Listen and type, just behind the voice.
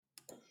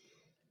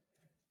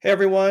Hey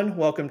everyone,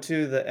 welcome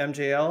to the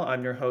MJL.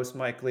 I'm your host,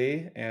 Mike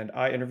Lee, and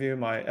I interview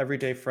my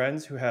everyday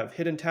friends who have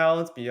hidden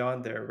talents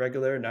beyond their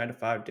regular 9 to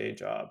 5 day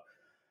job.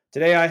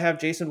 Today I have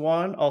Jason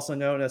Wan, also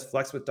known as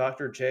Flex with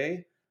Dr.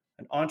 J,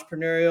 an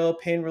entrepreneurial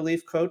pain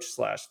relief coach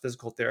slash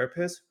physical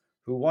therapist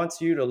who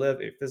wants you to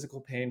live a physical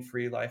pain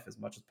free life as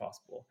much as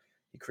possible.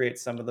 He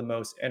creates some of the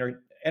most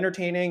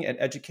entertaining and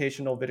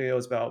educational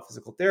videos about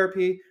physical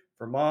therapy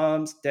for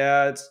moms,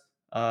 dads,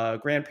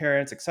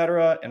 grandparents,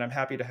 etc. And I'm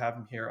happy to have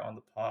him here on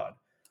the pod.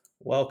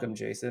 Welcome,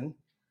 Jason.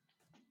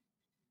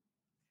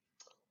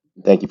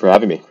 Thank you for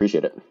having me.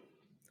 Appreciate it.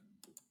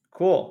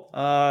 Cool.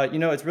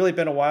 It's really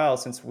been a while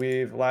since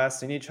we've last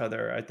seen each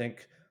other. I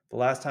think the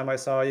last time I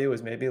saw you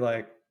was maybe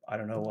like, I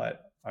don't know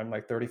what. I'm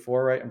like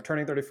 34, right? I'm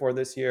turning 34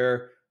 this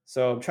year.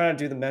 So I'm trying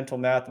to do the mental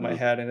math in my Mhm.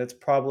 head, and it's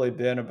probably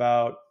been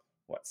about,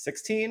 what,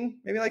 16?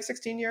 Maybe like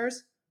 16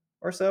 years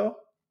or so?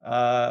 Maybe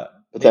a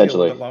little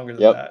Potentially. bit longer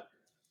than Yep. that.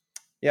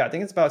 Yeah, I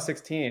think it's about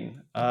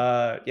 16.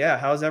 Yeah,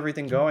 how's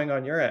everything going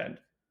on your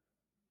end?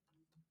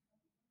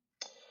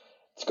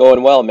 It's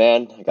going well,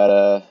 man. I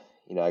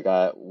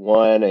got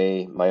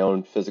my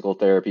own physical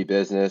therapy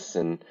business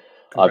and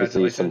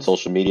obviously some Congratulations.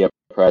 social media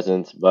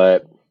presence,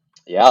 but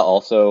yeah,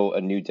 also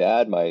a new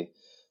dad. My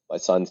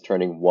son's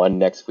turning 1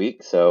 next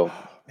week, so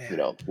Oh,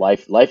 man.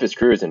 life is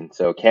cruising,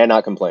 so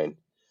cannot complain.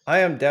 I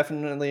am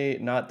definitely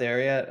not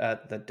there yet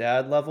at the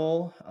dad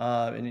level.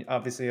 And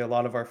obviously, a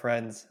lot of our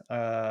friends,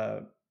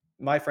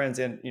 my friends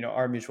and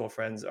our mutual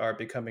friends, are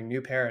becoming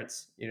new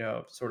parents.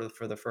 Sort of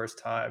for the first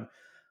time.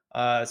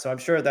 So I'm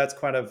sure that's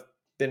kind of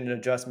been an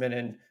adjustment,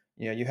 and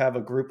you have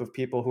a group of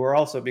people who are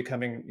also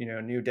becoming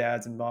new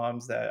dads and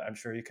moms that I'm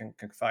sure you can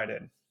confide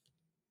in.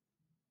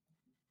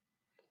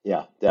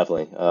 Yeah,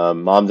 definitely.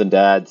 Moms and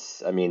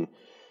dads, I mean,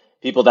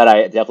 people that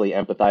I definitely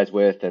empathize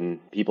with, and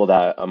people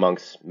that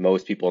amongst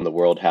most people in the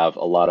world have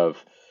a lot of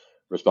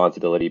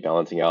responsibility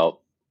balancing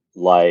out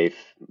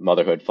life,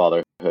 motherhood,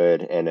 fatherhood,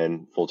 and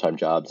then full-time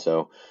jobs.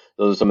 So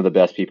those are some of the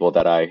best people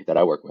that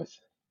I work with.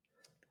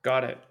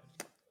 Got it.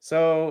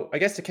 So I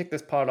guess to kick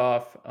this pod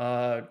off,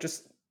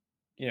 just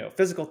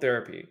physical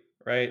therapy,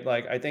 right?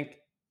 Like I think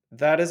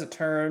that is a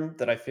term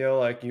that I feel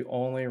like you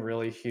only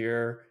really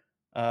hear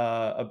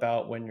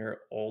about when you're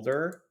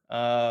older,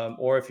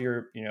 or if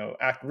you're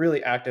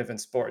really active in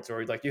sports,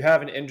 or like you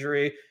have an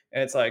injury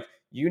and it's like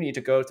you need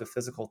to go to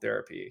physical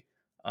therapy.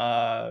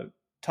 Uh,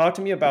 Talk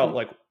to me about Mhm.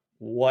 like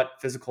what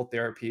physical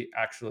therapy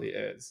actually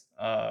is.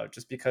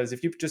 Just because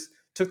if you just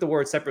took the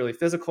word separately,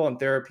 physical and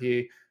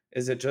therapy,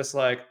 is it just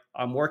like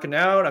I'm working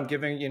out, I'm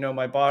giving,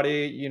 my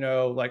body,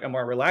 like am I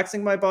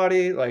relaxing my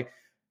body? Like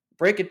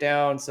break it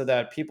down so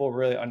that people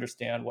really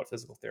understand what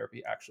physical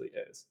therapy actually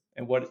is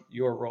and what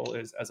your role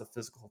is as a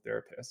physical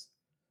therapist.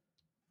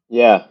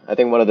 Yeah, I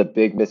think one of the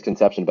big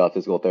misconceptions about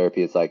physical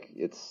therapy is like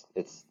it's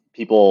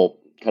people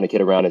kind of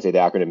kid around and say the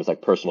acronym is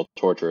like personal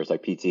torture, it's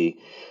like PT.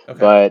 Okay.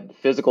 But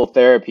physical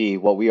therapy,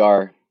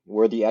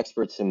 we're the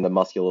experts in the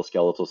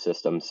musculoskeletal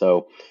system.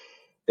 So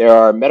there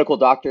are medical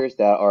doctors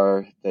that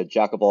are the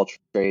jack of all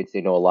trades.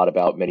 They know a lot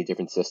about many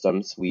different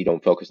systems. We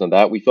don't focus on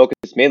that. We focus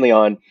mainly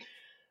on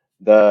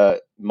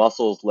the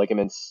muscles,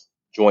 ligaments,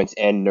 joints,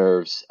 and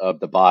nerves of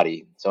the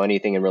body. So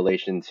anything in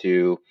relation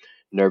to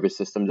nervous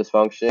system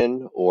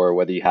dysfunction, or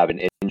whether you have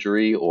an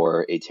injury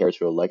or a tear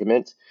to a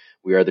ligament,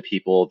 we are the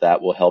people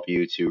that will help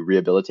you to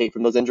rehabilitate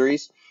from those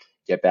injuries,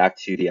 get back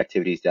to the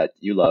activities that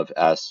you love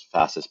as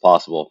fast as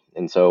possible.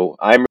 And so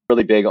I'm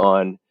really big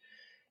on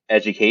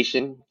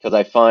education because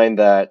I find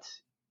that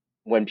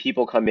when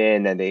people come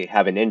in and they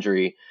have an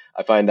injury,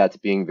 I find that's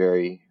being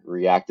very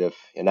reactive.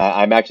 And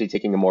I'm actually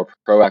taking a more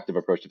proactive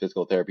approach to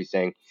physical therapy,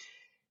 saying,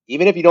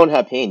 even if you don't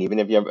have pain, even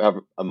if you have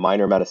a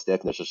minor amount of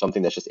stiffness or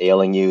something that's just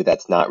ailing you,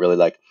 that's not really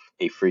like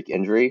a freak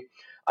injury,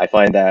 I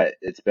find that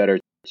it's better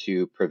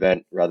to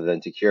prevent rather than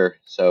to cure.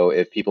 So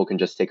if people can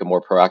just take a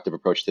more proactive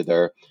approach to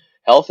their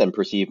health and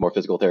perceive more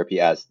physical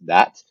therapy as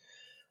that,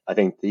 I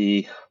think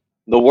the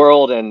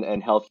world and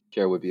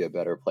healthcare would be a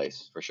better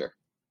place for sure.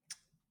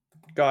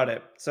 Got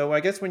it. So I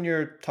guess when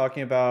you're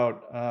talking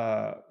about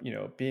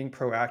being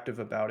proactive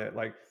about it,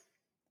 like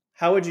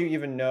how would you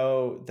even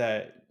know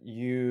that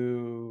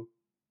you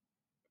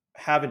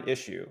have an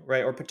issue,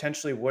 right? Or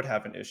potentially would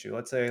have an issue.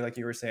 Let's say, like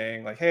you were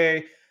saying, like,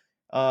 hey,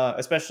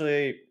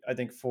 especially I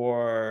think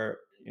for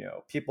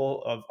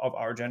people of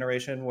our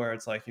generation, where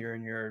it's like you're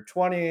in your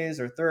 20s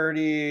or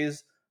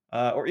 30s,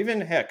 or even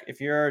heck, if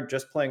you're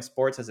just playing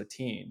sports as a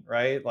teen,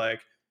 right?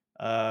 Like,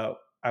 uh,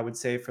 I would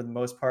say for the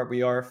most part,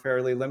 we are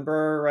fairly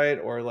limber, right?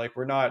 Or like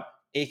we're not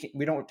aching,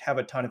 we don't have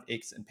a ton of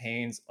aches and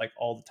pains like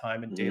all the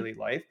time in Hmm. daily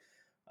life.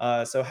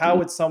 So how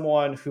would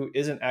someone who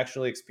isn't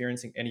actually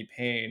experiencing any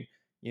pain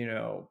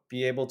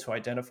be able to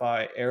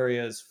identify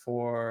areas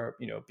for,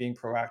 being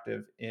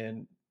proactive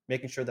in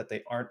making sure that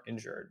they aren't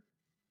injured?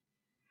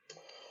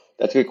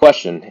 That's a good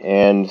question.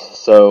 And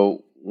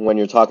so when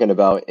you're talking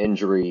about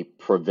injury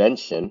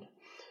prevention,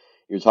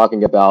 you're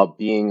talking about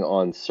being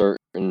on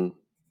certain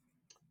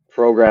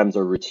programs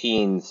or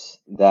routines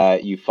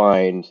that you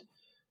find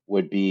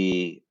would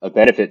be a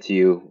benefit to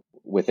you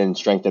within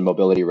strength and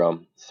mobility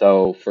realm.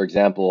 So, for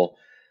example,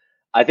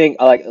 I think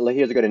I like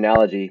here's a good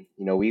analogy.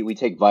 We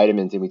take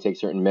vitamins and we take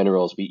certain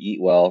minerals. We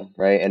eat well,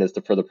 right? And it's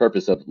for the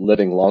purpose of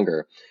living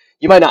longer.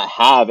 You might not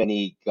have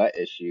any gut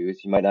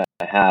issues. You might not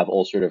have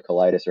ulcerative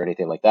colitis or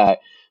anything like that.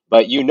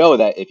 But you know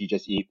that if you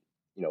just eat,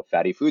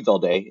 fatty foods all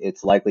day,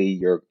 it's likely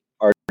your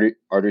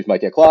arteries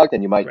might get clogged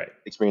and you might Right.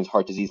 experience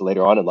heart disease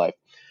later on in life.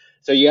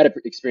 So you got to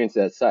experience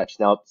it as such.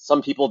 Now,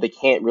 some people, they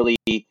can't really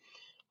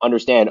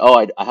understand,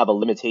 oh, I have a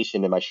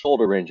limitation in my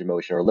shoulder range of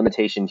motion or a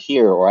limitation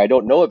here, or I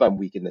don't know if I'm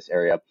weak in this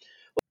area.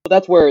 Well,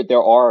 that's where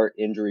there are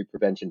injury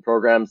prevention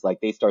programs. Like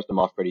they start them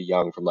off pretty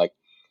young, from like,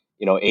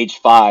 age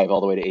 5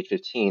 all the way to age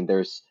 15.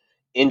 There's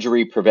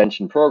injury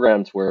prevention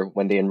programs where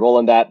when they enroll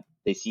in that,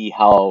 they see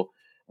how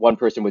one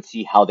person would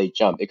see how they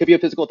jump. It could be a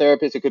physical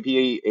therapist, it could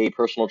be a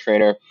personal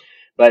trainer,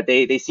 but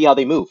they see how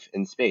they move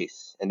in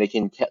space and they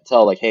can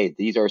tell, like, hey,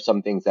 these are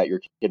some things that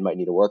your kid might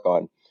need to work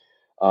on.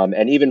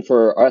 And even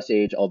for us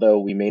age, although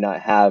we may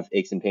not have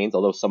aches and pains,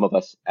 although some of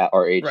us at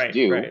our age Right.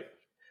 do, Right.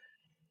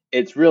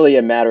 it's really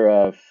a matter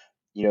of,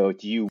 do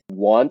you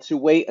want to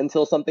wait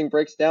until something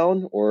breaks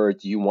down, or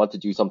do you want to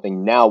do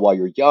something now while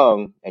you're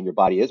young and your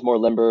body is more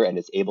limber and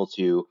is able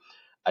to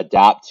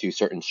adapt to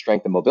certain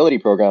strength and mobility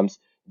programs?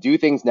 Do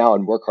things now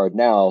and work hard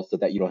now so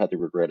that you don't have to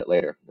regret it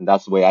later. And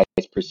that's the way I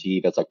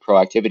perceive it's like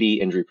proactivity,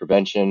 injury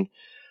prevention.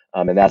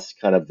 And that's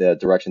kind of the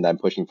direction that I'm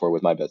pushing for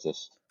with my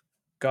business.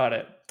 Got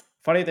it.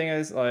 Funny thing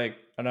is, like,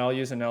 and I'll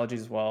use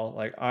analogies as well.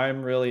 Like,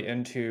 I'm really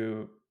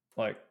into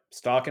like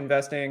stock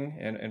investing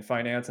and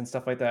finance and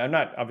stuff like that. I'm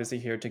not obviously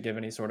here to give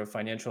any sort of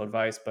financial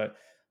advice, but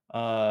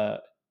uh,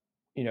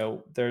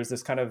 there's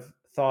this kind of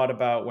thought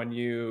about when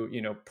you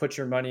put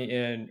your money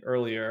in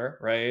earlier,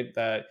 right?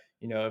 That,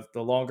 if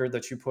the longer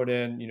that you put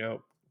in,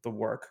 the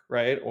work,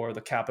 right? Or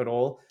the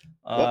capital,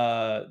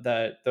 Yep.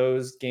 that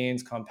those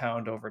gains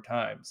compound over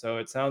time. So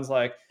it sounds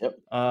like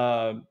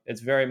Yep.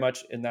 it's very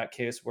much in that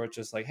case where it's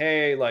just like,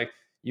 hey, like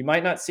you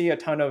might not see a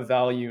ton of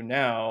value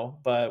now,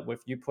 but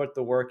if you put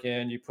the work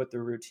in, you put the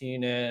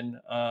routine in,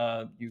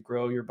 you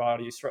grow your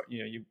body,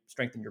 you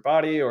strengthen your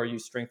body, or you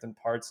strengthen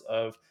parts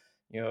of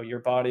your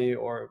body,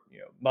 or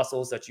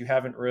muscles that you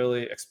haven't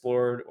really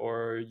explored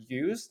or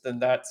used, then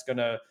that's going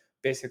to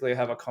basically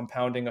have a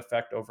compounding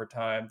effect over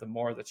time. The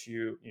more that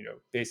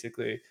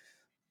basically,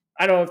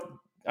 I don't know if,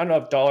 I don't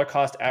know if dollar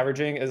cost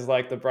averaging is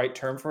like the right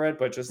term for it,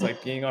 but just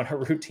like being on a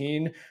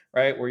routine,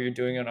 right, where you're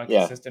doing it on a Yeah.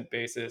 consistent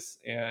basis,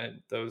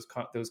 and those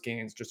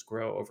gains just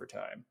grow over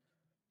time.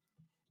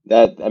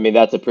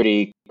 That's a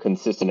pretty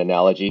consistent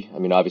analogy. I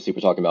mean, obviously,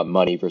 we're talking about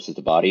money versus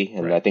the body,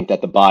 and I Right. think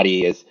that the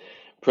body is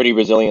pretty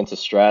resilient to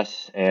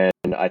stress. And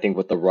I think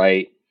with the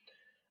right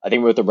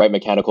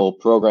mechanical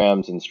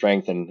programs and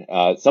strength, and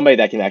somebody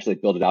that can actually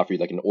build it out for you,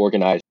 like an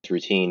organized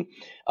routine,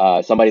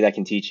 somebody that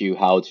can teach you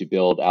how to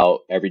build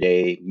out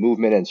everyday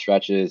movement and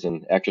stretches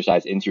and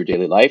exercise into your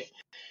daily life,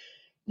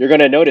 you're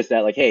going to notice that,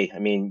 like, hey, I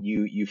mean,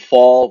 you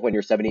fall when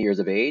you're 70 years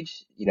of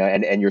age,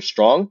 and you're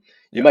strong.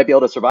 You Yeah. might be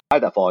able to survive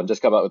that fall and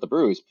just come out with a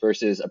bruise,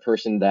 versus a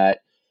person that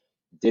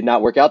did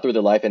not work out through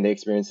their life and they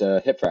experience a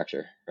hip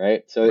fracture,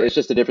 right? So Right. it's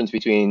just the difference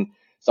between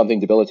something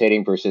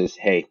debilitating versus,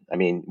 hey, I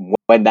mean,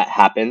 when that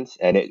happens,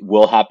 and it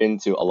will happen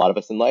to a lot of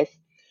us in life,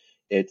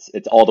 it's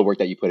all the work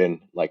that you put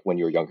in, like when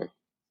you were younger.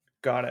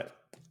 Got it.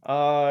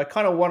 I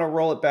kind of want to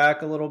roll it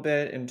back a little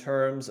bit in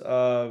terms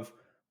of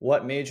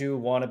what made you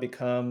want to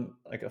become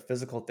like a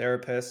physical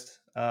therapist.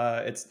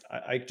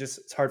 I just,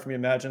 it's hard for me to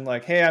imagine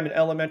like, hey, I'm in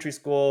elementary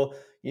school.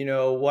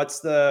 What's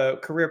the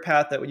career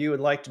path that you would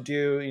like to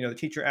do? The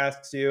teacher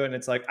asks you, and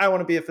it's like, I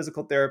want to be a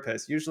physical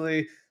therapist.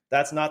 Usually,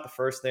 that's not the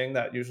first thing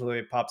that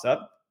usually pops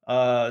up.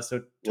 So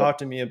Yep. talk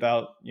to me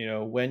about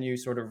when you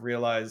sort of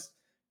realize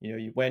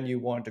when you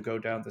want to go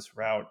down this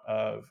route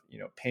of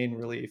pain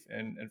relief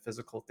and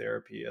physical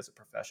therapy as a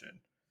profession.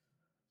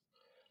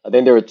 I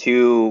think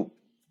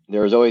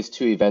there was always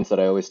two events that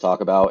I always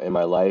talk about in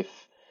my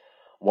life.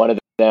 One of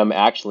them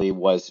actually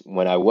was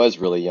when I was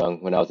really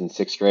young, when I was in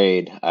sixth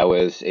grade. I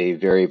was a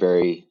very,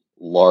 very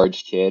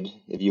large kid,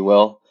 if you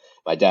will.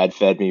 My dad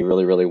fed me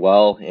really, really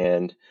well,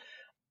 and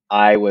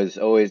I was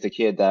always the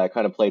kid that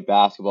kind of played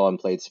basketball and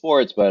played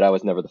sports, but I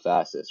was never the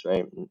fastest,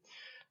 right? And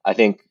I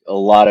think a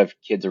lot of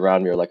kids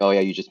around me are like, "Oh yeah,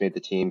 you just made the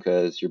team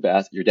because your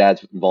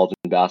dad's involved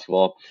in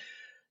basketball."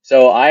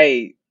 So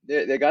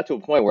they got to a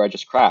point where I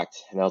just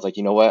cracked, and I was like,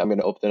 you know what? I'm going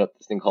to open up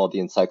this thing called the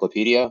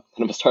encyclopedia, and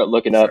I'm going to start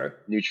looking up Sure.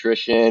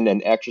 nutrition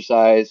and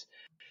exercise,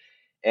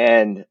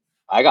 and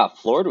I got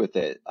floored with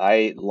it.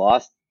 I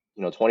lost,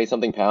 20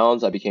 something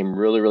pounds. I became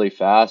really, really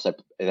fast.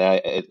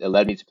 It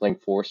led me to playing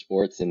four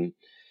sports in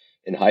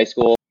high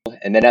school.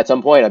 And then at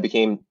some point I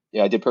became,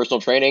 I did personal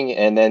training.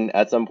 And then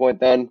at some point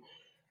then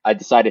I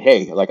decided,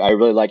 hey, like I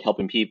really like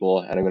helping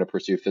people and I'm going to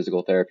pursue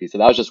physical therapy. So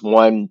that was just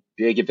one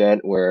big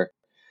event where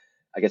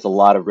I guess a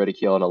lot of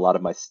ridicule and a lot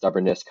of my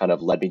stubbornness kind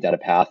of led me down a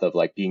path of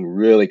like being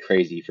really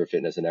crazy for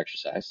fitness and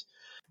exercise.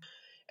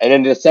 And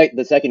then the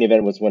second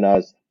event was when I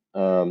was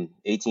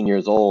 18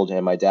 years old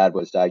and my dad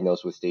was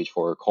diagnosed with stage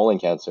 4 colon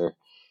cancer.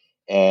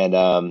 And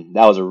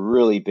that was a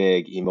really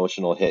big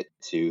emotional hit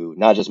to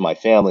not just my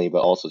family,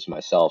 but also to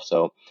myself.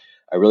 So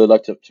I really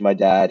looked up to my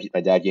dad.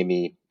 My dad gave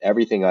me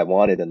everything I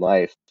wanted in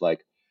life,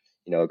 like,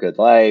 a good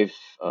life.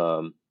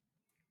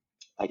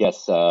 I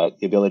guess the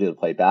ability to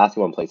play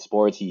basketball and play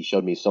sports. He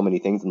showed me so many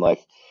things in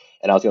life,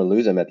 and I was going to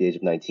lose him at the age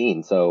of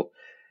 19. So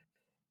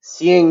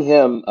seeing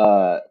him,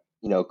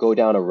 go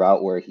down a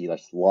route where he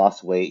like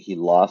lost weight, he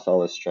lost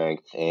all his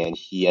strength, and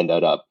he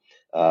ended up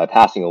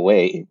passing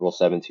away April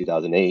 7th,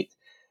 2008.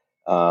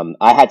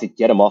 I had to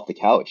get him off the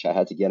couch. I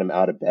had to get him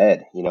out of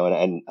bed,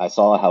 and I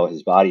saw how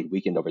his body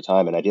weakened over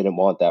time, and I didn't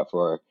want that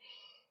for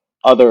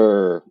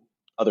other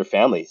other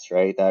families,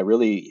 right? That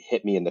really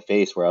hit me in the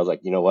face where I was like,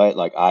 you know what?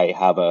 Like I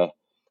have a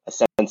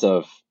sense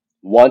of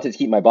wanting to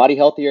keep my body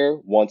healthier,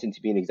 wanting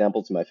to be an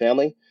example to my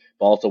family,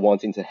 but also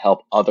wanting to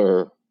help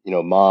other,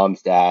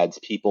 moms, dads,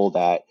 people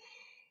that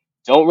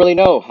don't really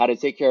know how to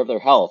take care of their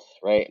health,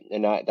 right?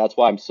 And that's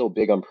why I'm so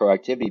big on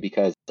proactivity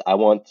because I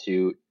want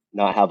to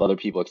not have other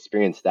people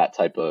experience that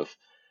type of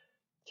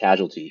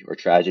casualty or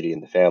tragedy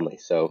in the family.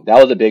 So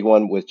that was a big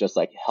one with just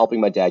like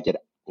helping my dad get,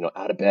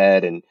 out of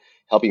bed and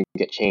helping him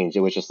get changed.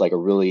 It was just like a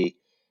really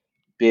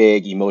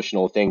big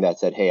emotional thing that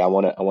said, "Hey, I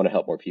want to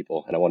help more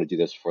people and I want to do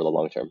this for the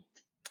long term."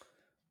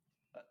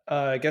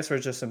 I guess for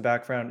just some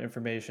background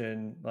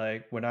information,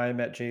 like when I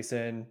met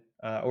Jason,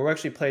 we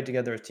actually played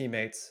together as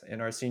teammates in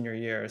our senior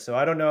year. So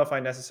I don't know if I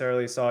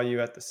necessarily saw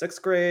you at the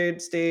sixth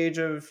grade stage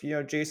of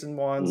Jason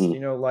Wan's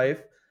Hmm.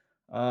 life,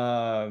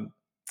 um,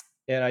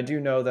 and I do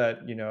know that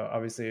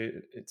obviously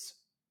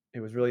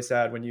it was really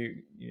sad when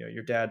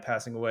your dad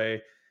passing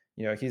away.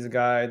 He's a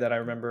guy that I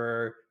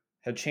remember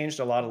had changed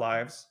a lot of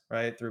lives,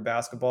 right, through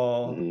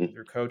basketball and Hmm.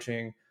 through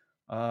coaching.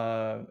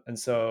 And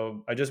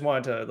so I just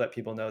wanted to let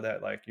people know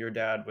that like your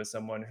dad was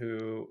someone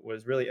who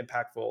was really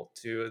impactful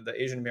to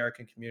the Asian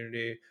American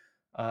community,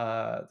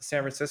 the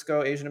San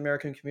Francisco Asian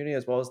American community,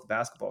 as well as the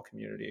basketball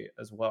community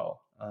as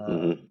well.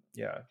 Hmm.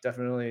 Yeah,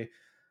 definitely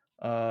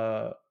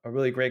a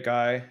really great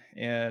guy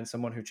and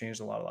someone who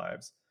changed a lot of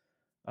lives.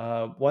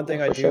 One Yeah,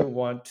 thing I for do sure.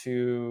 want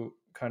to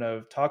kind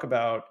of talk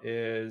about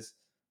is,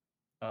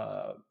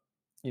 uh,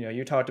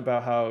 you talked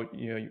about how,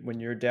 when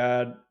your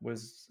dad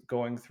was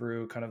going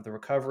through kind of the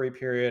recovery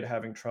period,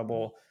 having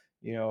trouble,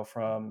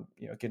 from,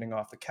 getting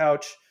off the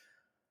couch.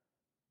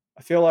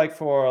 I feel like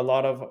for a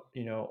lot of,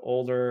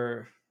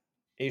 older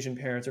Asian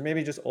parents, or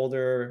maybe just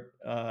older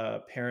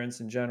parents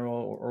in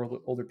general, or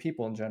older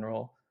people in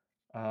general,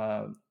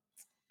 um,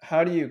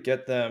 how do you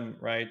get them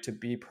right to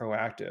be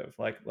proactive?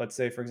 Like, let's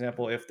say, for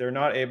example, if they're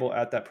not able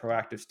at that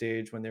proactive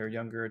stage when they're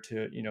younger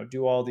to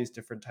do all these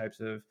different types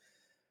of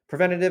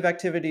preventative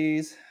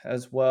activities,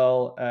 as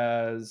well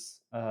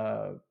as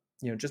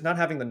just not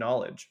having the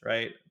knowledge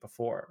right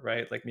before,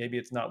 right, like maybe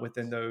it's not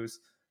within those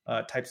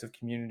types of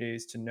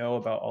communities to know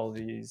about all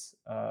these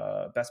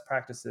best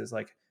practices.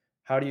 Like,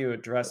 how do you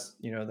address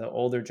the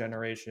older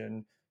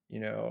generation, you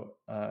know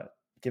uh,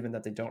 given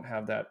that they don't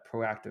have that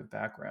proactive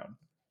background?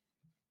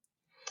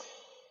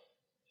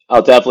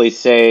 I'll definitely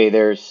say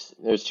there's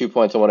 2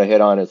 points I want to hit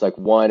on. It's like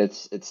one,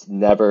 it's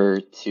never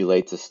too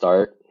late to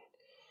start.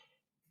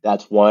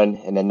 That's one,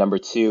 and then number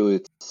two,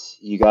 it's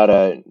you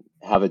gotta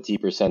have a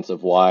deeper sense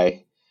of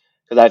why.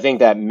 Because I think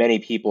that many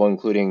people,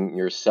 including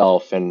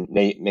yourself and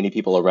many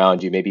people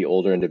around you, maybe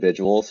older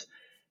individuals,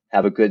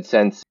 have a good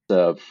sense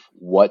of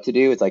what to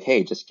do. It's like,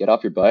 hey, just get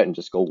off your butt and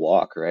just go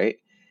walk, right?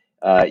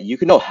 You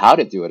can know how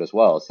to do it as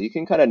well. So you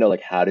can kind of know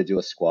like how to do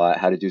a squat,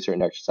 how to do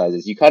certain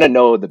exercises. You kind of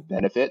know the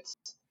benefits,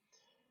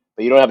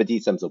 but you don't have a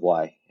deep sense of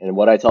why. And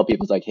what I tell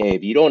people is like, hey,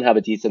 if you don't have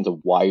a deep sense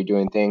of why you're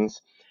doing things,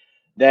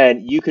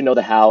 then you can know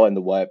the how and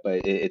the what,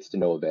 but it's to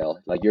no avail.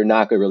 Like you're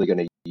not really going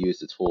to use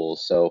the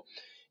tools. So,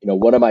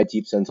 one of my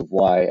deep sense of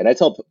why, and I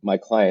tell my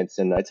clients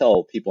and I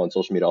tell people on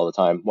social media all the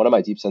time, one of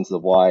my deep senses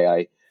of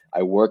why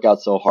I work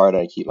out so hard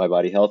and I keep my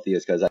body healthy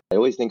is because I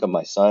always think of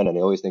my son and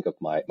I always think of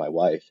my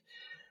wife.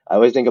 I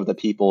always think of the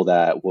people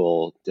that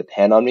will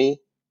depend on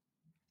me.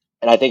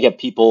 And I think if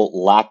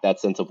people lack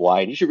that sense of why,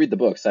 and you should read the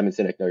book, Simon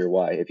Sinek, Know Your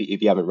Why,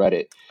 if you haven't read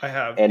it. I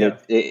have, And yeah.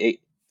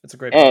 It's a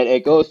great book. and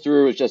it goes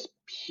through just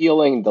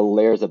peeling the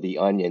layers of the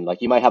onion.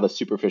 Like you might have a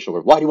superficial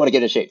word. Why do you want to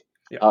get in shape?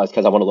 Yeah. It's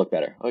because I want to look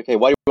better. Okay,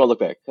 why do you want to look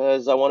better?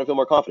 Because I want to feel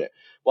more confident.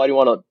 Why do you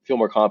want to feel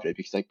more confident?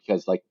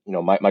 Because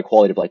my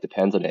quality of life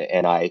depends on it,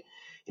 and I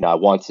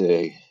want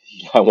to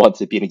I want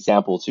to be an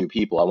example to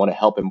people. I want to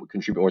help and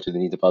contribute more to the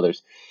needs of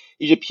others.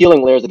 You're just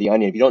peeling layers of the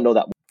onion. If you don't know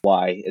that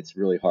why, it's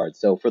really hard.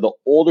 So for the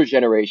older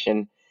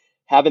generation,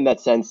 having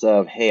that sense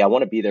of, hey, I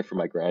want to be there for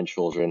my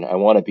grandchildren. I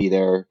want to be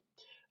there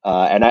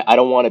and I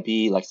don't want to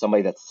be like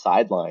somebody that's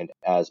sidelined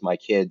as my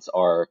kids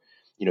are,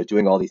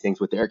 doing all these things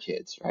with their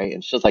kids, right?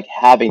 And it's just like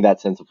having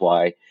that sense of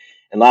why.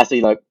 And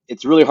lastly, like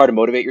it's really hard to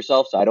motivate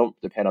yourself, so I don't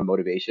depend on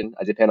motivation.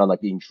 I depend on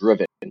like being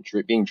driven.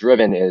 Being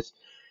driven is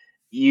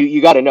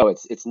you got to know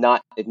it's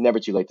never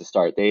too late to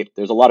start.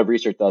 There's a lot of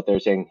research out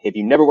there saying if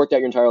you never worked out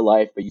your entire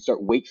life, but you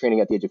start weight training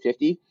at the age of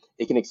 50,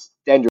 it can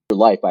extend your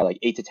life by like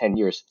 8 to 10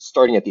 years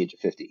starting at the age of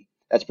 50.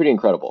 That's pretty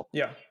incredible,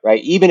 Yeah.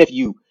 right? Even if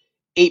you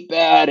ate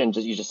bad and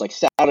you just like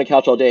sat on the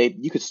couch all day,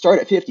 you could start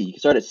at 50, you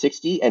could start at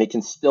 60, and it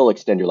can still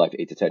extend your life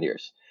 8 to 10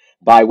 years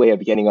by way of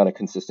getting on a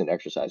consistent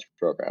exercise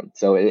program.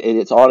 So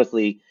it's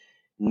honestly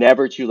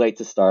never too late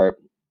to start.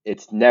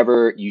 It's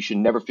never, you should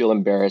never feel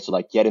embarrassed to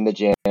like get in the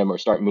gym or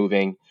start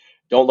moving.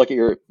 Don't look at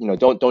your,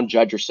 don't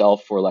judge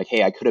yourself for like,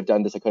 hey, I could have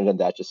done this, I could have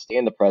done that. Just stay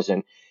in the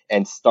present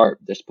and start.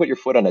 Just put your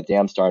foot on a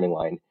damn starting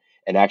line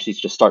and actually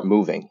just start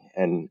moving.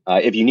 And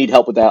if you need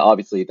help with that,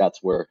 obviously that's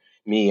where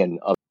me and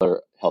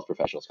other health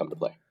professionals come to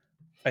play.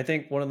 I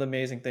think one of the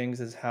amazing things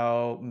is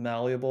how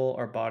malleable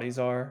our bodies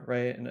are,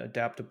 right, and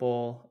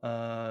adaptable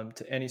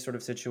to any sort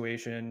of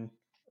situation,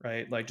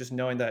 right? Like just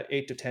knowing that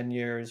 8 to 10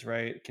 years,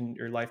 right, can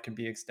your life can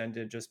be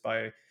extended just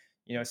by,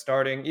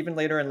 starting even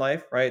later in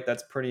life, right?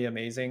 That's pretty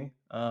amazing.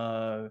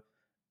 But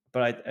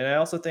I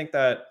also think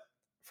that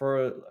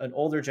for an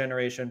older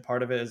generation,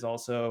 part of it is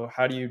also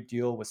how do you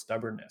deal with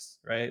stubbornness,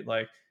 right?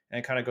 Like, and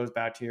it kind of goes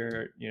back to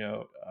your,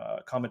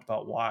 comment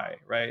about why,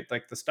 right?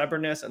 Like the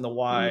stubbornness and the Mm-hmm.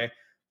 why,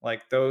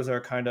 like those are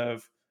kind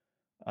of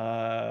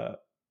uh,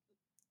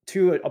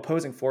 two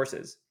opposing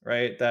forces,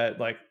 right? That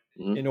like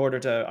Mm-hmm. in order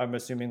to, I'm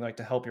assuming like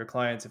to help your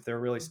clients if they're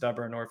really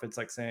stubborn, or if it's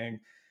like saying,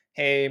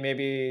 hey,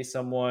 maybe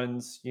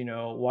someone's,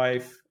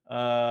 wife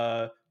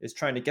is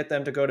trying to get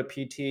them to go to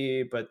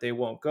PT, but they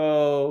won't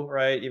go,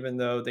 right? Even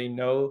though they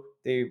know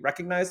they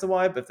recognize the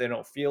why, but they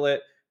don't feel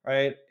it,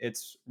 right?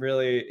 It's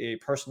really a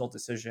personal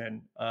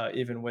decision,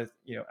 even with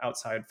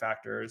outside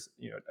factors,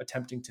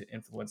 attempting to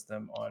influence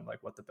them on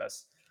like what the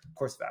best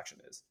course of action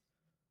is.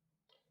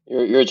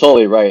 You're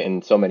totally right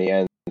in so many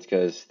ends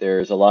because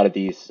there's a lot of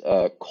these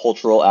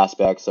cultural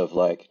aspects of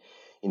like,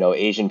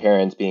 Asian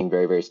parents being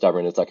very, very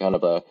stubborn. It's like kind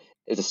of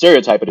it's a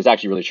stereotype, but it's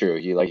actually really true.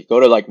 You like go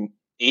to like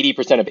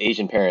 80% of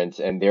Asian parents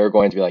and they're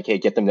going to be like, hey,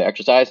 get them to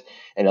exercise.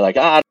 And they're like,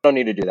 I don't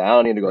need to do that. I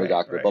don't need to go to the Right,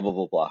 doctor, blah, right, blah,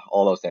 blah, blah,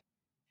 all those things.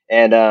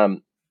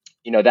 And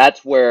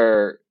that's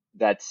where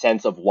that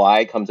sense of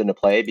why comes into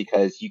play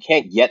because you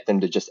can't get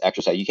them to just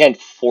exercise. You can't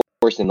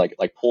force and like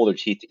pull their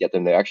teeth to get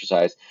them to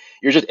exercise.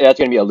 That's going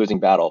to be a losing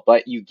battle.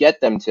 But you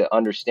get them to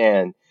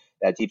understand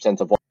that deep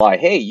sense of why.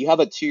 Hey, you have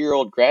a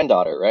 2-year-old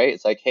granddaughter, right?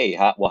 It's like, hey,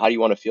 how do you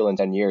want to feel in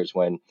 10 years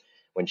when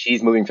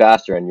she's moving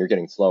faster and you're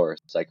getting slower?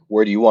 It's like,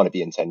 where do you want to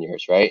be in 10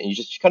 years, right? And you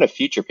just kind of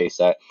future pace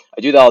that.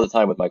 I do that all the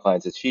time with my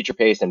clients. Is future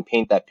pace and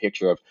paint that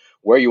picture of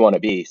where you want to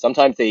be.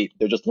 Sometimes they're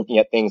just looking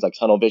at things like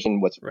tunnel vision,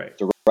 what's right.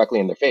 directly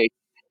in their face,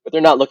 but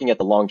they're not looking at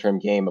the long-term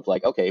game of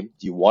like, okay,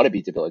 do you want to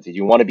be debilitated? Do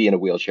you want to be in a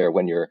wheelchair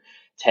when you're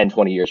 10,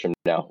 20 years from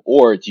now?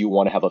 Or do you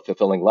want to have a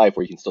fulfilling life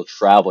where you can still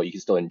travel, you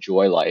can still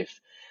enjoy life,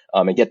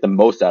 and get the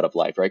most out of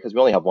life, right? Because we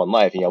only have one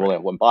life and you only Right.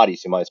 have one body,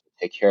 so you might as well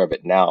take care of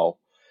it now.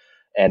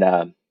 And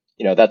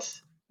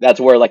that's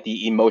where like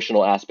the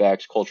emotional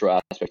aspects,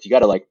 cultural aspects, you got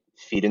to like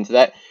feed into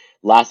that.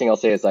 Last thing I'll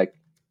say is like,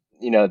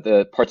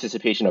 the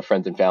participation of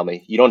friends and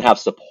family. You don't have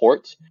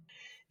support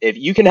if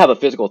you can have a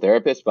physical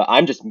therapist, but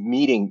I'm just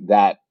meeting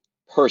that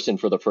person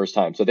for the first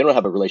time. So they don't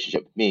have a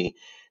relationship with me.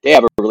 They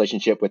have a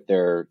relationship with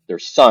their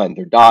son,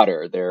 their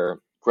daughter, their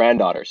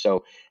granddaughter.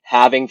 So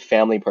having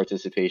family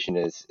participation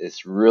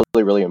is really,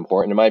 really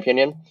important in my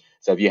opinion.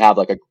 So if you have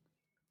like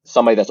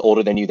somebody that's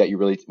older than you that you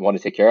really want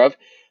to take care of,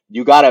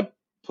 you gotta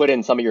put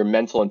in some of your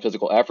mental and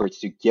physical efforts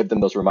to give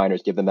them those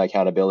reminders, give them that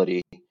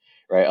accountability,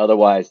 right?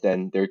 Otherwise,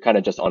 then they're kind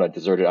of just on a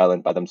deserted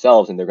island by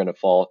themselves, and they're gonna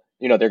fall.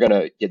 They're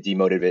gonna get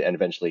demotivated and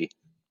eventually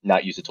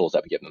not use the tools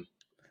that we give them.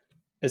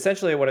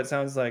 Essentially, what it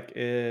sounds like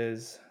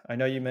is I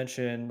know you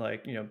mentioned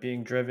like,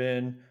 being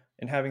driven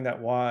and having that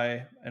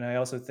why. And I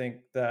also think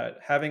that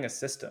having a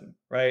system,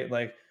 right?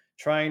 Like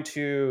trying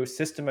to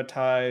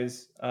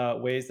systematize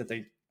ways that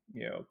they,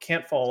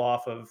 can't fall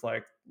off of,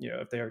 like,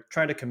 if they are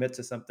trying to commit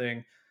to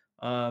something,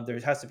 there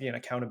has to be an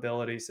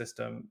accountability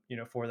system,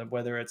 for them,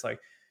 whether it's like,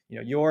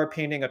 you're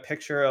painting a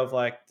picture of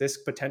like this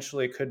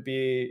potentially could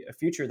be a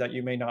future that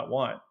you may not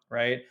want,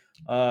 right?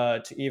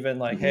 To even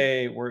like, Hmm.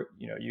 hey,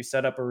 you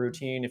set up a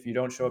routine. If you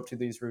don't show up to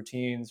these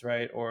routines,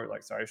 right? Or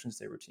like, sorry, I shouldn't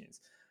say routines.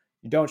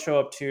 You don't show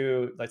up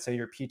to, let's say,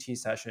 your PT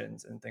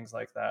sessions and things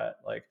like that.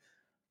 Like,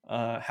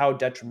 how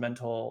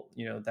detrimental,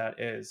 that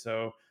is.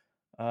 So,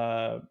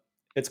 uh,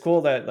 it's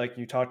cool that like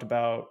you talked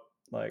about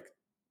like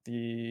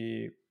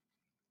the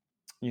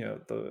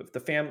the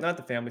not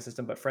the family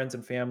system, but friends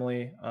and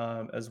family,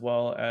 as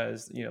well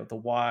as the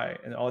why,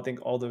 and I think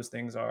all those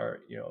things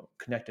are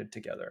connected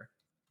together.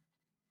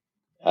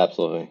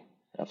 Absolutely,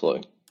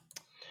 absolutely.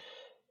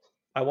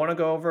 I want to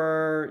go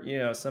over,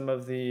 some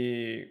of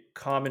the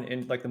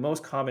like the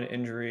most common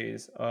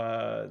injuries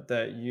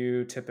that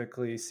you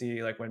typically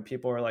see, like when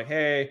people are like,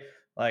 "Hey,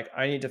 like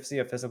I need to see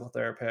a physical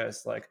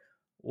therapist." Like,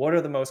 what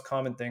are the most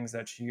common things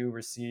that you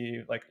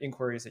receive, like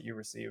inquiries that you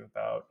receive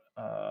about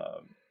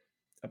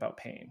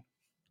pain?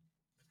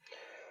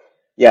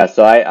 Yeah,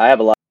 so I have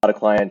a lot of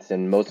clients,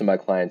 and most of my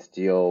clients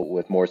deal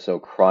with more so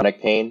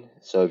chronic pain.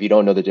 So if you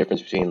don't know the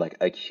difference between like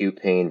acute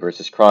pain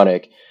versus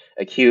chronic,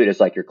 acute is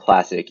like your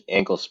classic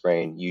ankle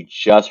sprain. You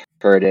just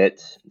hurt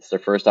it. It's the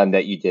first time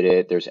that you did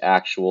it. There's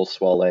actual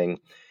swelling.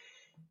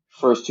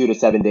 First 2 to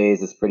 7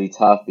 days is pretty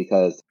tough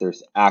because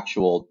there's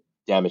actual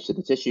damage to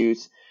the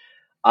tissues.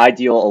 I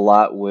deal a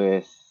lot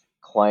with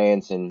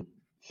clients and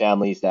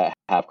families that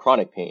have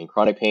chronic pain.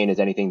 Chronic pain is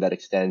anything that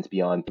extends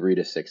beyond 3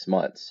 to 6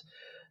 months.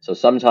 So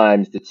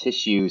sometimes the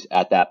tissues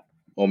at that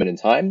moment in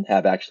time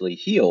have actually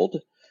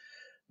healed,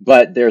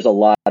 but there's a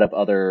lot of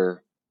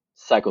other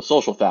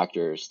psychosocial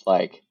factors,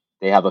 like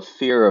they have a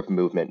fear of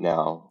movement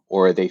now,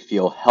 or they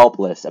feel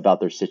helpless about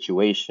their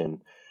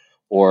situation,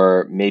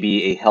 or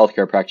maybe a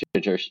healthcare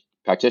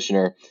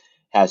practitioner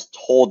has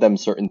told them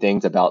certain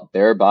things about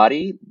their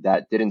body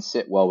that didn't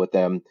sit well with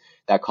them,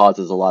 that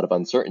causes a lot of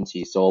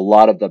uncertainty. So a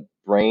lot of the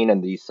brain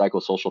and these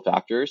psychosocial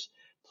factors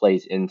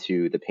plays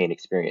into the pain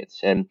experience.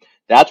 And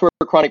that's where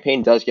chronic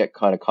pain does get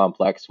kind of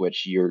complex,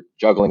 which you're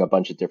juggling a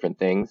bunch of different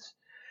things.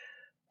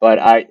 But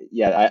I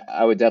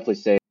would definitely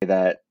say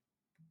that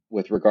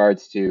with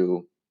regards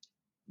to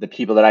the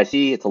people that I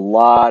see, it's a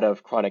lot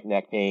of chronic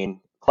neck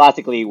pain.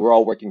 Classically, we're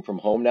all working from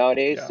home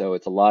nowadays, Yeah. so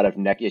it's a lot of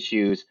neck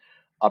issues,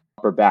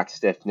 upper back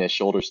stiffness,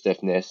 shoulder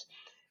stiffness,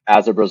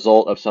 as a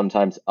result of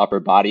sometimes upper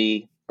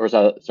body, or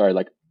sorry,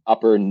 like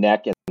upper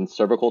neck and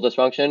cervical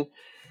dysfunction.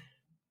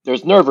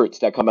 There's nerve roots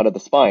that come out of the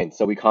spine,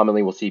 so we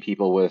commonly will see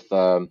people with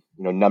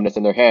numbness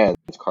in their hands,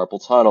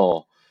 carpal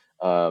tunnel,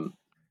 um,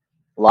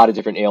 a lot of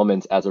different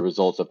ailments as a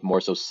result of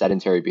more so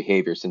sedentary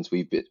behavior, since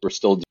we're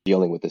still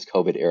dealing with this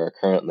COVID era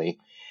currently.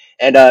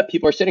 And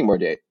people are sitting more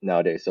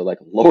nowadays. So like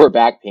lower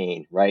back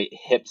pain, right?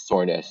 Hip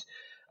soreness,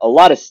 a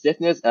lot of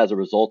stiffness as a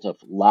result of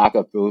lack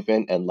of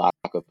movement and lack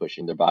of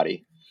pushing their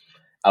body.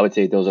 I would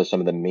say those are some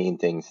of the main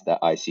things that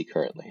I see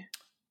currently.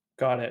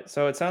 Got it.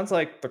 So it sounds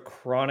like the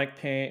chronic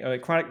pain,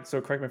 like chronic.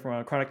 So correct me if I'm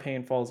wrong. Chronic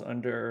pain falls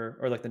under,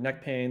 or like the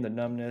neck pain, the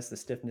numbness, the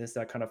stiffness,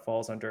 that kind of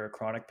falls under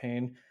chronic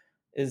pain.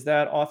 Is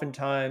that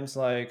oftentimes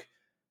like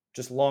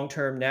just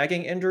long-term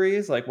nagging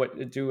injuries? Like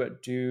what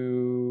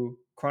do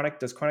chronic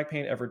does chronic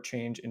pain ever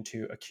change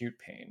into acute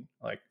pain?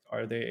 Like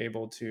are they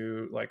able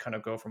to like kind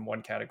of go from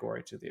one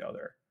category to the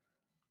other?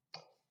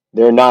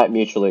 They're not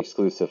mutually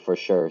exclusive for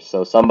sure.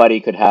 So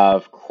somebody could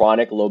have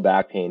chronic low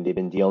back pain. They've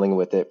been dealing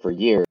with it for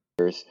years,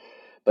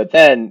 but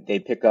then they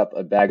pick up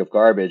a bag of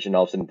garbage and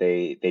all of a sudden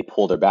they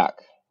pull their back,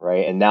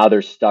 right? And now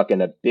they're stuck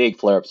in a big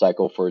flare-up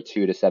cycle for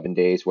 2 to 7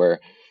 days where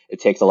it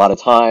takes a lot of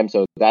time.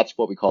 So that's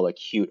what we call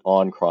acute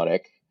on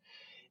chronic.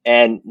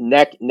 And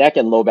neck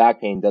and low back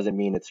pain doesn't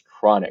mean it's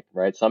chronic,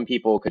 right? Some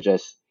people could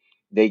just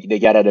they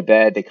get out of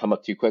bed, they come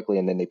up too quickly,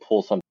 and then they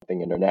pull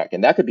something in their neck,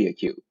 and that could be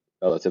acute,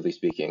 relatively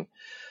speaking.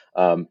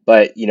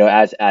 But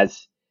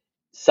as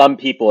some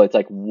people, it's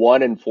like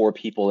 1 in 4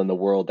 people in the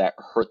world that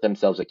hurt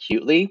themselves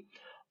acutely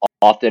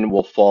often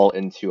will fall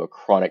into a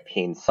chronic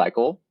pain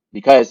cycle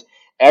because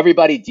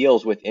everybody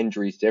deals with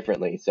injuries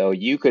differently. So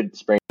you could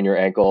sprain your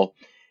ankle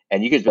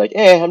and you could be like,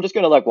 I'm just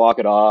gonna like walk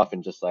it off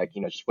and just like,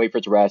 just wait for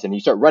it to rest and you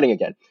start running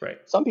again. Right.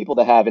 Some people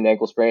that have an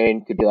ankle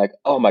sprain could be like,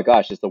 oh my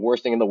gosh, it's the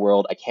worst thing in the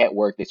world. I can't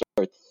work. They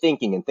start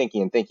thinking and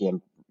thinking and thinking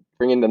and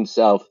bringing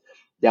themselves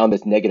down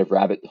this negative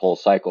rabbit hole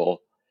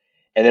cycle,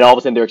 and then all of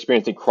a sudden they're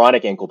experiencing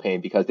chronic ankle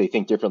pain because they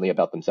think differently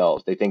about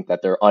themselves. They think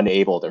that they're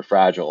unable, they're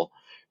fragile,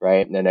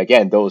 right? And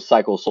again, those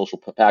psychosocial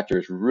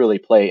factors really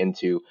play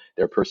into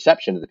their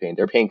perception of the pain.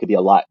 Their pain could be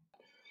a lot.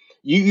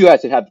 You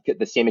guys could have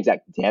the same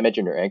exact damage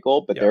in your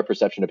ankle, but their Yep.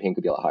 perception of pain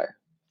could be a lot higher.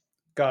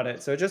 Got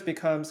it. So it just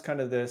becomes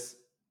kind of this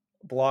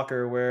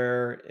blocker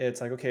where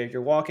it's like, okay, if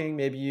you're walking,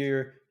 maybe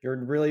you're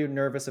really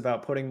nervous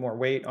about putting more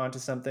weight onto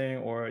something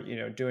or,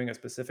 doing a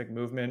specific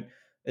movement.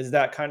 Is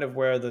that kind of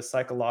where the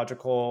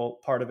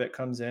psychological part of it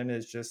comes in,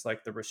 is just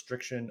like the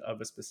restriction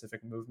of a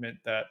specific movement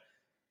that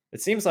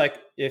it seems like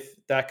if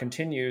that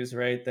continues,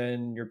 right,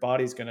 then your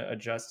body's going to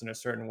adjust in a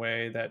certain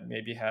way that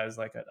maybe has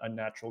like an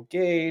unnatural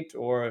gait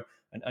or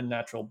an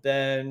unnatural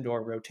bend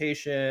or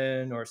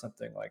rotation or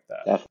something like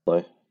that.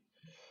 Definitely.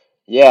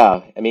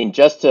 Yeah, I mean,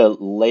 just to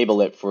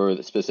label it for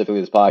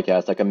specifically this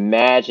podcast, like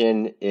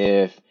imagine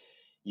if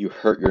you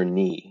hurt your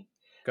knee.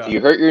 So Got you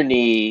it. hurt your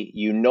knee,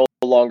 you no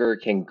longer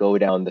can go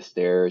down the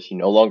stairs, you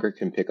no longer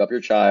can pick up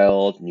your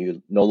child,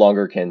 you no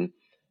longer can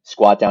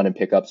squat down and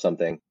pick up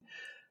something.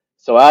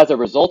 So as a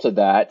result of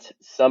that,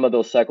 some of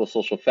those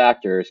psychosocial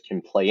factors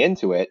can play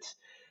into it.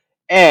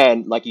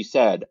 And like you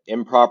said,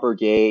 improper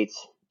gait,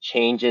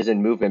 changes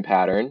in movement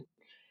pattern.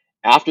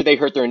 After they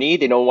hurt their knee,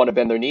 they don't want to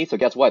bend their knee. So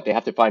guess what? They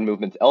have to find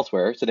movements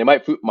elsewhere. So they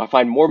might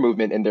find more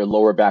movement in their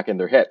lower back and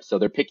their hips. So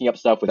they're picking up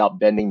stuff without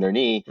bending their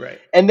knee, Right.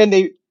 and then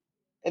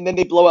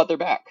they blow out their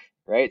back,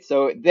 right?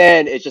 So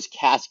then it just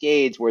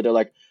cascades where they're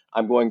like,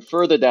 I'm going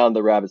further down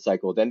the rabbit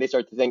cycle. Then they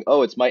start to think,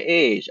 oh, it's my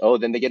age. Oh,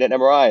 then they get an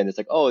MRI and it's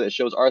like, oh, it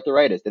shows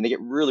arthritis. Then they get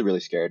really, really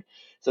scared.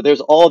 So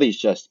there's all these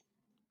just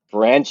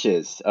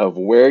branches of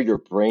where your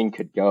brain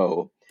could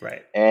go.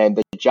 Right. And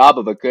the job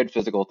of a good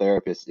physical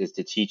therapist is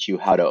to teach you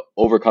how to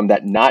overcome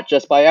that, not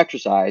just by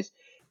exercise,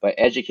 but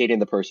educating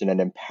the person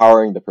and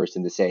empowering the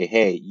person to say,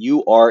 hey,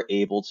 you are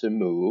able to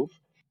move,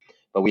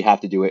 but we have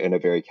to do it in a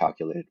very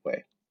calculated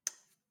way.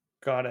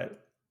 Got it.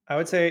 I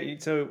would say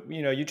so.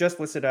 You just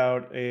listed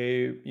out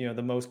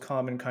the most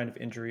common kind of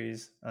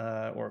injuries,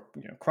 or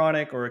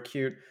chronic or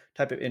acute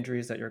type of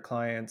injuries that your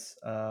clients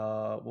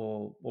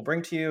will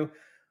bring to you.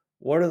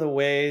 what are the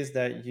ways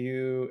that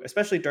you,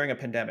 especially during a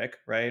pandemic,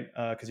 right?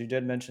 Because you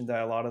did mention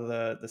that a lot of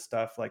the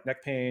stuff like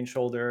neck pain,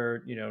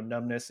 shoulder,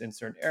 numbness in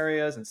certain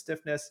areas and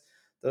stiffness,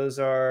 those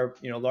are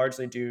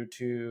largely due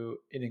to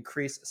an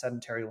increased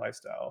sedentary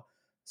lifestyle.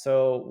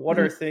 So, what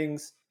are Mhm.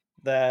 things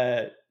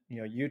that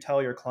you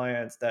tell your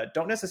clients that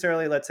don't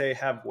necessarily, let's say,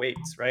 have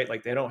weights, right?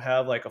 Like they don't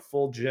have like a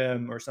full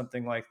gym or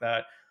something like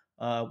that,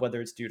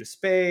 whether it's due to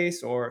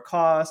space or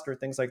cost or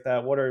things like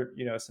that. What are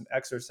some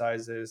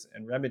exercises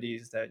and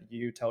remedies that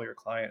you tell your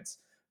clients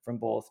from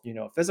both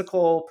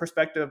physical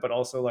perspective, but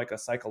also like a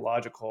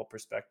psychological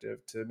perspective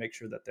to make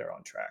sure that they're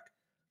on track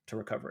to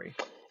recovery?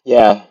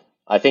 Yeah,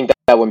 I think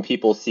that when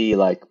people see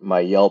like my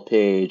Yelp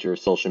page or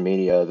social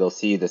media, they'll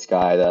see this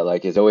guy that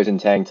like is always in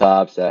tank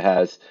tops, that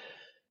has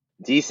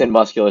decent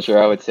musculature,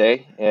 I would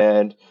say.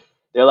 And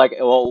they're like,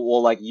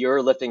 well, like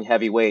you're lifting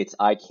heavy weights,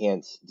 I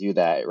can't do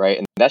that, right?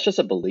 And that's just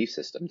a belief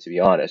system, to be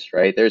honest,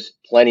 right? There's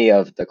plenty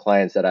of the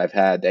clients that I've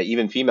had, that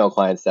even female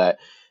clients, that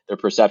their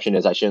perception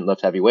is I shouldn't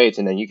lift heavy weights,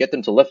 and then you get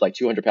them to lift like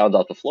 200 pounds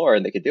off the floor,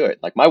 and they could do it.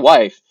 Like my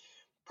wife,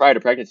 prior to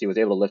pregnancy, was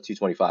able to lift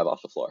 225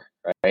 off the floor,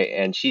 right?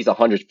 And she's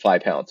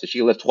 105 pounds, so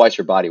she lifts twice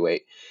her body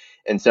weight.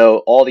 And so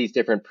all these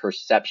different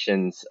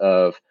perceptions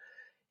of,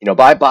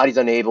 my body's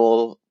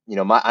unable.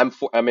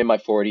 I'm in my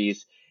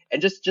 40s,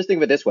 and just think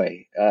of it this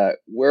way: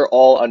 we're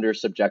all under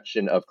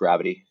subjection of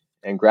gravity,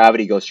 and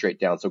gravity goes straight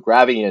down. So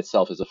gravity in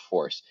itself is a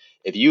force.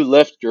 If you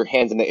lift your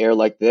hands in the air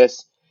like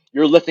this,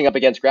 you're lifting up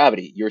against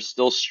gravity. You're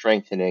still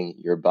strengthening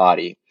your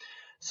body.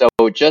 So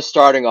just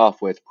starting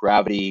off with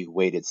gravity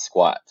weighted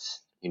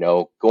squats.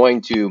 Don't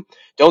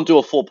do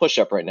a full push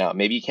up right now.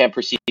 Maybe you can't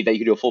perceive that you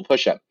can do a full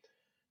push up.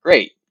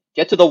 Great.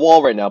 Get to the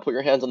wall right now. Put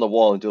your hands on the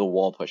wall and do a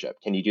wall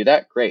push-up. Can you do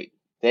that? Great.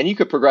 Then you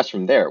could progress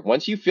from there.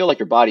 Once you feel like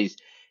your body's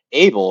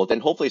able, then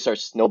hopefully start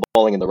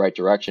snowballing in the right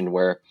direction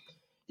where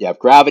you have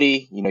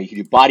gravity. You can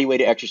do body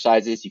weighted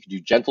exercises. You can do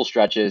gentle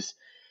stretches.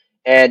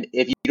 And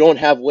if you don't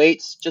have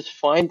weights, just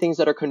find things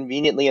that are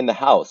conveniently in the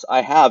house.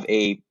 I have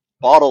a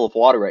bottle of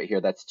water right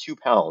here that's 2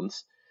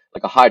 pounds,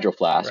 like a hydro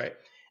flask. Right.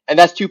 And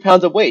that's 2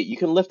 pounds of weight. You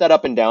can lift that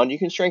up and down. You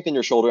can strengthen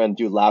your shoulder and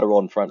do lateral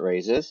and front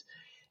raises.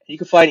 You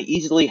can find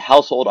easily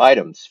household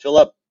items. Fill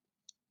up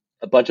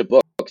a bunch of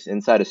books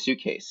inside a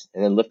suitcase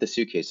and then lift the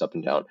suitcase up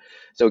and down.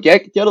 So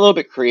get a little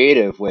bit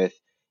creative with,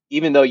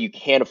 even though you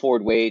can't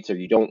afford weights or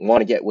you don't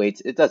want to get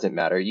weights, it doesn't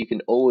matter. You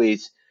can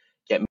always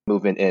get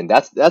movement in.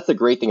 That's the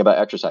great thing about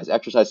exercise.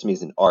 Exercise to me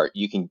is an art.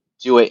 You can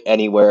do it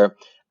anywhere.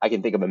 I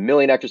can think of a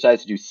million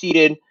exercises to do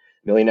seated, a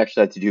million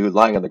exercises to do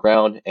lying on the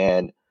ground,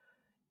 and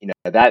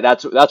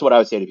that's what I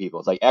would say to people.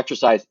 It's like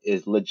exercise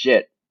is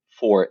legit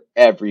for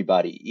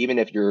everybody. Even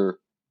if you're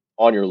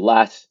on your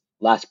last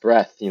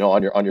breath,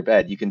 on your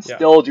bed, you can Yeah.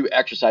 still do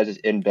exercises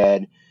in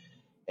bed.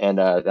 And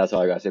that's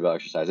all I gotta say about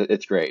exercise.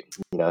 It's great.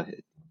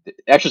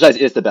 Exercise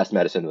is the best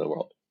medicine in the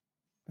world.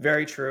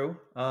 Very true.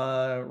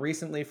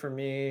 Recently for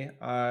me,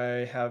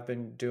 I have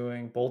been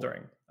doing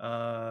bouldering.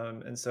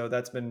 And so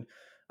that's been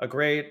a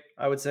great,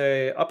 I would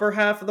say, upper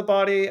half of the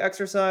body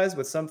exercise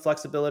with some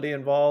flexibility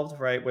involved,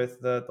 right?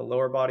 With the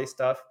lower body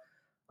stuff.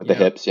 With the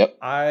hips, yep.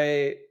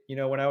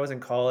 When I was in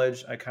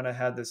college, I kind of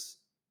had this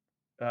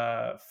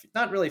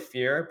not really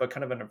fear, but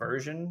kind of an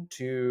aversion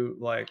to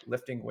like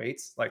lifting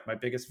weights. Like my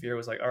biggest fear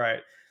was like, all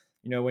right,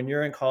 when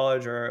you're in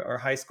college or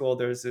high school,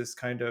 there's this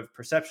kind of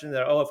perception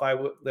that, oh, if I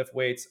lift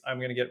weights, I'm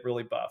going to get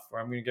really buff or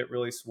I'm going to get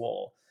really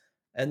swole.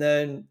 And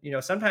then,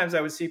 sometimes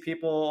I would see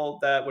people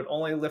that would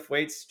only lift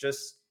weights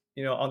just,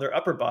 on their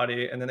upper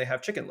body and then they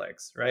have chicken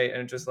legs, right?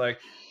 And just like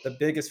the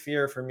biggest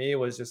fear for me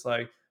was just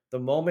like the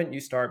moment you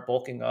start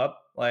bulking up,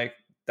 like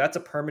that's a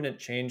permanent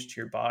change to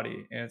your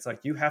body. And it's like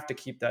you have to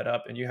keep that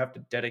up and you have to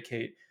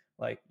dedicate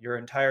like your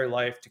entire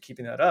life to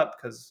keeping that up.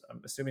 Because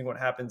I'm assuming what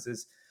happens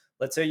is,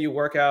 let's say you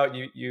work out,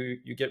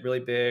 you get really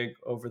big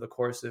over the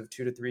course of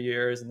 2 to 3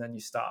 years, and then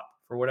you stop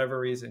for whatever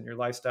reason, your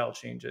lifestyle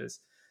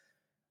changes.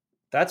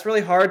 That's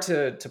really hard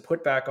to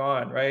put back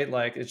on, right?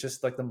 Like it's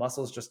just like the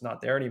muscle's just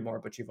not there anymore,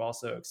 but you've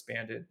also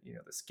expanded,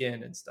 the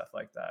skin and stuff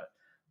like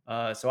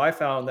that. So I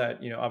found that,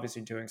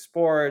 obviously doing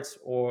sports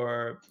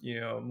or,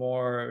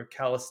 more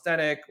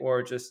calisthenic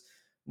or just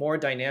more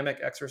dynamic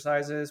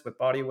exercises with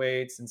body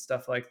weights and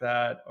stuff like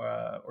that,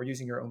 or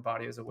using your own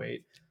body as a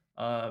weight,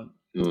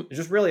 Mm. it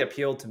just really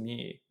appealed to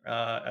me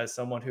as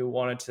someone who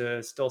wanted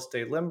to still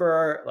stay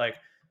limber. Like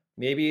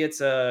maybe it's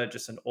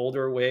just an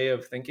older way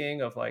of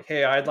thinking of like,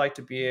 hey, I'd like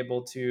to be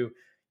able to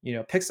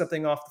pick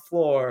something off the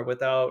floor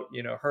without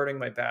hurting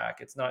my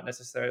back. It's not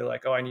necessarily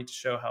like, oh, I need to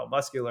show how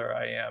muscular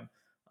I am,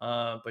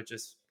 but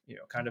just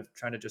kind of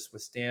trying to just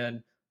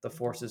withstand the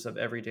forces of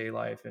everyday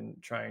life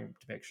and trying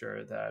to make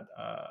sure that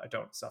I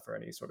don't suffer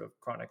any sort of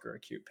chronic or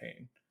acute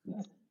pain.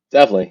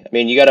 Definitely. I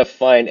mean, you got to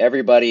find,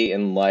 everybody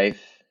in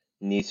life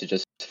needs to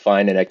just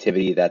find an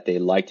activity that they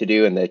like to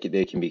do and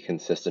they can be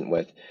consistent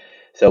with.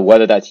 So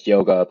whether that's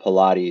yoga,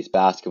 Pilates,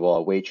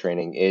 basketball, weight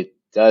training, it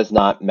does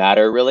not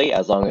matter really,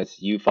 as long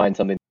as you find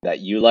something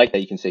that you like,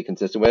 that you can stay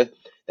consistent with,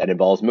 that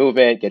involves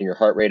movement, getting your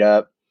heart rate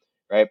up,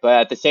 right?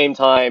 But at the same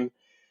time,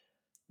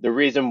 The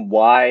reason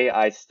why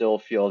I still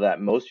feel that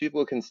most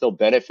people can still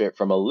benefit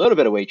from a little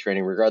bit of weight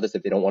training, regardless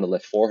if they don't want to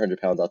lift 400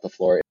 pounds off the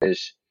floor,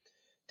 is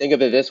think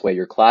of it this way.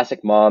 Your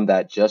classic mom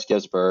that just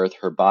gives birth,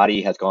 her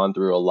body has gone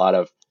through a lot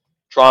of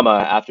trauma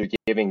after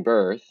giving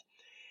birth,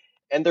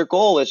 and their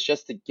goal is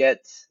just to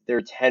get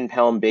their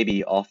 10-pound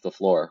baby off the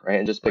floor, right?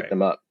 And just pick Right.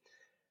 them up.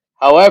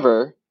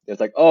 However, it's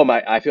like, oh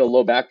my, I feel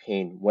low back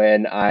pain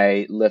when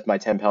I lift my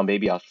 10-pound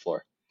baby off the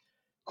floor.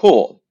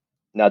 Cool.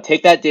 Now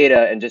take that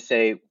data and just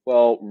say,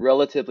 well,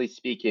 relatively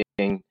speaking,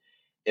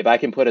 if I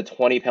can put a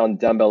 20-pound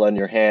dumbbell in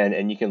your hand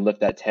and you can lift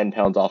that 10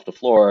 pounds off the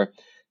floor,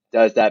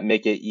 does that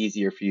make it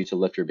easier for you to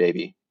lift your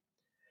baby?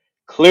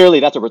 Clearly,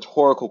 that's a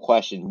rhetorical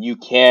question. You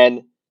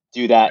can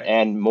do that Right.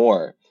 and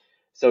more.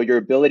 So your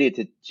ability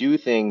to do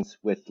things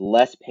with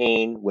less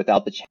pain,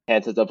 without the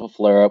chances of a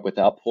flare up,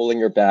 without pulling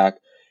your back,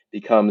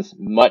 becomes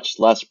much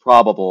less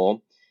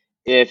probable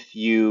if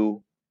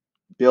you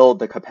build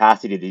the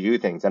capacity to do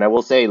things. And I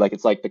will say, like,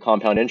 it's like the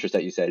compound interest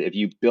that you said. If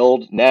you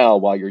build now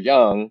while you're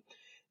young,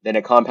 then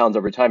it compounds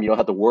over time. You don't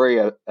have to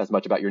worry as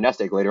much about your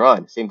nest egg later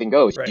on. Same thing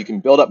goes. You Right. can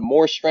build up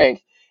more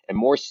strength and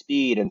more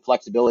speed and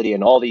flexibility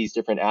and all these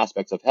different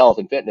aspects of health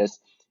and fitness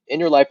in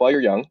your life while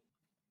you're young.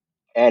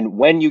 And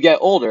when you get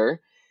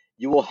older,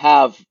 you will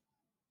have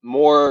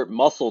more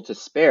muscle to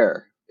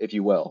spare, if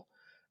you will,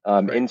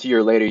 Right. into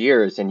your later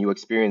years, and you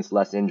experience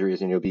less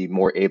injuries and you'll be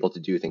more able to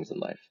do things in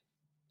life.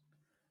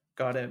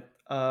 Got it.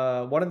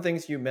 One of the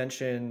things you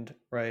mentioned,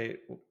 right,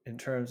 in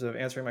terms of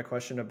answering my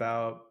question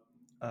about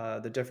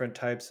the different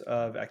types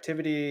of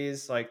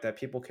activities like that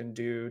people can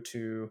do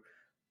to,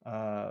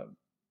 uh,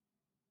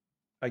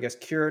 I guess,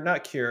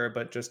 not cure,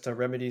 but just to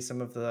remedy some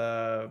of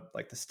the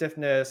like the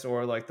stiffness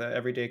or like the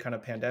everyday kind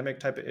of pandemic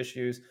type of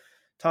issues.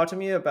 Talk to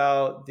me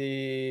about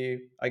the,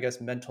 I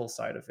guess, mental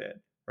side of it,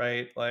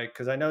 right? Like,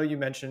 because I know you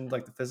mentioned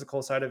like the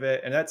physical side of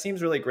it, and that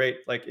seems really great.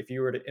 Like, if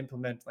you were to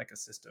implement like a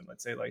system,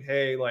 let's say, like,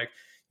 hey, like,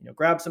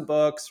 grab some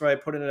books, right?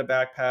 Put it in a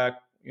backpack,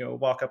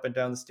 walk up and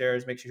down the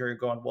stairs, make sure you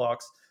go on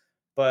walks.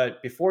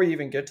 But before you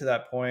even get to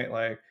that point,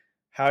 like,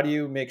 how do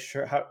you make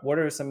sure? What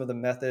are some of the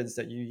methods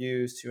that you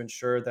use to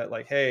ensure that,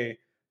 like, hey,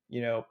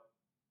 you know,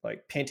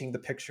 like painting the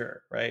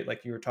picture, right?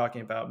 Like you were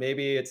talking about.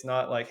 Maybe it's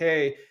not like,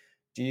 hey,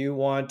 do you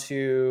want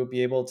to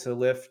be able to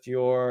lift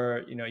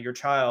your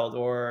child,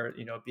 or,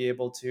 be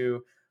able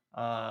to,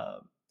 I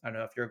don't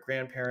know, if you're a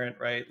grandparent,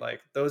 right?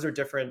 Like those are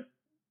different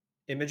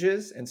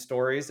images and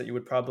stories that you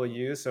would probably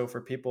use. So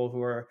for people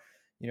who are,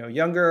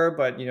 younger,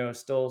 but,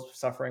 still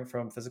suffering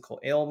from physical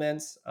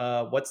ailments,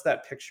 what's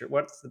that picture?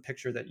 What's the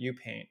picture that you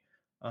paint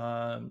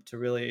to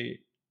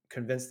really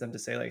convince them to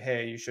say like,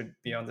 hey, you should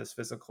be on this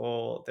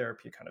physical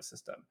therapy kind of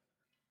system?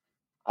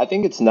 I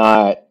think it's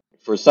not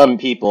for some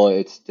people.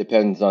 It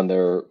depends on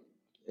their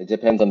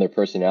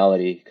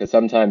personality. Because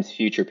sometimes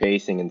future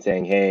pacing and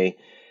saying, "Hey,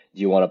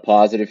 do you want a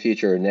positive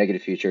future or a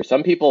negative future?"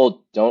 Some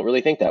people don't really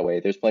think that way.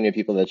 There's plenty of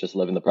people that just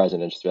live in the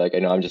present and just be like, "I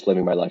know, I'm just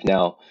living my life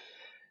now."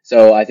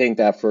 So I think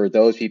that for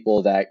those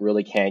people that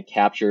really can't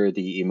capture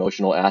the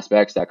emotional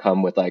aspects that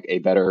come with like a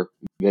better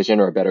vision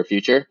or a better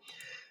future,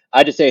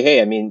 I just say,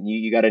 "Hey, I mean,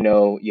 you got to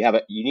know you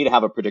need to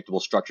have a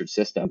predictable, structured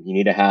system. You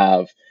need to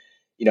have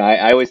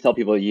I always tell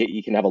people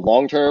you can have a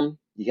long term,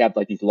 you have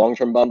like these long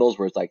term bundles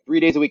where it's like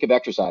 3 days a week of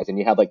exercise, and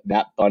you have like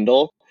that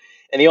bundle.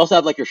 And you also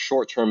have like your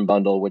short term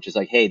bundle, which is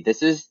like, hey,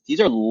 these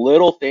are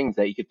little things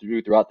that you can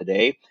do throughout the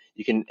day.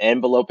 You can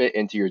envelope it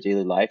into your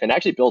daily life and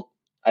actually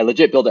I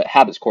legit build a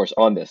habits course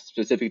on this,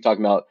 specifically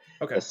talking about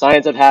the Okay.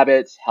 science of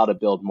habits, how to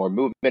build more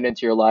movement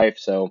into your life.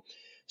 So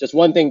just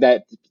one thing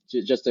that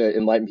just to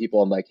enlighten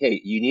people, I'm like,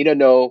 hey, you need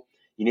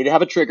to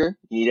have a trigger,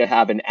 you need to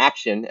have an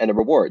action and a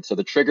reward. So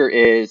the trigger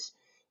is,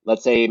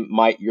 let's say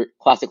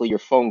classically your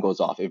phone goes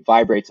off, it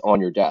vibrates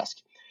on your desk.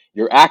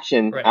 Your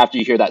action Right. after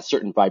you hear that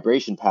certain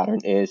vibration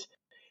pattern is,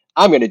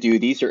 I'm going to do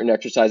these certain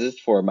exercises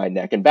for my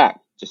neck and back,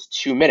 just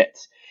 2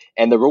 minutes.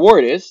 And the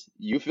reward is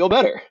you feel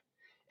better.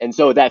 And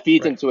so that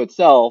feeds Right. into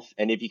itself.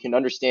 And if you can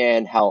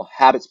understand how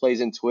habits plays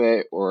into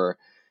it, or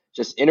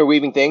just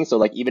interweaving things, so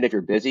like even if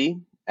you're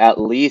busy, at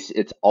least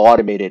it's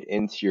automated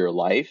into your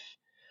life.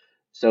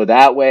 So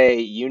that way,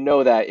 you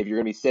know that if you're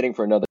going to be sitting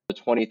for another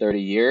 20, 30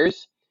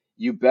 years,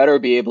 you better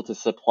be able to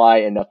supply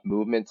enough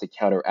movement to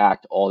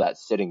counteract all that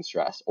sitting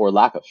stress or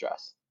lack of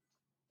stress.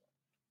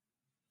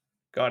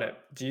 Got it.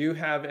 Do you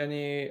have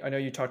any? I know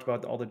you talked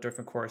about all the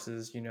different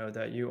courses,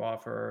 that you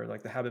offer,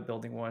 like the habit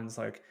building ones.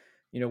 Like,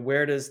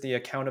 where does the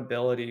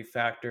accountability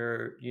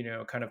factor,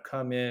 kind of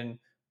come in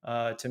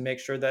to make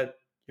sure that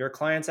your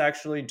clients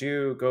actually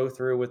do go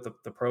through with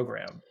the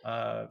program?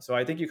 So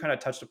I think you kind of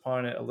touched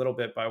upon it a little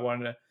bit, but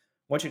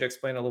want you to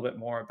explain a little bit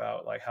more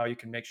about like how you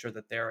can make sure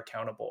that they're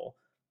accountable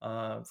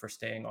for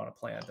staying on a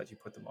plan that you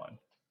put them on.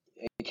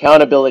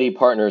 Accountability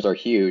partners are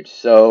huge.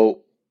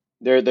 So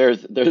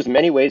there's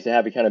many ways to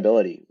have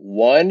accountability.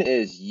 One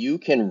is you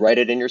can write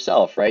it in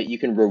yourself, right? You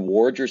can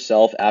reward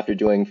yourself after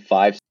doing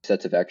 5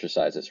 sets of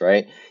exercises,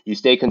 right? You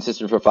stay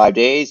consistent for 5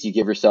 days, you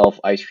give yourself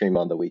ice cream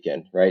on the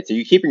weekend, right? So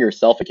you're keeping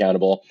yourself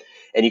accountable.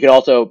 And you can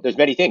also, there's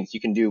many things.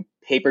 You can do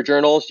paper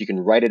journals, you can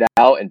write it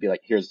out and be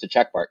like, here's the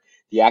check mark.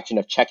 the action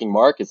of checking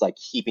mark is like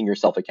keeping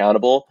yourself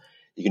accountable.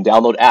 You can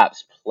download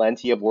apps,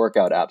 plenty of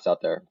workout apps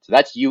out there. So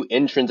that's you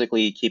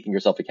intrinsically keeping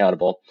yourself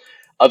accountable.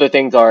 Other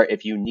things are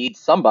if you need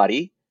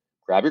somebody,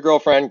 grab your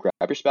girlfriend, grab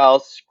your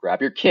spouse,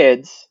 grab your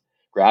kids,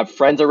 grab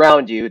friends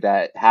around you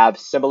that have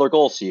similar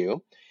goals to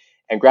you,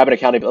 and grab an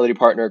accountability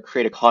partner,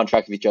 create a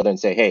contract with each other and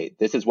say, hey,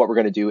 this is what we're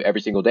going to do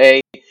every single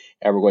day.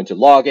 And we're going to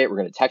log it. We're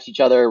going to text each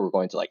other. We're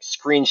going to like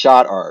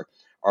screenshot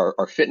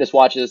our fitness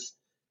watches.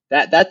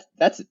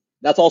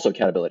 That's also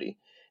accountability.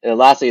 And then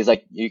lastly is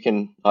like you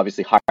can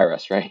obviously hire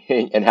us, right?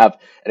 And have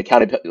an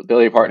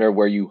accountability Right. partner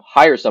where you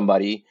hire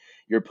somebody,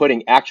 you're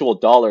putting actual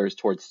dollars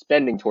towards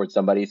spending towards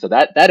somebody. So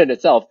that in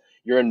itself,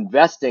 you're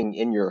investing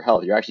in your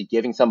health. You're actually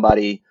giving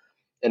somebody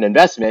an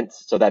investment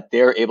so that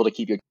they're able to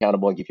keep you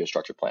accountable and give you a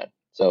structured plan.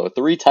 So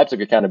three types of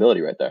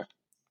accountability right there.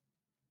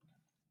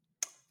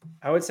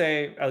 I would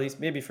say, at least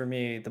maybe for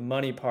me, the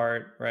money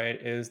part, right,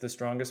 is the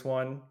strongest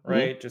one, Mm-hmm.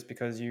 right? Just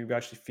because you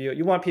actually feel,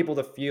 you want people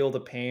to feel the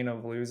pain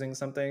of losing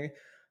something.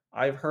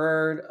 I've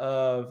heard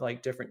of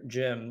like different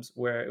gyms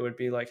where it would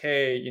be like,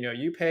 hey,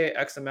 you pay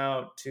X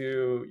amount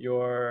to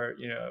your,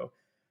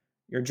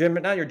 your gym,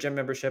 not your gym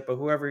membership, but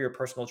whoever your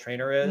personal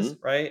trainer Mm-hmm. is,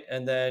 right?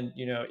 And then,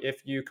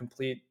 if you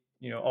complete,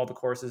 all the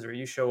courses or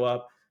you show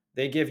up,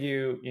 they give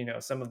you,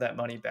 some of that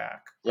money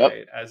back, Yep.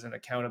 right, as an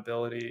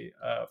accountability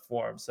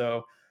form.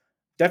 So,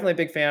 definitely a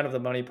big fan of the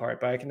money part,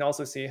 but I can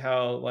also see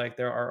how like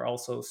there are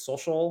also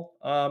social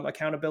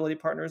accountability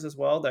partners as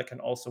well that can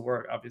also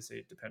work,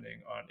 obviously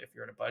depending on if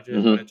you're in a budget.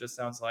 But Mm-hmm. it just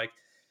sounds like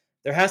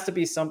there has to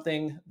be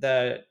something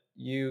that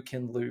you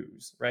can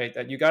lose, right?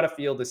 That you got to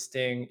feel the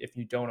sting if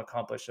you don't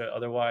accomplish it.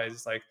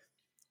 Otherwise, like,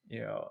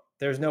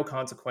 there's no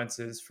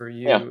consequences for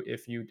Yeah. you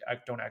if you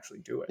don't actually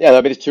do it. Yeah,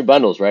 that'd be the two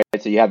bundles, right?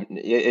 So you have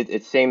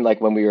it's same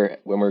like when we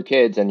were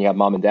kids and you have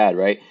mom and dad,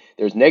 right?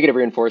 There's negative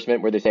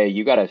reinforcement where they say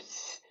you gotta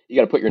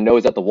put your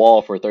nose at the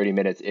wall for 30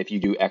 minutes if you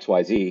do X,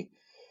 Y, Z.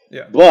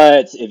 Yeah.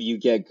 But if you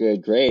get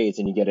good grades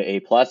and you get an A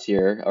plus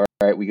here, all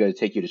right, we got to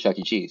take you to Chuck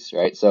E. Cheese,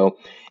 right? So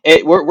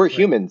we're Right.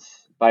 humans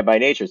by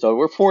nature. So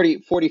we're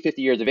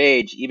 50 years of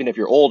age. Even if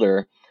you're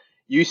older,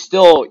 you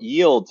still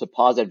yield to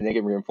positive and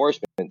negative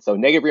reinforcement. So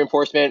negative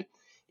reinforcement,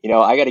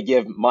 I got to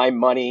give my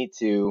money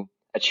to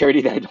a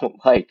charity that I don't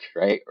like,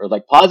 right? Or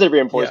like positive Yeah.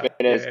 reinforcement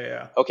Yeah. is, Yeah.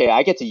 Yeah. okay,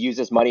 I get to use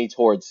this money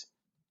towards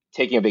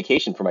taking a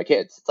vacation for my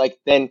kids. It's like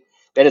then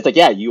it's like,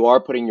 yeah, you are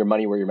putting your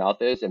money where your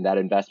mouth is, and that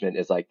investment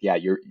is like, yeah,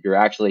 you're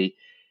actually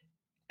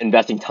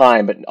investing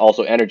time, but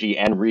also energy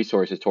and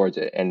resources towards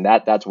it, and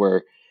that's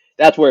where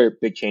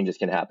big changes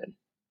can happen.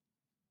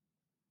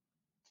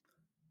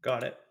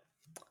 Got it.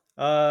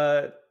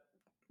 Uh,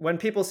 when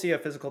people see a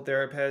physical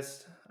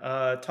therapist,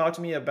 talk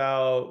to me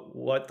about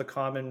what the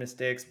common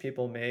mistakes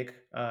people make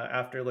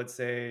after, let's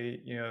say,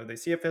 they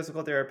see a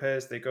physical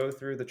therapist, they go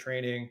through the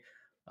training,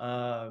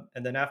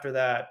 and then after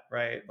that,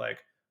 right? Like,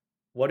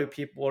 what do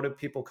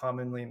people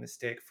commonly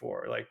mistake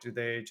for? Like, do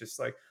they just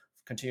like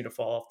continue to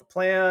fall off the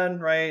plan,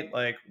 right?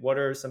 Like, what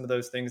are some of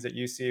those things that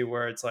you see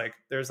where it's like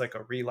there's like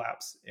a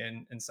relapse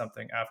in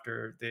something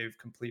after they've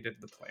completed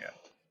the plan?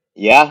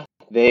 Yeah,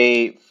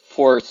 they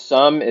for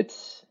some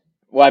it's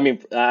well, I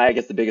mean, I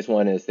guess the biggest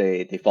one is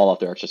they fall off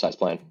their exercise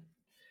plan.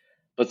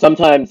 But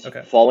sometimes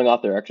Okay. falling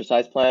off their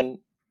exercise plan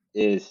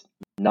is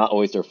not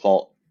always their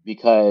fault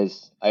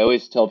because I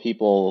always tell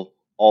people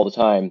all the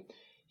time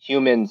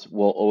humans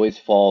will always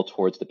fall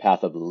towards the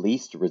path of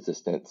least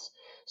resistance.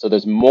 So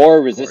there's more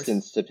Of course.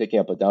 resistance to picking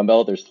up a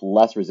dumbbell, there's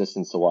less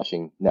resistance to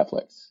watching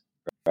Netflix,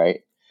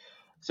 right?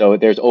 So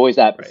there's always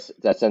Right.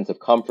 that sense of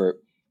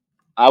comfort.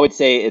 I would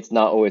say it's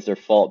not always their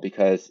fault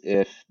because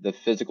if the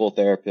physical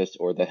therapist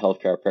or the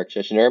healthcare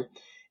practitioner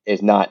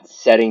is not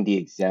setting the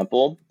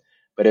example,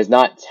 but is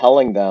not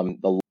telling them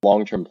the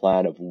long term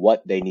plan of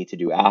what they need to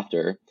do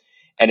after,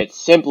 and it's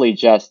simply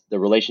just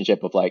the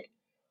relationship of like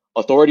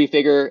authority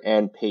figure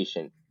and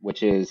patient,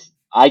 which is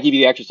I give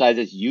you the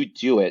exercises, you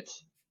do it,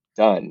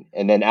 done.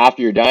 And then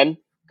after you're done,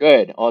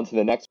 good, on to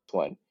the next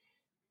one.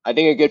 I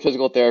think a good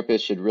physical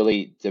therapist should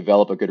really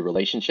develop a good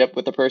relationship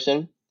with the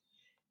person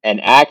and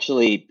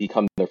actually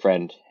become their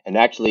friend. And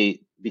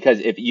actually, because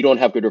if you don't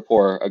have good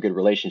rapport, a good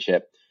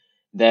relationship,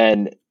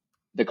 then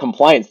the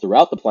compliance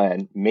throughout the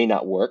plan may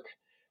not work.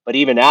 But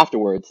even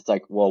afterwards, it's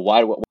like, well,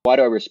 why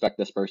do I respect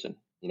this person?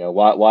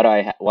 Why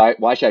do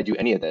why should I do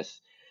any of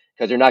this?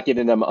 Because they're not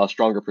giving them a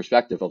stronger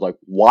perspective of like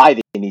why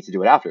they need to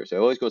do it after. So it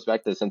always goes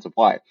back to the sense of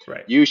why.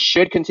 Right. You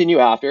should continue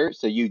after,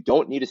 so you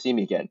don't need to see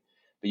me again.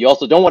 But you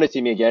also don't want to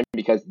see me again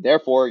because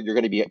therefore you're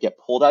going to get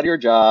pulled out of your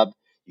job.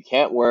 You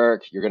can't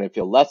work. You're going to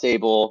feel less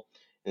able.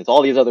 And it's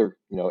all these other,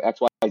 X,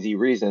 Y, Z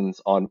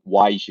reasons on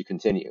why you should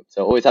continue.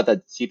 So always have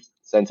that deep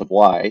sense of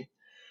why.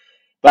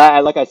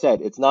 But like I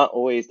said, it's not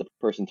always the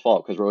person's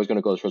fault because we're always going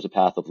to go towards the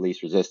path of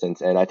least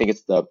resistance. And I think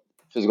it's the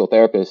physical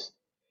therapist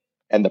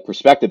and the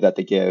perspective that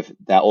they give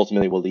that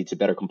ultimately will lead to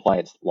better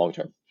compliance long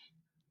term.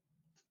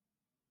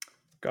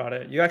 Got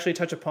it. You actually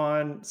touch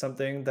upon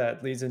something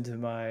that leads into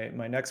my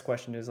next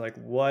question is like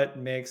what's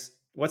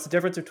the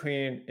difference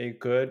between a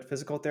good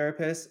physical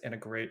therapist and a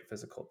great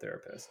physical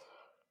therapist?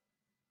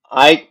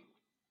 I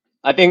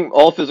I think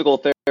all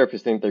physical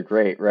therapists think they're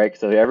great, right?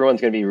 So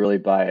everyone's going to be really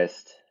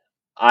biased.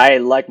 I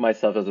like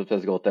myself as a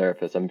physical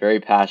therapist. I'm very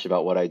passionate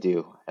about what I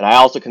do. And I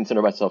also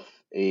consider myself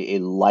a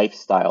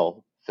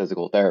lifestyle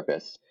physical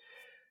therapist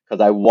because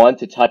I want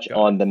to touch Got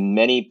it. on the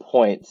many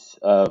points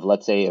of,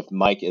 let's say, if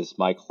Mike is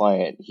my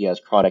client, he has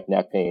chronic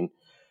neck pain.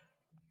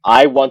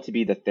 I want to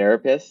be the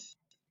therapist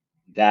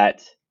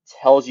that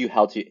tells you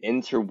how to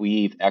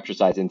interweave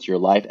exercise into your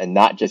life and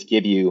not just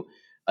give you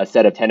a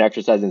set of 10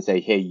 exercises and say,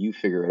 hey, you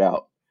figure it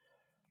out.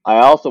 I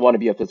also want to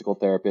be a physical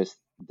therapist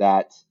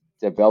that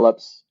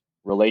develops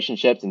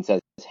relationships and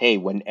says, hey,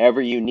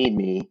 whenever you need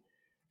me,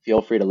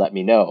 feel free to let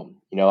me know.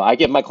 I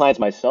give my clients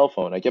my cell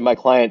phone. I give my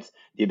clients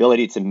the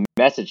ability to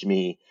message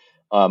me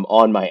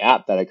on my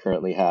app that I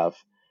currently have.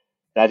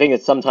 And I think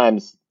it's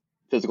sometimes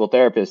physical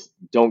therapists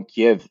don't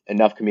give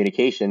enough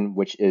communication,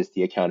 which is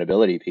the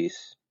accountability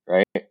piece,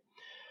 right?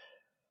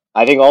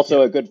 I think also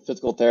Yeah. a good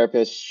physical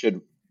therapist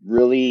should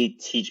really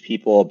teach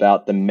people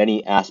about the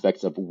many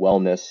aspects of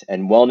wellness.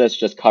 And wellness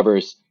just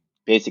covers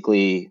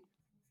basically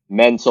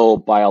mental,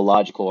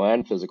 biological,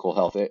 and physical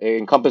health. It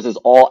encompasses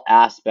all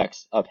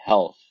aspects of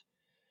health,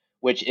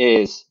 which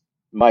is,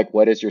 Mike,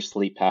 what is your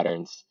sleep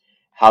patterns?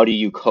 How do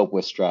you cope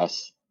with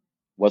stress?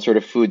 What sort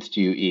of foods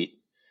do you eat?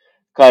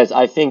 Because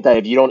I think that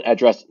if you don't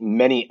address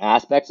many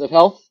aspects of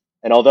health,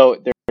 and although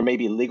there may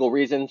be legal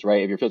reasons,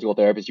 right? If you're a physical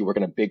therapist, you work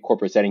in a big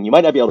corporate setting, you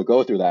might not be able to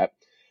go through that.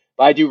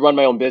 But I do run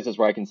my own business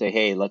where I can say,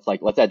 hey, let's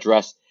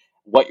address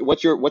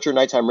what's your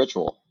nighttime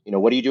ritual?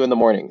 What do you do in the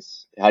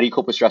mornings? How do you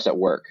cope with stress at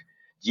work?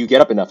 Do you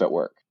get up enough at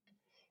work?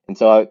 And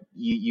so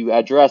you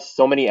address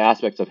so many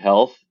aspects of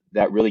health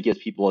that really gives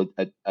people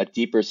a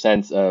deeper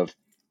sense of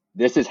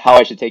this is how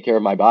I should take care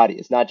of my body.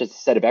 It's not just a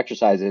set of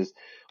exercises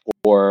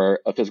or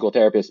a physical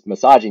therapist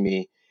massaging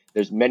me.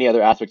 There's many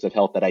other aspects of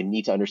health that I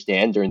need to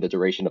understand during the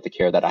duration of the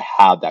care that I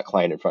have that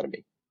client in front of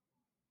me.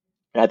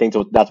 And I think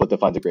that's what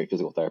defines a great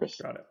physical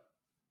therapist. Got it.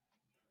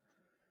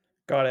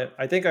 Got it.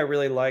 I think I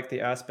really like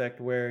the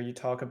aspect where you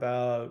talk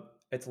about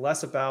it's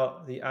less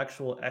about the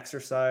actual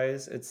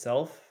exercise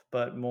itself,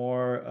 but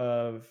more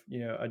of,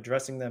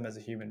 addressing them as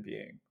a human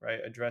being, right?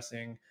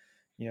 Addressing,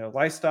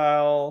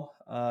 lifestyle,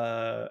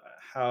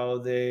 how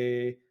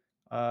they,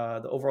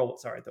 the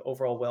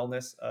overall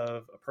wellness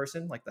of a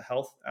person, like the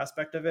health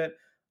aspect of it.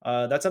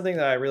 That's something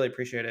that I really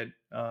appreciated,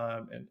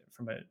 and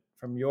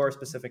from your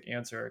specific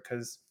answer,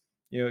 because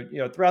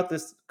throughout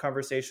this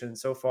conversation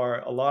so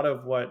far, a lot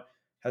of what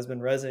has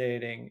been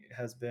resonating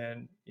has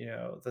been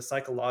the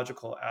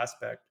psychological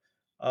aspect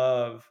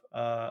of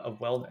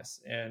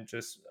wellness, and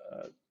just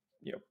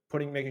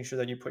making sure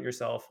that you put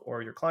yourself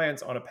or your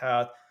clients on a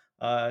path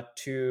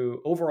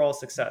to overall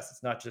success.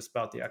 It's not just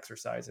about the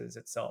exercises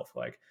itself.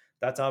 Like,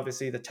 that's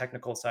obviously the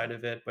technical side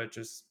of it, but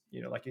just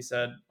like you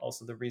said,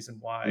 also the reason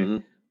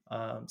why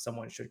Hmm.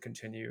 someone should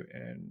continue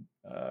and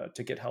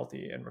to get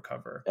healthy and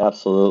recover.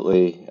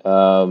 Absolutely.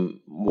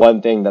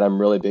 One thing that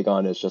I'm really big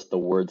on is just the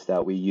words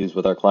that we use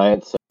with our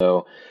clients.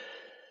 So,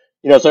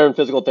 certain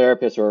physical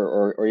therapists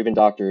or even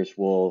doctors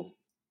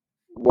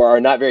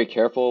are not very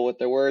careful with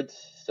their words.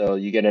 So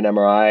you get an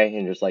MRI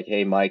and you're just like,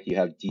 hey, Mike, you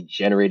have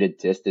degenerated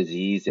disc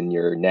disease in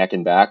your neck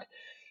and back.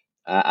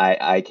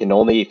 I can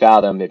only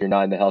fathom if you're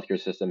not in the healthcare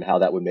system how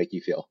that would make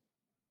you feel,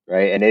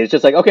 right? And it's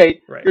just like,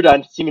 okay, Right. you're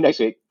done. See me next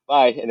week.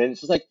 Bye. And then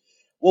it's just like,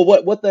 well,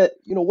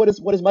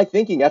 what is Mike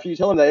thinking after you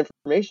tell him that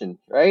information,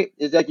 right?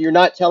 Is like you're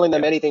not telling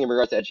them Yeah. anything in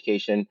regards to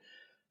education.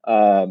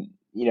 And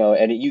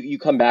you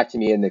come back to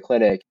me in the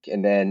clinic,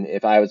 and then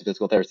if I was a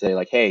physical therapist, say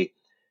like, hey,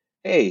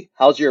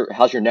 how's your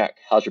neck?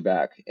 How's your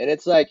back? And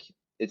it's like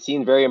it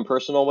seems very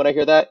impersonal when I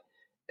hear that.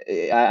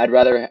 I'd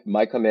rather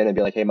Mike come in and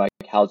be like, hey, Mike,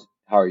 how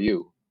are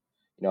you?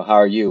 How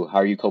are you? How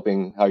are you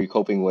coping? How are you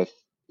coping with,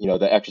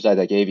 the exercise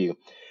I gave you?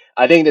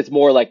 I think it's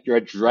more like you're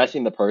Right.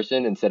 addressing the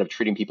person instead of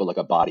treating people like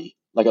a body,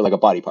 like a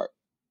body part.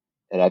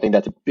 And I think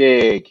that's a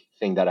big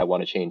thing that I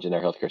want to change in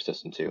our healthcare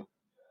system too.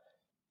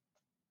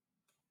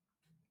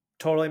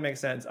 Totally makes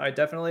sense. I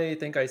definitely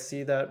think I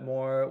see that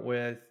more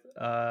with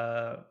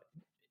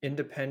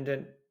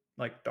independent,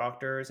 like,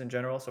 doctors in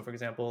general. So, for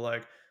example,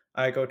 like,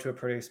 I go to a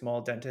pretty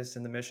small dentist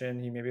in the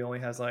Mission. He maybe only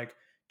has like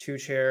two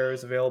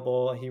chairs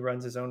available. He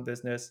runs his own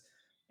business,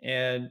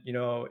 and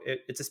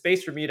it's a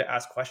space for me to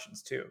ask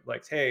questions too.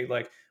 Like, hey,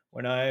 like,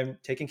 when I'm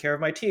taking care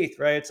of my teeth,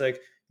 right? It's like,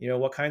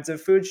 what kinds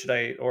of food should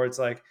I eat? Or it's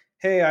like,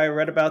 hey, I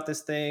read about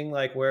this thing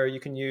like where you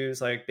can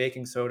use like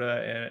baking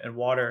soda and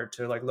water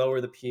to like lower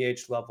the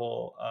pH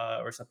level,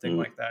 or something Mm,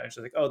 like that. And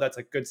she's like, oh, that's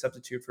a good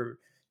substitute for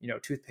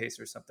toothpaste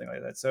or something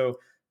like that. So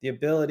the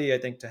ability, I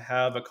think, to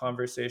have a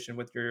conversation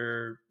with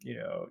your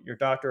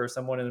doctor or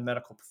someone in the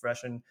medical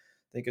profession,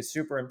 I think, is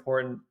super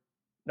important.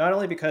 Not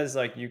only because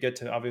like you get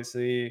to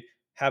obviously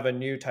have a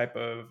new type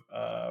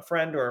of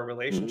friend or a mm,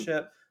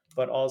 relationship,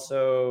 but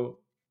also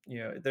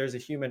there's a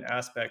human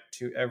aspect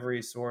to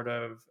every sort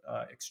of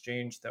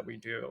exchange that we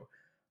do.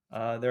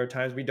 There are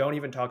times we don't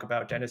even talk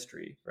about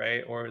dentistry,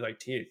 right? Or like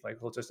teeth.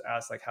 Like, we'll just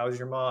ask like, how's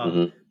your mom?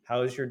 mm,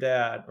 How's your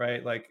dad?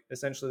 Right? Like,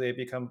 essentially they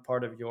become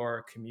part of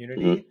your mm,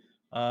 community,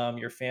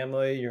 your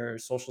family, your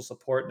social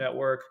support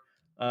network.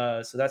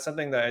 So that's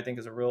something that I think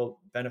is a real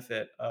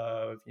benefit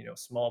of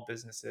small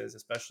businesses,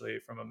 especially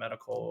from a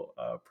medical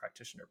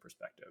practitioner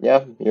perspective.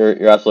 Yeah,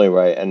 you're absolutely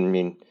right. And I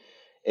mean,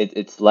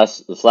 it's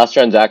less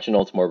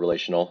transactional, it's more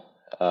relational.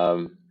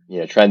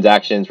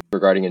 Transactions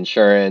regarding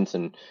insurance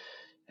and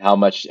how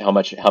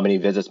many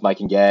visits Mike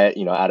can get,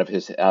 out of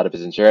his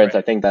insurance. I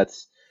Right. think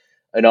that's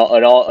in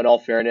all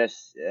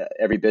fairness,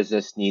 every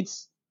business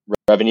needs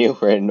revenue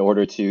right, in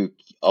order to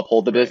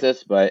uphold the Right.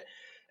 business. But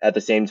at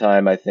the same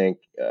time, I think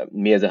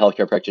me as a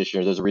healthcare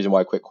practitioner, there's a reason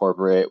why I quit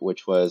corporate,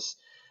 which was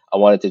I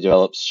wanted to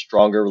develop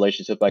stronger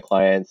relationships with my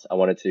clients. I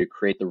wanted to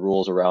create the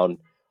rules around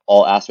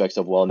all aspects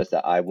of wellness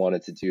that I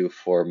wanted to do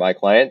for my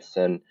clients,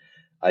 and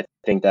I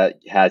think that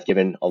has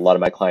given a lot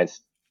of my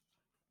clients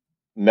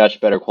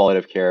much better quality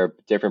of care,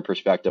 different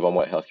perspective on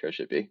what healthcare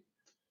should be.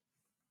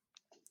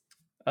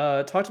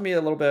 Talk to me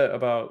a little bit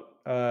about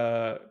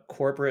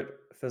corporate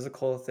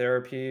physical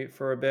therapy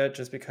for a bit,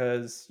 just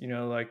because,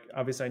 like,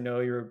 obviously I know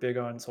you're big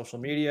on social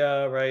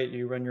media, right?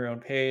 You run your own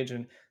page,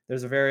 and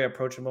there's a very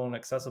approachable and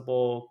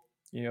accessible,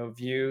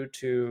 view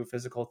to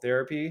physical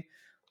therapy.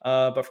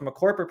 But from a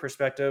corporate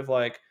perspective,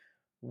 like,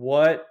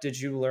 what did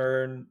you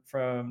learn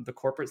from the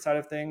corporate side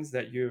of things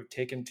that you've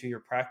taken to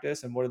your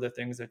practice, and what are the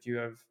things that you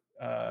have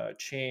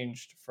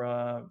changed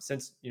from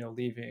since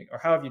leaving, or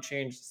how have you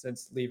changed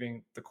since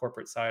leaving the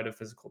corporate side of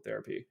physical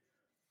therapy?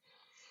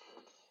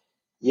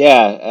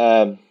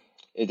 Yeah,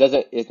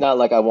 it's not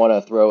like I want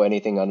to throw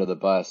anything under the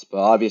bus, but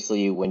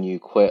obviously when you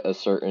quit a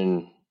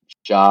certain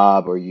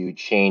job or you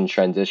change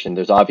transition,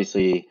 there's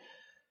obviously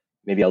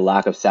maybe a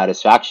lack of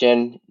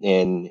satisfaction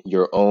in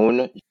your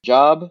own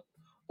job,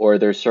 or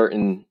there's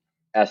certain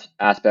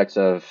aspects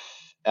of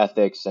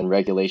ethics and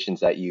regulations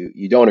that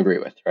you don't agree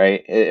with,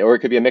 right? Or it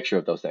could be a mixture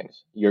of those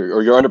things.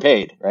 You're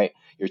underpaid, right?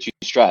 You're too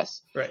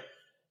stressed. Right.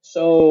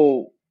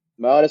 So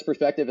my honest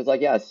perspective is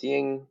like, yeah,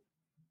 seeing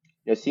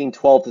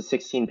 12 to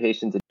 16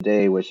 patients a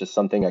day was just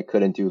something I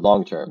couldn't do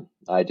long term.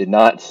 I did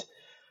not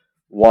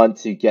want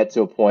to get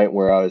to a point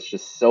where I was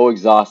just so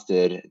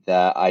exhausted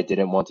that I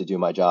didn't want to do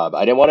my job.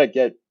 I didn't want to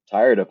get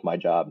tired of my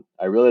job.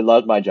 I really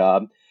loved my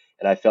job,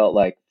 and I felt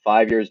like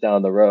 5 years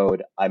down the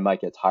road, I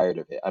might get tired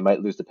of it. I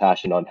might lose the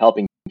passion on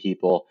helping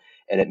people,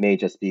 and it may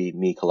just be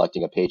me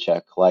collecting a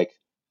paycheck, like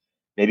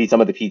maybe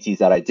some of the PTs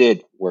that I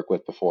did work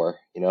with before.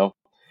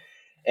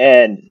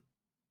 And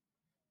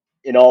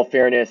in all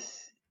fairness,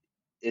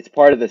 it's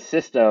part of the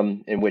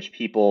system in which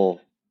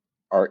people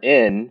are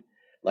in.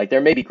 Like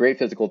there may be great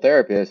physical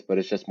therapists, but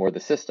it's just more the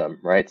system,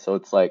 right? So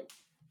it's like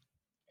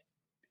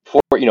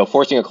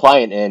forcing a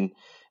client in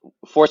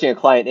for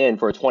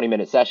a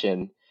 20-minute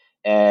session,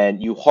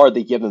 and you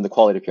hardly give them the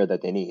quality of care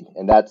that they need.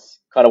 And that's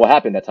kind of what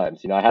happened at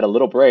times. I had a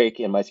little break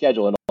in my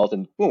schedule, and all of a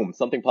sudden, boom,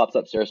 something pops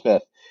up, Sarah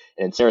Smith,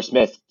 and Sarah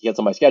Smith gets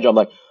on my schedule. I'm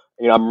like,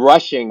 I'm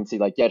rushing to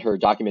like get her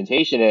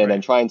documentation in and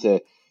Right. trying to,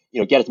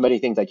 get as many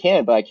things I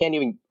can, but I can't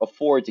even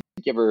afford to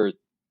give her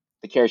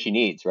the care she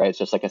needs, right? It's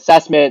just like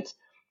assessment,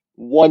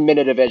 1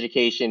 minute of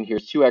education.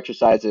 Here's 2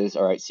 exercises.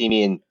 All right, see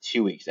me in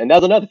 2 weeks. And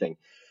that's another thing.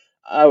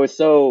 I was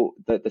so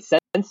the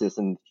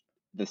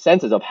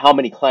census of how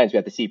many clients we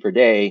have to see per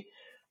day.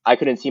 I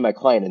couldn't see my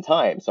client in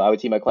time, so I would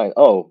see my client.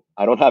 Oh,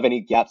 I don't have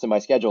any gaps in my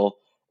schedule.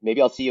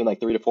 Maybe I'll see you in like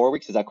 3 to 4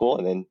 weeks. Is that cool?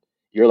 And then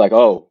you're like,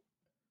 oh,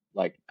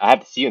 like I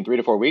have to see you in 3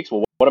 to 4 weeks.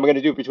 Well, what am I going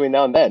to do between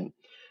now and then?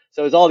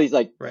 So it's all these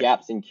like Right.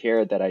 gaps in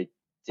care that I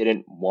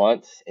didn't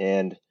want,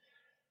 and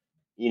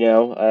you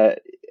know, uh,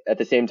 at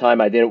the same time,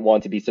 I didn't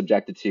want to be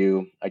subjected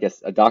to, I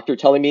guess, a doctor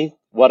telling me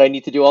what I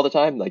need to do all the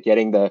time, like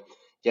getting the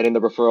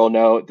referral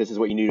note. This is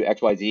what you need to do,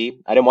 X, Y,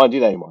 Z. I didn't want to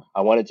do that anymore.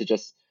 I wanted to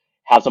just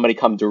have somebody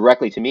come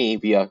directly to me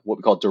via what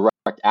we call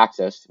direct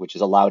access, which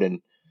is allowed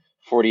in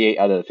 48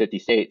 out of the 50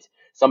 states.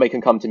 Somebody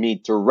can come to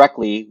me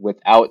directly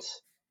without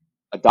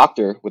a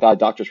doctor's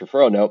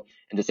referral note,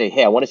 and to say,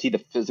 hey, I want to see the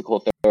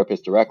physical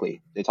therapist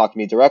directly. They talk to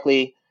me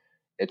directly.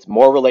 It's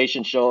more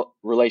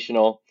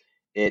relational.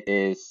 It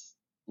is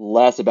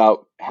less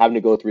about having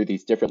to go through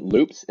these different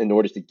loops in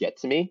order to get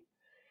to me.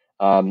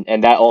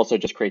 And that also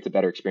just creates a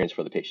better experience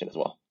for the patient as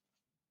well.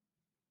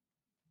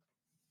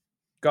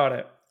 Got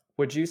it.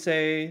 Would you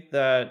say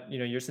that,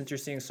 since you're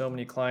seeing so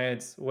many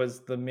clients,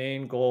 was the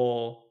main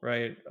goal,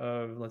 right,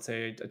 of, let's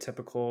say, a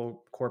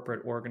typical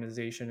corporate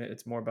organization,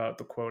 it's more about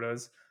the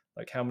quotas,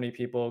 like how many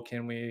people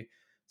can we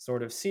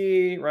sort of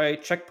see,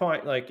 right?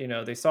 Checkpoint, like,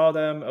 they saw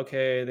them,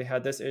 okay, they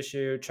had this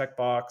issue,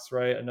 checkbox,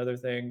 right? Another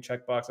thing,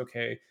 checkbox,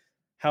 okay.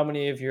 How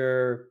many of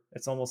your,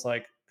 it's almost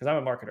like, because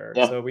I'm a marketer,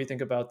 Yeah. so we think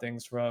about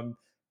things from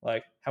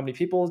like how many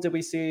people did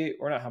we see,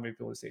 or not how many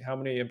people did we see, how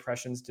many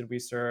impressions did we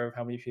serve,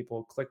 how many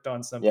people clicked on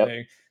Yep.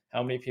 something,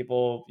 how many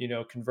people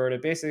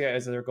converted, basically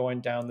as they're going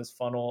down this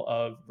funnel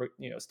of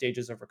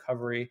stages of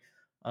recovery.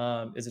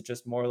 Is it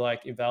just more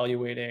like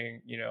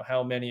evaluating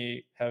how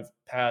many have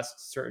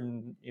passed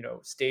certain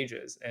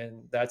stages,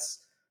 and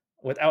that's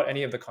without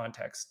any of the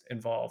context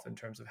involved in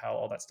terms of how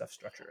all that stuff's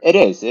structured? It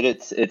is.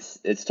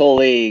 It's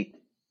totally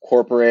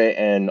corporate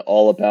and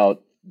all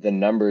about the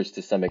numbers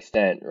to some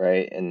extent,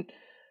 right? And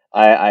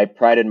I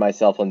prided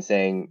myself on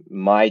saying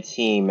my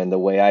team and the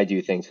way I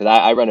do things, because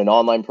I run an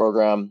online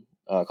program.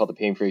 called the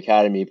Pain Free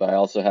Academy, but I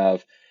also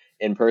have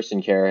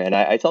in-person care. And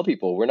I tell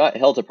people we're not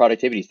held to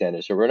productivity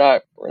standards, so we're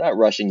not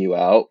rushing you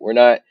out. We're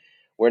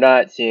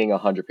not seeing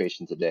 100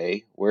 patients a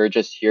day. We're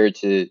just here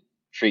to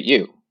treat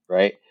you,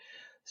 right?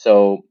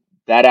 So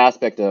that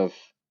aspect of,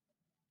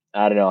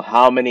 I don't know,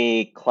 how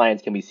many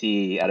clients can we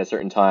see at a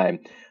certain time?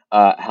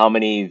 How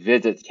many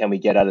visits can we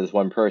get out of this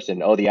one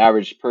person? Oh, the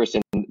average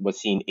person was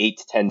seen 8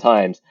 to 10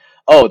 times.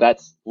 Oh,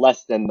 that's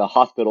less than the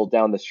hospital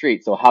down the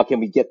street. So how can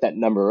we get that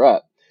number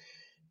up?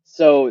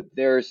 So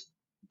there's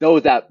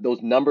those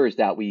numbers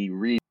that we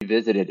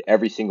revisited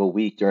every single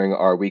week during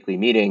our weekly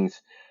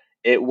meetings.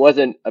 It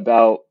wasn't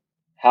about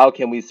how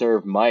can we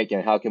serve Mike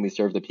and how can we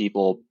serve the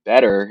people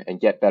better and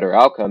get better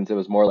outcomes. It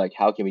was more like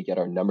how can we get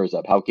our numbers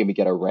up? How can we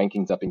get our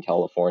rankings up in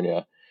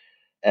California?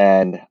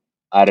 And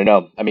I don't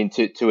know. I mean,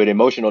 to an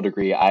emotional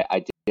degree,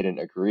 I didn't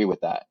agree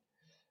with that.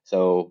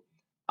 So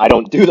I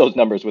don't do those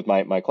numbers with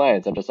my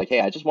clients. I'm just like, hey,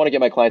 I just want to get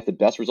my clients the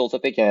best results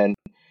that they can.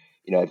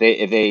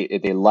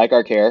 If they like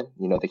our care,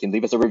 they can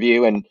leave us a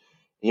review and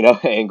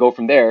and go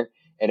from there,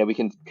 and then we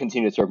can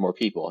continue to serve more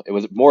people. It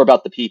was more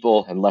about the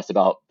people and less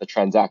about the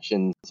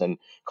transactions and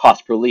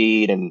cost per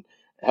lead and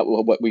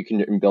what we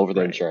can bill for the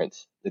Right.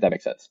 insurance. If that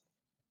makes sense.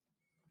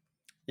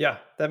 Yeah,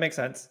 that makes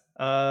sense.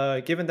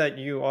 Given that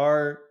you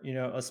are,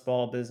 a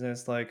small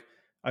business, like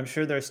I'm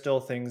sure there's still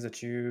things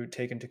that you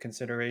take into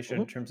consideration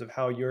in Hmm. terms of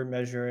how you're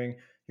measuring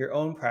your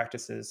own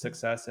practices,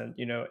 success, and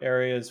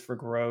areas for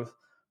growth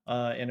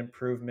and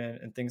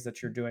improvement, and things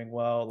that you're doing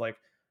well. Like,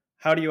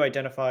 how do you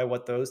identify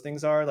what those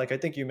things are? Like, I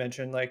think you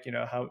mentioned, like,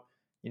 how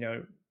you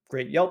know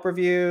great Yelp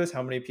reviews,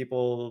 how many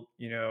people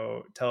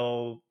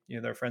tell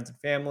their friends and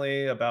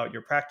family about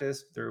your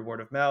practice through word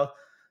of mouth.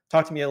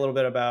 Talk to me a little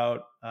bit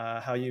about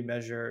how you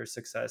measure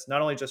success,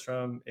 not only just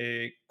from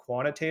a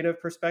quantitative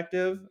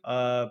perspective,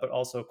 but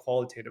also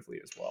qualitatively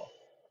as well.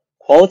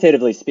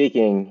 Qualitatively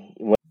speaking,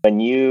 when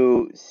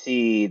you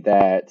see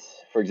that,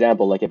 for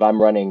example, like if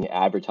I'm running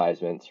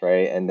advertisements,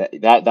 right, and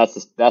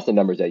that's the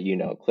numbers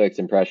that clicks,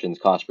 impressions,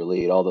 cost per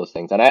lead, all those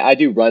things, and I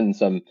do run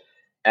some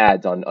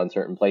ads on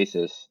certain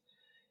places,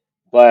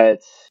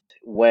 but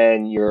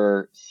when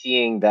you're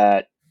seeing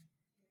that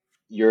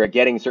you're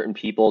getting certain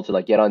people to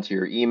like get onto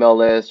your email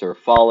list or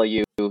follow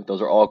you,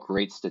 those are all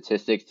great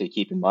statistics to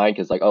keep in mind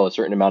because like, oh, a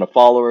certain amount of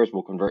followers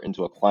will convert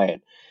into a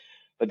client.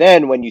 But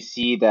then when you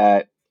see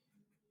that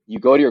you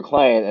go to your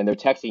client and they're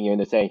texting you and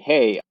they're saying,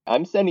 hey,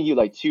 I'm sending you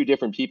like two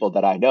different people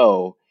that I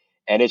know,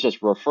 and it's just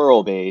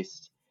referral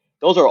based.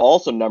 Those are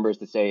also numbers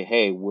to say,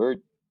 hey, we're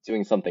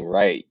doing something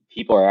right.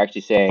 People are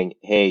actually saying,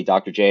 hey,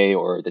 Dr. J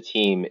or the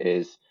team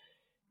is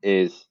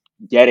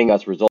getting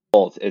us results.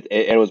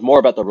 It was more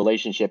about the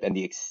relationship and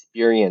the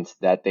experience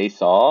that they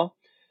saw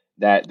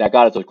that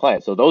got us those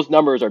clients. So those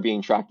numbers are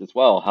being tracked as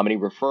well. How many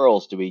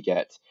referrals do we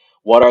get?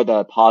 What are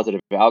the positive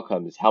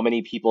outcomes? How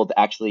many people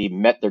actually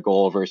met their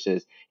goal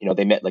versus,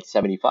 they met like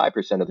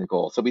 75% of their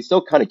goal. So we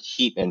still kind of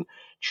keep and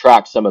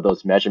track some of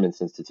those measurements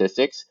and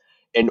statistics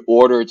in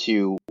order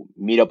to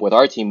meet up with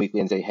our team weekly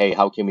and say, hey,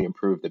 how can we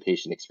improve the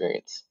patient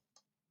experience?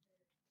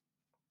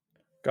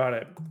 Got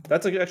it.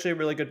 That's actually a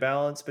really good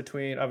balance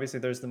between, obviously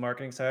there's the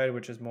marketing side,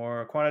 which is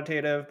more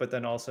quantitative, but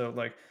then also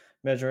like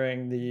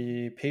measuring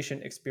the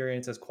patient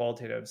experience as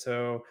qualitative.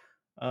 So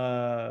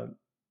uh,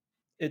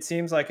 it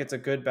seems like it's a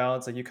good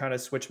balance. Like you kind of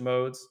switch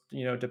modes,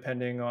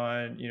 depending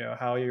on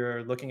how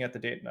you're looking at the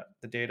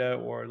data,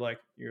 or like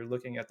you're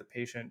looking at the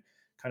patient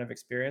kind of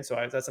experience.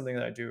 So that's something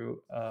that I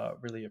do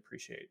really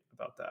appreciate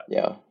about that.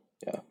 Yeah,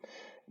 yeah.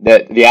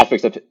 The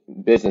aspects of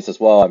business as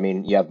well. I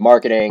mean, you have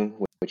marketing,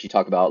 which you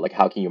talk about, like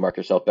how can you market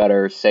yourself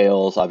better?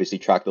 Sales, obviously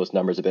track those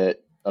numbers a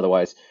bit.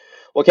 Otherwise,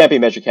 what can't be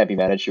measured can't be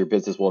managed. Your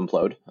business will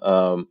implode.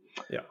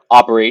 Yeah.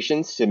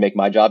 Operations to make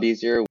my job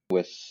easier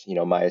with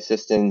my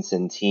assistants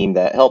and team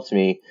that helps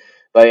me.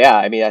 But yeah,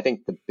 I mean, I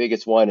think the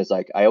biggest one is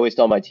like I always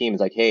tell my team is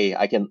like, hey,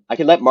 I can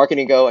let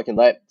marketing go, I can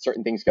let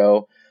certain things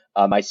go.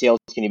 My sales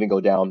can even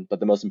go down, but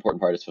the most important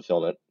part is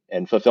fulfillment,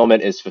 and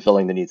fulfillment is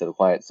fulfilling the needs of the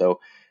client. So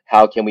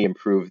how can we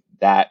improve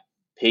that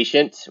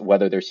patient,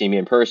 whether they're seeing me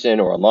in person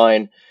or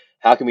online?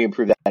 How can we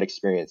improve that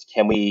experience?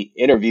 Can we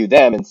interview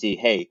them and see,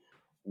 hey,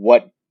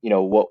 what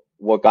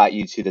got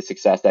you to the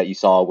success that you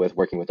saw with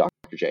working with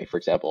Dr. J, for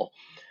example?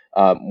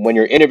 When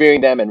you're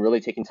interviewing them and really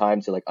taking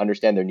time to like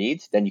understand their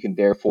needs, then you can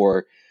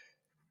therefore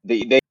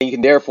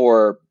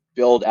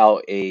build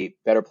out a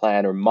better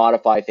plan or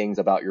modify things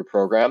about your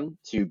program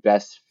to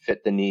best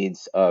fit the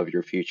needs of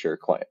your future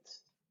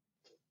clients.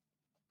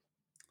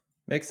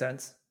 Makes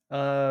sense.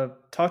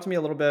 Talk to me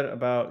a little bit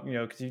about,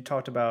 because you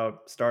talked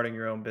about starting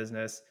your own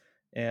business,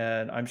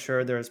 and I'm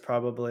sure there's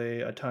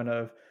probably a ton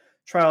of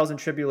trials and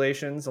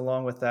tribulations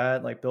along with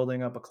that, like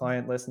building up a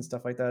client list and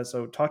stuff like that.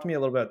 So, talk to me a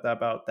little bit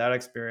about that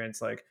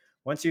experience. Like,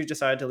 once you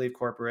decide to leave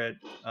corporate,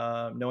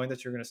 knowing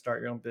that you're going to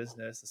start your own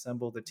business,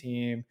 assemble the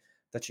team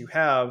that you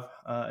have,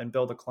 and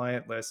build a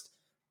client list,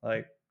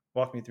 like,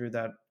 walk me through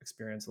that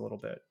experience a little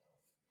bit.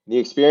 The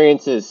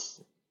experience is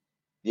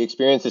the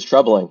experience is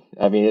troubling.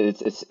 I mean,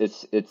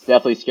 it's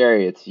definitely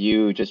scary. It's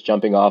you just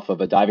jumping off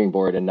of a diving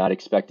board and not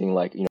expecting,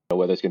 like,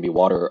 whether it's going to be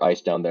water or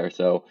ice down there.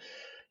 So,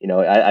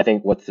 I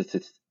think what's the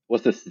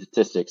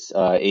statistics?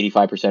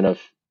 85% of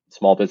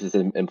small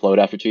businesses implode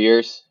after 2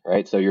 years,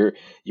 right? So you're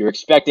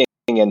expecting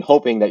and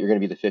hoping that you're going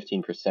to be the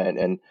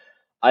 15%. And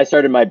I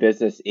started my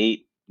business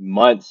 8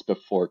 months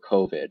before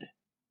COVID,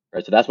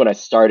 right? So that's when I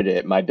started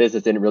it. My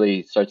business didn't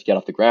really start to get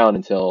off the ground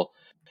until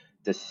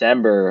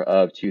December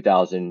of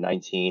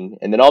 2019.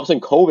 And then all of a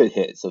sudden COVID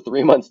hit. So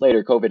 3 months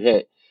later, COVID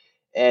hit.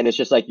 And it's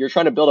just like you're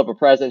trying to build up a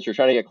presence, you're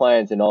trying to get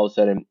clients, and all of a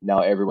sudden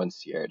now everyone's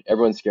scared.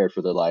 Everyone's scared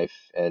for their life.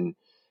 And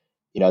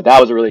that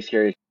was a really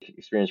scary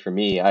experience for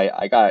me.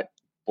 I got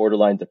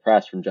borderline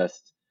depressed from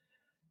just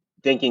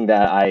thinking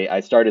that I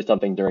started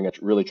something during a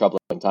really troubling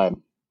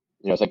time.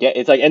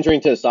 It's like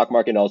entering to the stock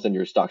market and all of a sudden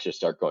your stocks just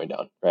start going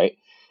down, right?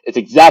 It's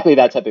exactly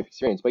that Right. type of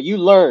experience. But you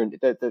learned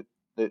that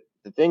the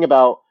thing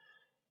about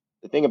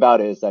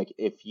it is, like,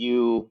 if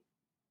you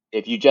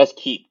just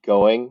keep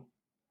going,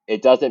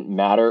 it doesn't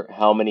matter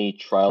how many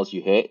trials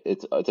you hit.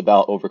 It's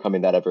about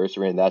overcoming that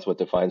adversity, and that's what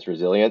defines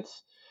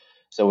resilience.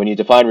 So when you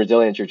define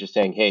resilience, you're just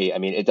saying, hey, I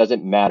mean, it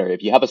doesn't matter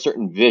if you have a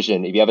certain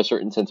vision, if you have a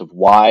certain sense of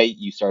why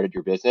you started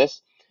your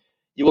business,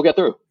 you will get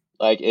through.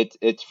 Like,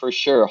 it's for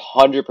sure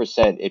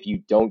 100%. If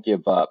you don't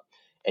give up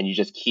and you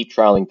just keep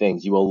trialing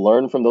things, you will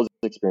learn from those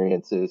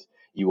experiences.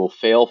 You will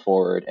fail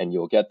forward, and you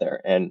will get there.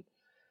 And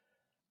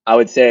I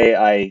would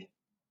say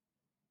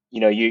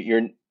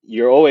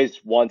you're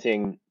always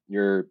wanting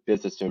your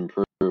business to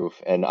improve,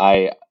 and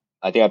I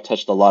think I've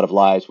touched a lot of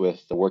lives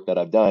with the work that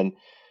I've done.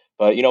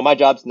 But my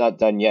job's not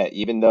done yet.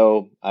 Even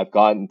though I've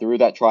gotten through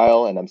that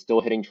trial and I'm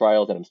still hitting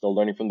trials and I'm still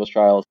learning from those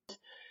trials,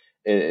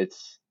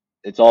 it's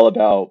all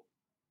about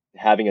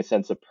having a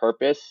sense of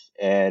purpose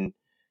and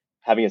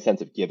having a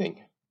sense of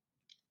giving.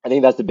 I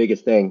think that's the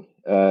biggest thing.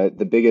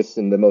 The biggest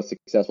and the most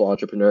successful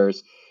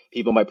entrepreneurs,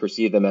 people might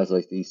perceive them as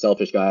like these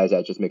selfish guys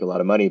that just make a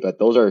lot of money, but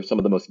those are some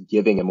of the most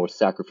giving and most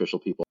sacrificial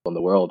people in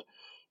the world.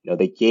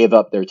 They gave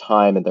up their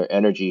time and their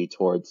energy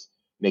towards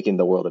making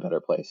the world a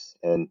better place.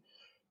 And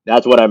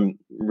that's what I'm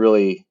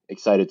really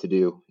excited to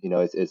do,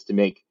 is to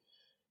make,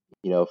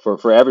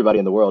 for everybody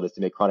in the world, is to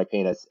make chronic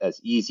pain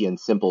as easy and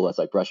simple as,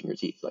 like, brushing your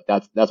teeth. Like,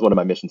 that's one of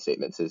my mission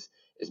statements, is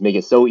make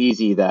it so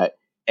easy that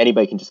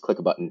anybody can just click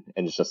a button,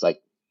 and it's just like,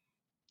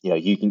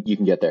 you can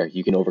get there.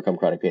 You can overcome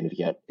chronic pain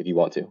if you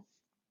want to.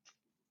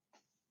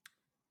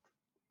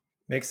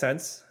 Makes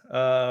sense.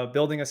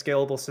 Building a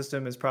scalable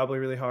system is probably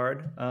really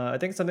hard. I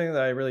think something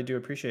that I really do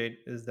appreciate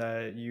is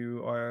that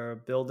you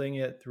are building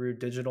it through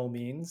digital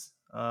means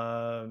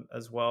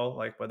as well,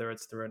 like whether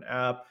it's through an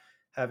app,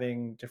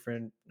 having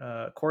different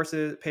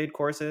courses, paid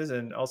courses,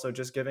 and also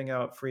just giving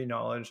out free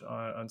knowledge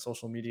on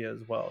social media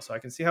as well. So I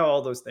can see how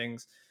all those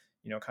things,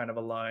 kind of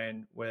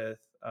align with,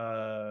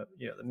 the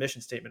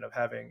mission statement of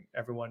having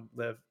everyone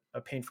live a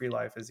pain-free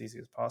life as easy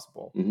as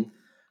possible. Hmm.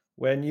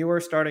 When you were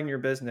starting your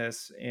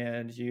business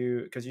and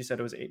because you said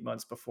it was 8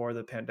 months before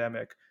the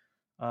pandemic,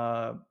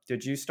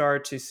 did you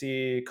start to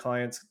see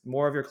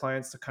more of your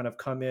clients to kind of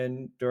come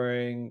in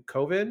during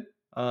COVID?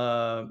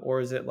 Or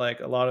is it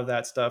like a lot of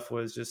that stuff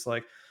was just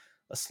like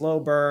a slow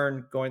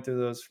burn going through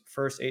those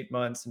first 8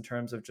 months in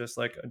terms of just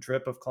like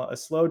a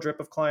slow drip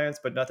of clients,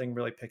 but nothing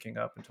really picking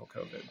up until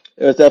COVID?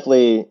 It was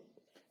definitely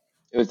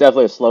it was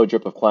definitely a slow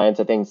drip of clients.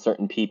 I think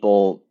certain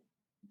people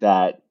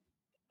that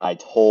I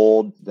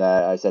told,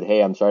 that I said,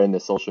 hey, I'm starting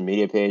this social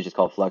media page. It's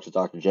called Flex with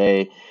Dr.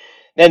 J.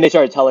 Then they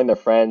started telling their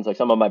friends. Like,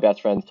 some of my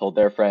best friends told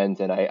their friends,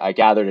 and I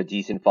gathered a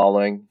decent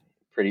following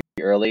pretty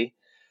early.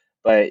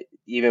 But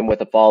even with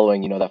the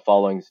following, that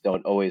followings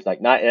don't always,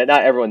 like, not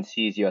everyone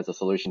sees you as a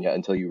solution yet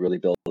until you really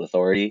build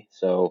authority.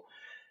 So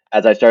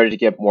as I started to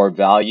get more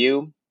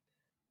value,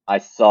 I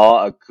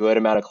saw a good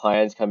amount of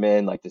clients come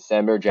in, like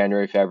December,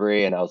 January,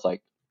 February, and I was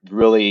like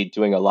really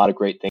doing a lot of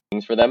great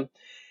things for them.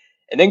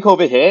 And then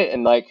COVID hit,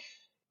 and, like,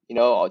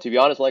 to be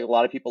honest, like, a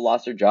lot of people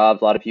lost their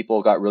jobs. A lot of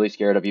people got really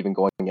scared of even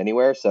going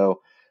anywhere.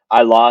 So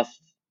I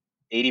lost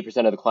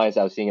 80% of the clients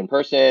I was seeing in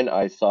person.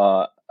 I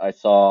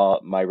saw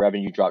my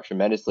revenue drop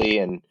tremendously,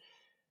 and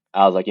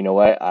I was like, you know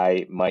what?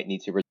 I might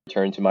need to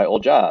return to my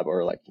old job,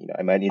 or, like,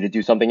 I might need to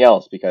do something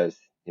else because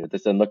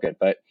this doesn't look good.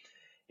 But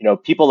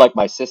people like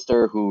my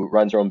sister, who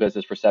runs her own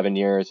business for 7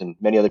 years, and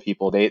many other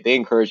people, they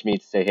encouraged me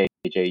to say, hey,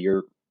 Jay,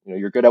 you're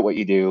good at what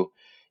you do.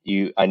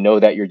 I know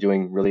that you're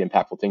doing really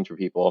impactful things for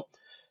people.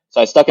 So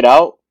I stuck it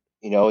out,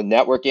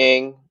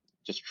 networking,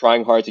 just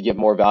trying hard to give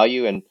more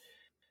value. And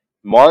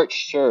March,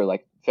 sure,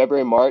 like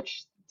February,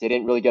 March,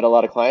 didn't really get a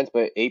lot of clients,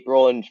 but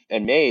April and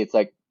May, it's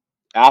like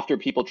after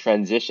people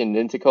transitioned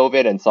into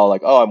COVID and saw,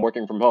 like, oh, I'm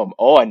working from home.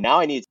 Oh, and now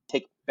I need to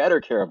take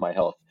better care of my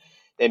health.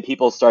 Then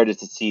people started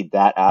to see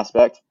that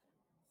aspect,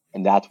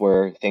 and that's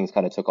where things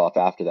kind of took off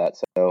after that.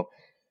 So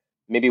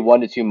maybe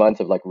 1 to 2 months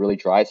of, like, really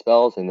dry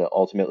spells, and then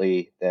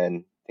ultimately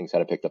then things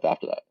kind of picked up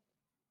after that.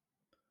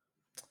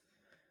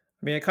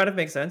 I mean, it kind of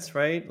makes sense,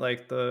 right?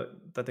 Like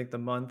I think the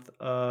month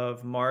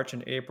of March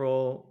and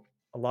April,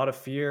 a lot of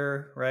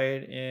fear,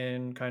 right,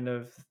 in kind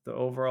of the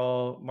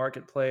overall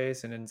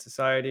marketplace and in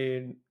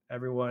society.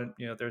 Everyone,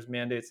 there's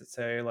mandates that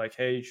say like,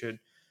 hey,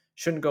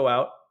 shouldn't go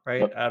out,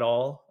 right, Yep. at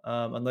all,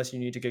 unless you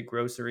need to get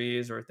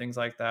groceries or things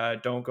like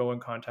that. Don't go in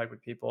contact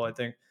with people. I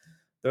think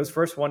those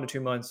first 1 to 2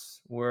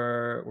 months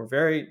were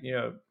very,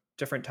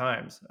 different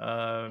times,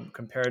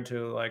 compared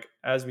to like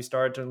as we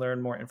started to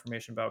learn more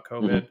information about Hmm.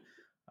 COVID.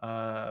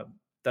 Uh,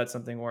 that's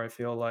something where I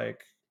feel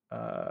like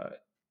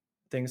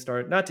things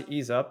started not to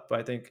ease up, but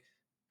I think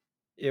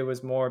it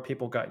was more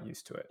people got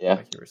used to it, Yeah.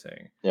 like you were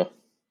saying. Yeah.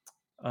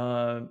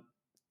 Um,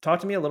 Talk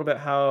to me a little bit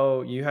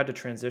how you had to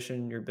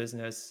transition your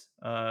business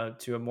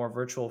to a more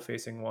virtual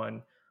facing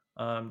one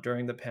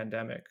during the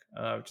pandemic.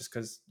 Just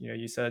because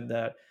you said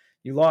that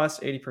you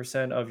lost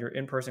 80% of your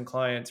in person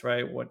clients,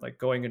 right? What like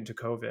going into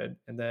COVID,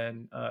 and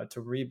then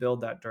to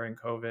rebuild that during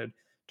COVID.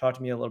 Talk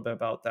to me a little bit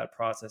about that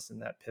process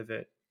and that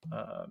pivot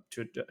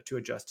to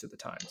adjust to the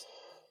times.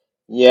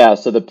 Yeah.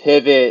 So the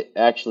pivot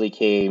actually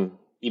came,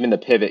 even the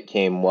pivot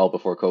came well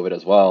before COVID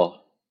as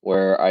well,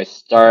 where I Okay,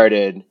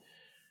 started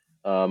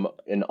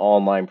an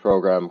online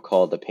program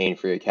called the Pain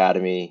Free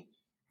Academy.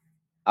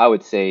 I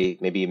would say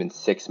maybe even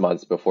 6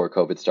 months before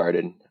COVID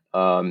started.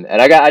 And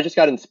I just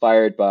got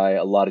inspired by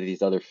a lot of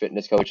these other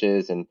fitness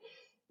coaches, and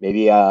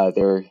maybe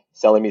they're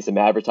selling me some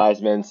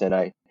advertisements, and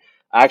I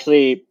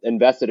actually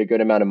invested a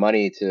good amount of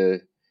money to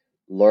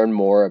learn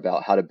more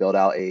about how to build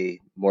out a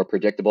more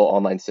predictable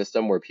online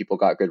system where people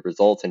got good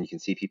results and you can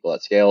see people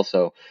at scale.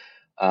 So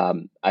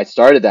I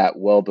started that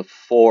well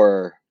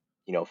before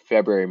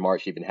February,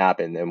 March even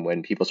happened, and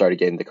when people started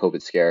getting the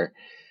COVID scare.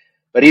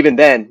 But even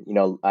then,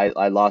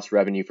 I lost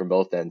revenue from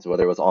both ends,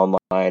 whether it was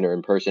online or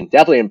in person.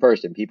 Definitely in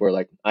person. People were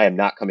like, I am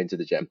not coming to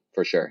the gym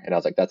for sure. And I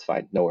was like, that's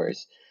fine, no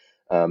worries.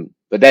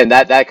 But then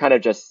that kind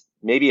of just,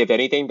 maybe if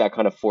anything, that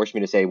kind of forced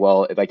me to say,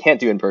 well, if I can't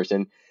do in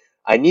person,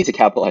 I need to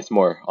capitalize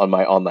more on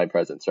my online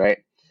presence, right?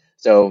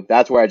 So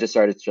that's where I just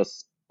started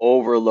just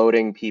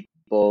overloading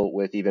people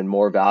with even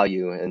more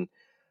value and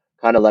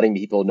kind of letting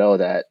people know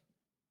that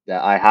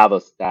I have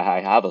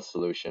a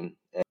solution,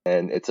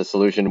 and it's a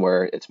solution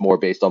where it's more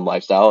based on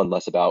lifestyle and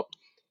less about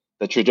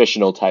the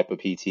traditional type of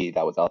PT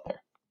that was out there.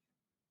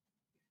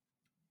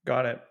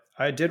 got it.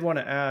 I did want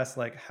to ask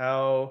like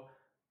how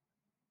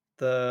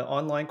the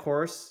online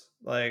course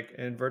like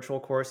and virtual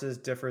courses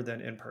differ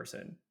than in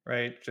person,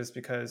 right? Just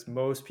because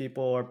most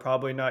people are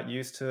probably not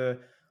used to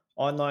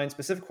online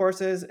specific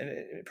courses,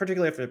 and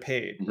particularly if they're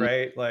paid, Hmm.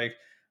 right? Like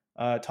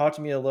talk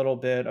to me a little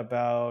bit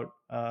about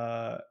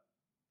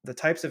the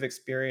types of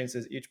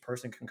experiences each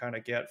person can kind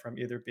of get from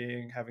either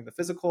being having the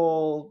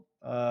physical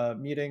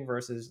meeting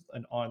versus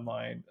an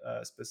online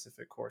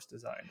specific course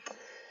designed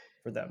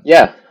for them.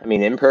 Yeah, I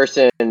mean, in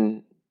person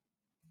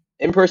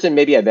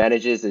maybe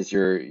advantages is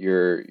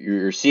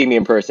you're seeing me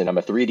in person. I'm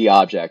a 3D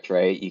object,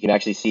 right? You can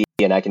actually see,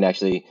 and I can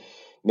actually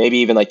maybe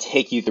even like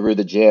take you through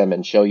the gym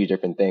and show you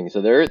different things.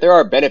 So there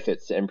are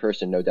benefits to in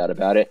person, no doubt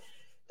about it.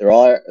 There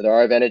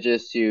are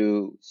advantages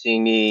to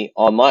seeing me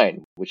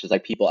online, which is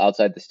like people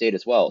outside the state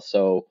as well.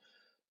 So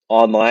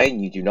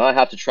online, you do not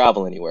have to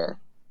travel anywhere.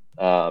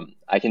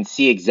 I can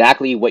see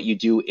exactly what you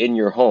do in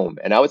your home.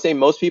 And I would say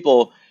most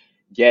people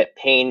get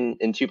pain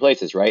in two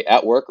places, right?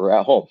 At work or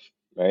at home,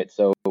 right?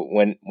 So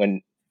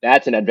when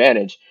that's an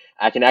advantage,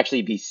 I can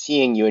actually be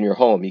seeing you in your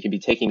home. You can be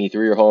taking me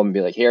through your home and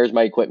be like, here's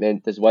my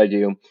equipment, this is what I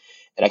do.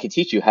 And I can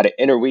teach you how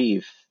to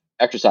interweave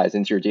exercise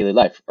into your daily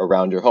life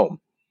around your home,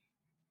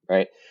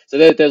 right? So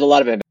there's a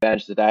lot of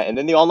advantages to that. And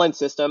then the online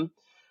system,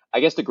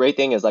 I guess the great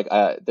thing is like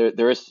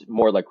there is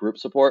more like group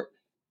support.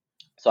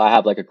 So I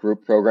have like a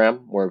group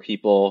program where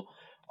people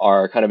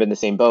are kind of in the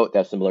same boat. They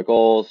have similar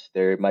goals.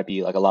 There might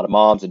be like a lot of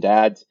moms and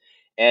dads,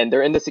 and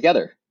they're in this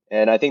together.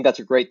 And I think that's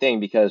a great thing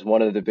because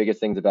one of the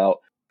biggest things about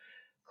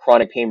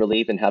chronic pain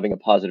relief and having a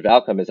positive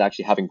outcome is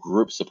actually having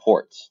group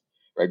supports,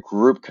 right?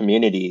 Group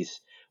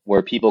communities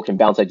where people can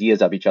bounce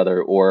ideas off each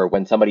other, or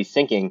when somebody's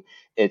sinking,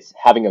 it's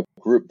having a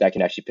group that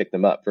can actually pick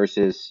them up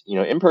versus,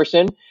 in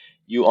person,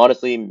 you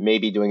honestly may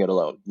be doing it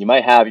alone. You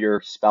might have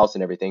your spouse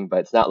and everything, but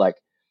it's not like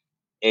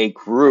a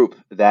group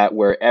that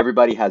where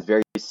everybody has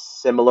very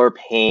similar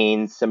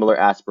pain, similar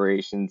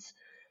aspirations,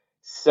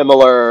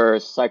 similar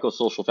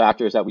psychosocial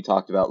factors that we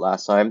talked about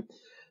last time.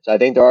 So I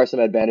think there are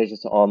some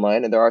advantages to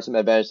online and there are some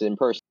advantages in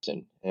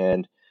person.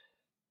 And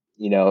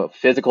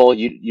physical,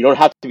 you don't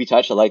have to be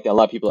touched. I like a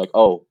lot of people are like,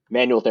 oh,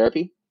 manual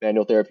therapy.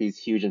 Manual therapy is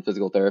huge in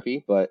physical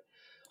therapy, but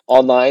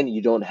online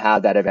you don't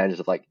have that advantage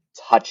of like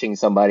touching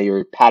somebody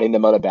or patting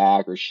them on the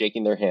back or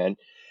shaking their hand.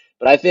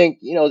 But I think,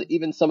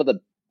 even some of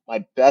the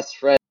my best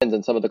friends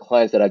and some of the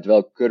clients that I've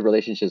developed good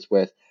relationships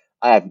with,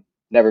 I have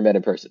never met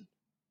in person.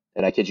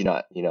 And I kid you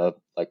not,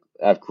 like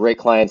I have great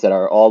clients that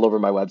are all over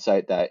my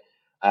website that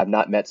I have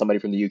not met somebody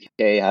from the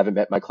UK. I haven't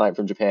met my client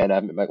from Japan. I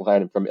haven't met my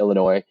client from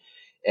Illinois.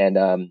 And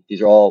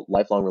these are all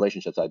lifelong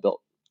relationships I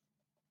built.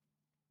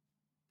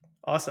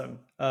 Awesome.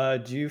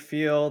 Do you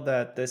feel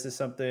that this is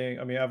something?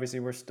 I mean, obviously,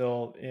 we're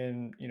still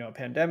in a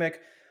pandemic.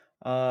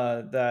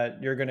 That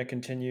you're going to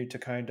continue to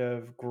kind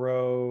of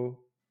grow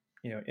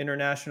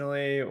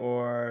internationally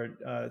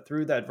or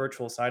through that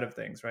virtual side of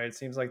things, right? It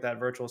seems like that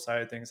virtual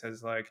side of things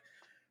has like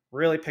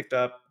really picked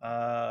up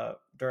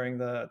during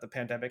the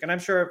pandemic, and I'm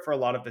sure for a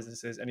lot of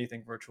businesses,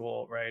 anything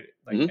virtual, right?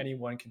 Like Hmm.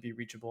 anyone can be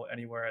reachable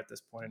anywhere at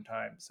this point in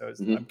time. So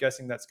I'm Hmm.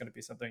 guessing that's going to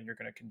be something you're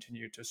going to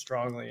continue to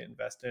strongly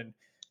invest in,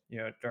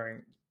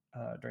 during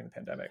the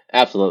pandemic.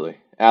 Absolutely,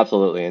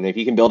 absolutely. And if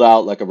you can build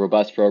out like a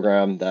robust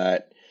program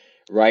that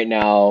right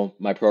now,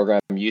 my program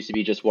used to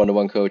be just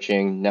one-to-one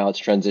coaching. Now it's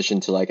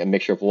transitioned to like a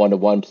mixture of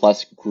one-to-one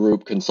plus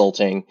group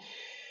consulting.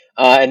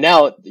 And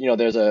now,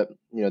 there's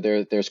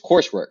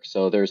coursework.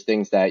 So there's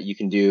things that you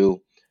can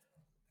do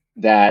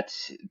that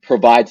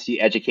provides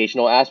the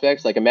educational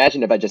aspects. Like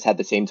imagine if I just had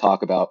the same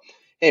talk about,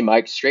 hey,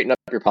 Mike, straighten up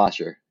your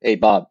posture. Hey,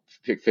 Bob,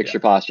 fix Yeah. your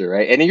posture,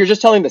 right? And then you're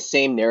just telling the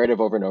same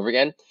narrative over and over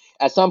again.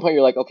 At some point,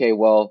 you're like, okay,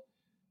 well,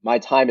 my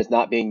time is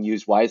not being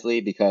used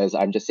wisely because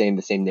I'm just saying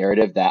the same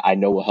narrative that I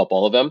know will help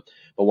all of them.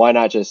 But why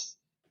not just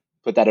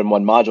put that in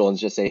one module and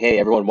just say, hey,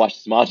 everyone watch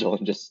this module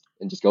and just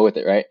go with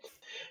it, right?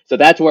 So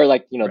that's where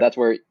Right. that's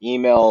where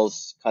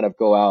emails kind of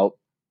go out,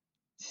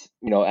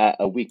 at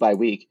a week by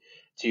week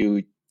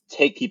to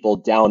take people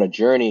down a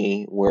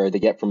journey where they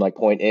get from like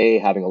point A,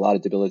 having a lot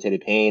of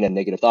debilitated pain and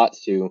negative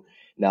thoughts, to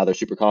now they're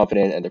super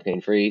confident and they're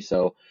pain free.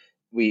 So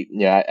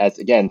as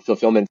again,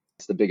 fulfillment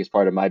is the biggest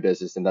part of my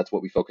business, and that's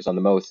what we focus on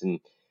the most, and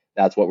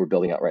that's what we're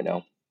building out right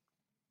now.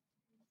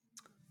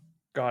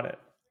 Got it.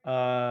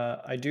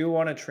 I do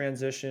want to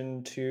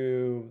transition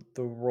to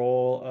the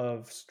role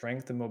of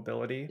strength and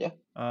mobility,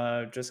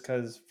 Yeah. just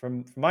because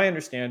from my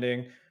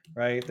understanding,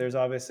 right, there's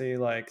obviously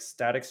like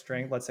static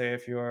strength. Let's say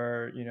if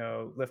you're,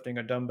 lifting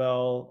a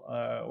dumbbell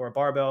or a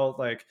barbell,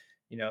 like,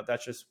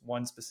 that's just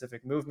one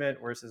specific movement,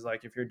 versus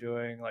like if you're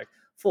doing like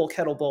full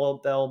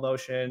kettlebell bell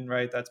motion,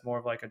 right, that's more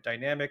of like a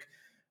dynamic,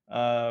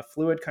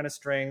 fluid kind of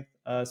strength.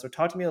 So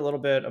talk to me a little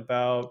bit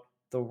about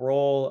the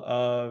role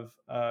of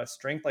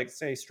strength, like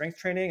say strength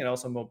training and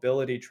also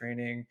mobility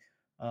training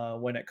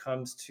when it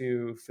comes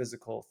to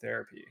physical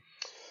therapy.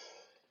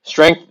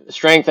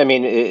 Strength. I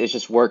mean, it's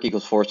just work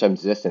equals force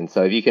times distance.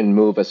 So if you can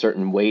move a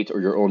certain weight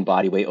or your own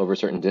body weight over a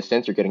certain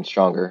distance, you're getting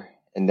stronger.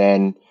 And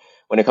then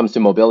when it comes to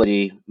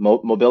mobility,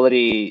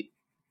 mobility,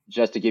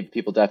 just to give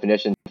people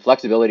definition,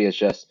 flexibility is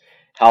just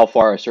how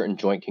far a certain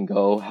joint can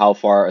go, how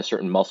far a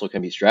certain muscle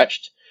can be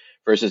stretched.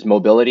 Versus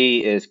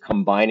mobility is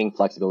combining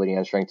flexibility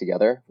and strength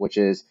together, which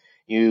is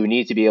you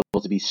need to be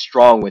able to be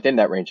strong within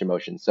that range of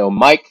motion. So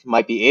Mike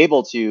might be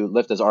able to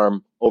lift his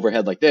arm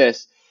overhead like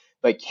this,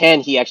 but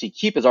can he actually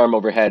keep his arm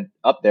overhead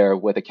up there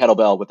with a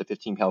kettlebell, with a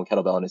 15-pound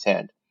kettlebell in his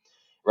hand,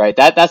 right?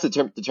 That's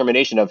the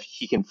determination of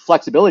he can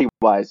flexibility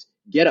wise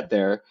get up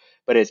there,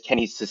 but is can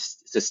he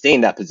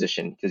sustain that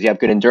position, because you have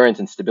good endurance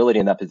and stability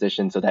in that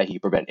position so that he can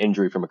prevent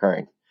injury from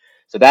occurring.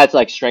 So that's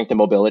like strength and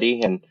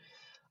mobility. And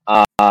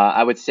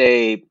I would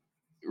say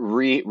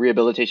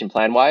rehabilitation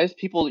plan wise,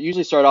 people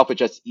usually start off with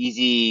just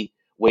easy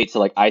weights to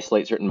like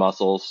isolate certain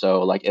muscles.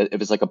 So like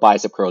if it's like a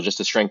bicep curl, just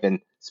to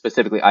strengthen,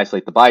 specifically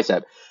isolate the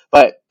bicep.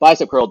 But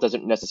bicep curl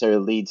doesn't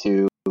necessarily lead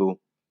to,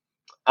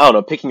 I don't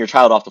know, picking your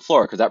child off the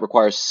floor, because that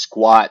requires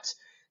squat,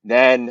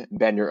 then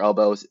bend your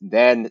elbows,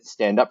 then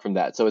stand up from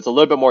that. So it's a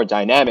little bit more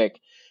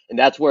dynamic. And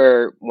that's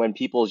where when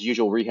people's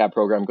usual rehab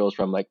program goes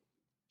from like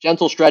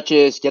gentle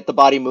stretches, get the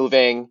body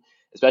moving,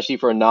 especially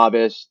for a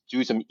novice,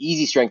 do some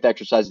easy strength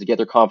exercises to get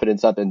their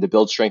confidence up and to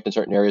build strength in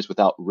certain areas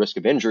without risk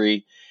of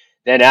injury.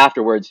 Then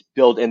afterwards,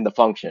 build in the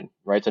function,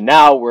 right? So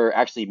now we're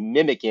actually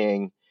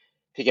mimicking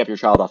picking up your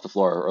child off the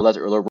floor,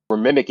 or we're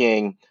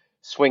mimicking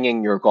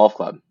swinging your golf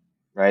club,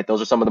 right?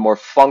 Those are some of the more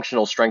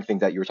functional strength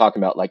things that you were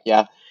talking about. Like,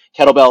 yeah,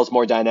 kettlebell is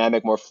more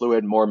dynamic, more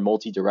fluid, more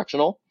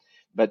multi-directional,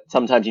 but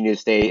sometimes you need to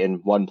stay in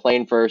one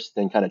plane first,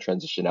 then kind of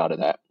transition out of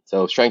that.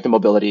 So strength and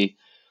mobility,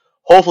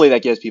 hopefully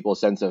that gives people a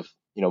sense of,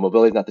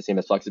 mobility is not the same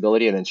as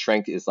flexibility, and then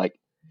strength is like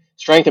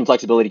strength and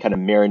flexibility kind of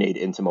marinate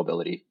into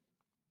mobility.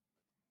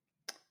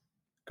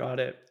 Got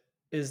it.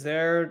 Is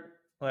there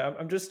like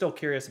I'm just still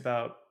curious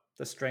about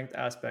the strength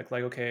aspect.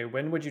 Like, okay,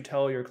 when would you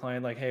tell your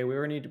client like, hey, we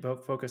really need to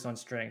focus on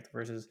strength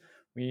versus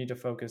we need to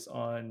focus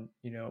on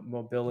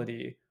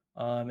mobility,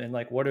 and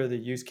like what are the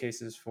use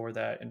cases for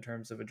that in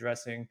terms of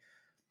addressing,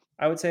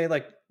 I would say,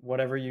 like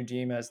whatever you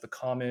deem as the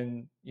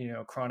common,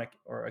 chronic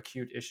or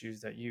acute issues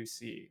that you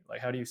see.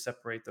 Like, how do you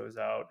separate those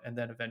out, and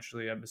then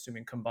eventually, I'm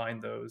assuming, combine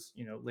those,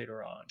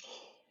 later on.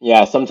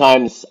 Yeah,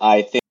 sometimes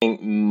I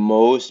think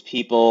most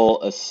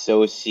people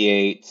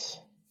associate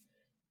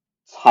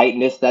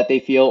tightness that they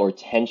feel or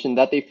tension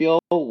that they feel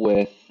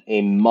with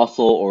a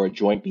muscle or a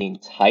joint being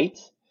tight,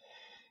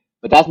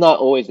 but that's not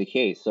always the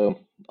case. So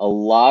a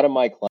lot of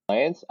my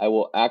clients, I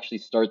will actually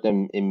start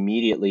them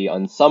immediately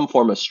on some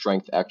form of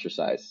strength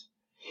exercise.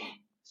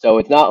 So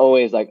it's not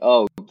always like,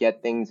 oh,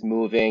 get things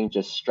moving,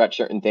 just stretch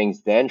certain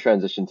things, then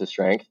transition to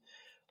strength.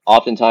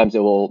 Oftentimes it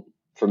will,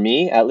 for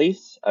me at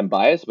least, I'm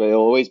biased, but it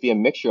will always be a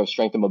mixture of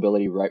strength and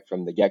mobility right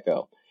from the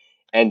get-go.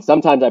 And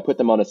sometimes I put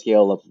them on a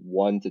scale of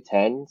 1 to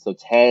 10. So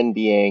 10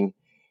 being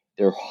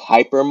they're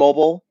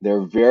hypermobile,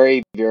 they're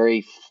very,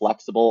 very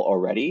flexible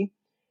already,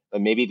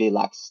 but maybe they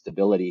lack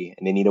stability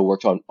and they need to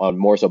work on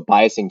more so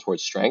biasing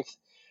towards strength.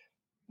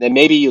 Then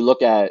maybe you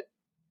look at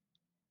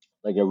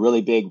like a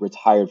really big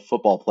retired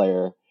football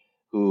player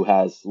who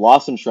has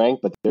lost some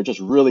strength, but they're just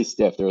really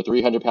stiff. They're a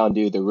 300-pound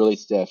dude. They're really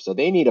stiff. So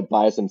they need to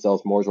bias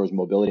themselves more towards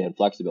mobility and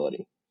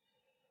flexibility.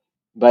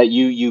 But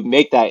you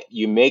make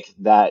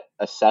that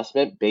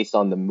assessment based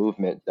on the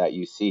movement that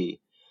you see.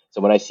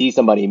 So when I see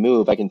somebody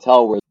move, I can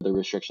tell where the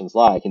restrictions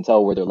lie. I can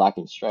tell where they're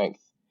lacking strength.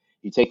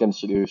 You take them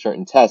through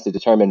certain tests to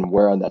determine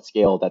where on that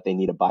scale that they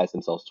need to bias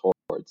themselves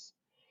towards.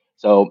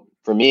 So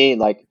for me,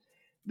 like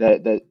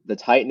the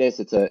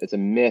tightness, it's a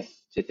myth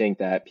to think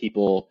that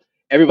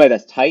everybody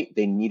that's tight,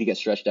 they need to get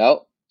stretched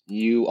out.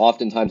 You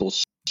oftentimes will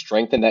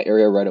strengthen that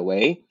area right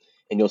away,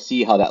 and you'll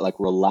see how that like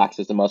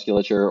relaxes the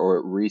musculature or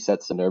it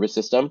resets the nervous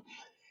system.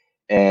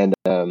 And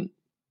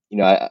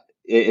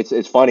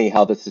it's funny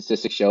how the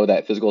statistics show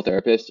that physical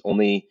therapists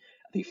only,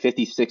 I think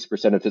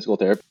 56% of physical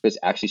therapists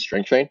actually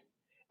strength train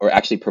or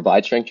actually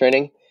provide strength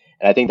training,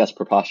 and I think that's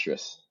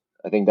preposterous.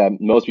 I think that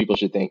most people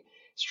should think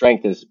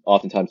strength is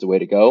oftentimes the way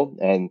to go,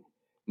 and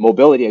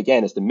mobility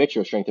again is the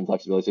mixture of strength and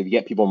flexibility. So if you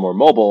get people more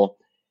mobile,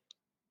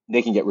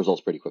 they can get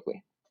results pretty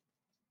quickly.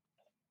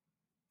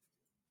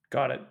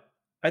 Got it.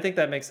 I think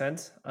that makes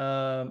sense.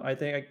 I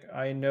think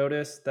I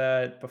noticed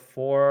that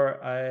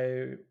before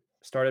I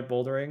started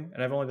bouldering,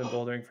 and I've only been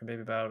bouldering for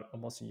maybe about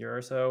almost a year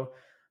or so,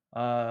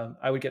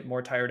 I would get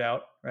more tired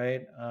out,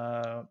 right?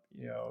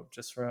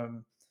 Just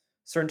from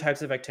certain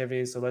types of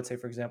activities. So let's say,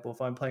 for example,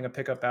 if I'm playing a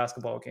pickup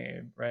basketball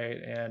game, right,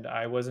 and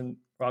I wasn't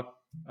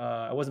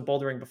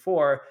bouldering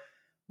before,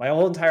 my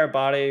whole entire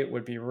body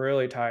would be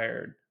really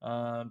tired.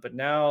 But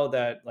now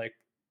that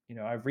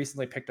I've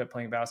recently picked up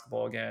playing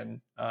basketball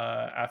again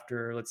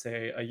after, let's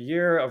say, a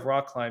year of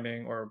rock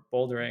climbing or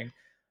bouldering.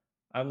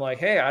 I'm like,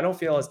 hey, I don't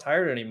feel as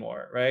tired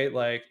anymore, right?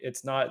 Like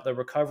it's not the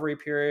recovery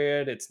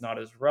period. It's not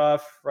as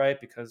rough, right?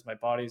 Because my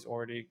body's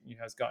already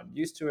has gotten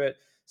used to it.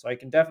 So I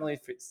can definitely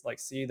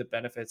see the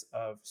benefits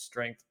of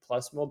strength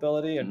plus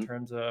mobility in Mm-hmm.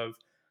 terms of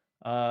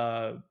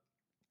uh,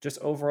 just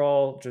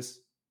overall just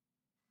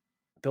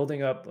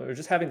building up or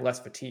just having less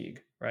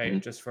fatigue, right? Mm-hmm.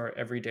 Just for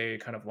everyday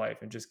kind of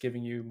life and just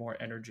giving you more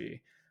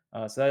energy.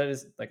 So that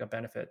is like a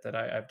benefit that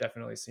I've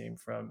definitely seen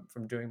from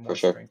doing For more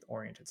sure. strength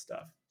oriented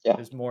stuff. Yeah.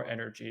 There's more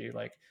energy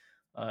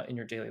in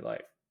your daily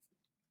life.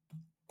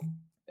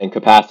 And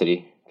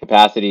capacity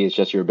is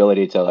just your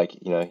ability to like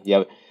you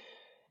have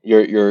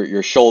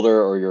your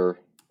shoulder or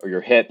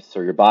your hips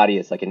or your body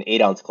is like an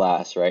 8-ounce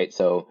glass, right?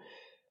 So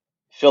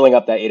filling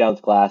up that 8-ounce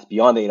glass,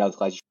 beyond the 8-ounce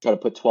glass, you try to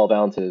put 12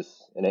 ounces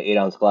in an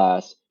 8-ounce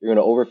glass, you're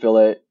going to overfill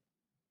it,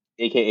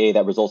 aka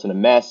that results in a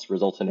mess,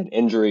 results in an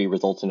injury,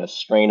 results in a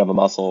strain of a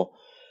muscle.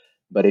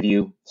 But if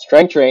you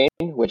strength train,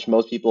 which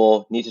most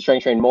people need to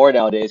strength train more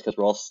nowadays because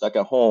we're all stuck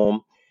at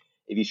home,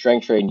 if you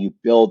strength train, you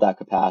build that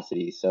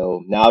capacity.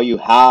 So now you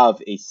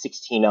have a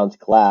 16-ounce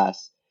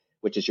glass,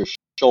 which is your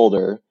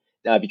shoulder.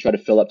 Now, if you try to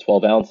fill up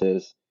 12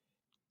 ounces,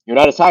 you're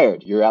not as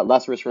tired. You're at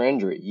less risk for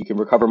injury. You can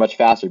recover much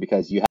faster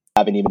because you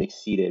haven't even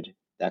exceeded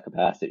that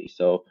capacity.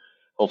 So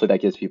hopefully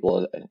that gives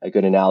people a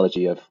good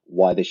analogy of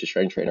why they should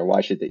strength train or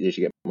why they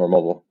should get more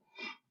mobile.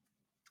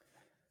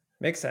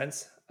 Makes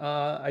sense.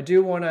 I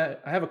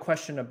have a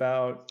question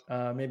about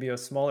maybe a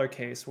smaller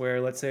case where,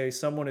 let's say,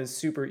 someone is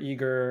super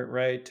eager,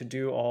 right, to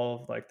do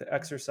all of like the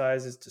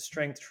exercises to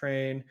strength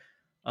train,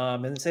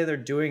 and say they're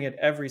doing it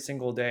every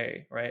single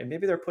day, right, and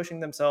maybe they're pushing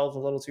themselves a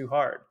little too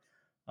hard.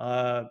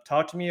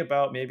 Talk to me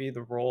about maybe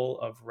the role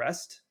of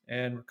rest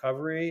and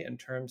recovery in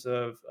terms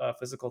of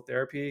physical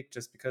therapy,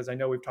 just because I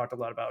know we've talked a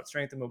lot about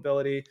strength and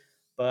mobility,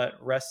 but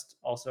rest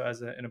also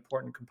as an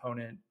important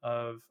component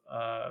of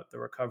the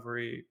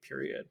recovery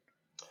period.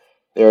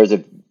 There's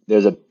a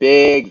there's a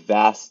big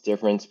vast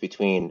difference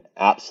between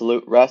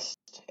absolute rest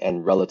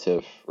and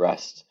relative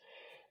rest.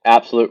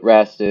 Absolute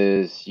rest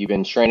is you've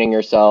been training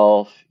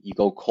yourself, you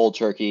go cold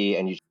turkey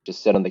and you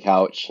just sit on the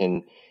couch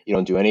and you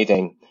don't do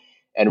anything.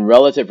 And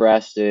relative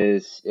rest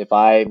is if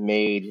I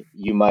made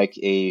you, Mike,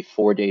 a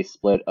 4-day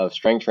split of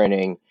strength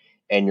training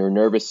and your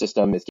nervous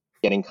system is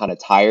getting kind of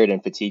tired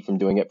and fatigued from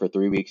doing it for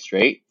 3 weeks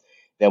straight,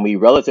 then we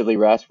relatively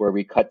rest where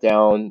we cut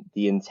down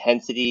the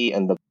intensity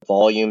and the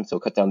volume. So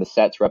cut down the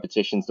sets,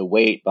 repetitions, the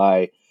weight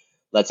by,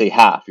 let's say,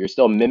 half. You're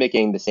still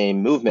mimicking the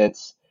same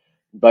movements,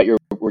 but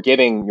we're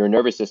giving your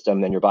nervous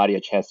system and your body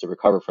a chance to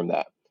recover from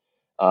that.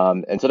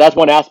 And so that's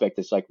one aspect.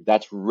 It's like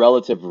that's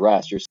relative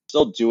rest. You're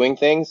still doing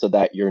things so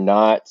that you're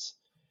not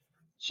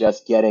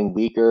just getting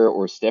weaker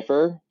or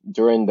stiffer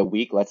during the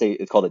week. Let's say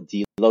it's called a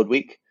deload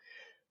week,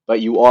 but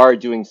you are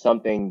doing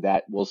something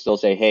that will still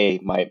say, hey,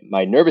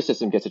 my nervous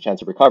system gets a chance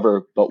to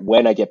recover, but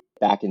when I get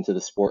back into the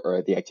sport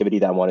or the activity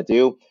that I want to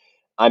do,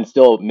 I'm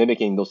still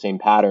mimicking those same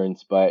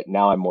patterns, but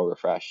now I'm more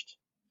refreshed.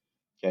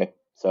 Okay,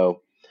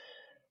 so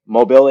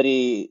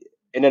mobility,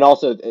 and then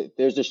also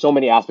there's just so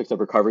many aspects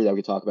of recovery that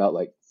we talk about,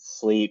 like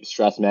sleep,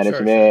 stress Sure, sure.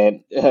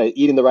 management,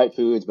 eating the right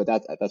foods, but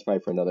that's probably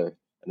for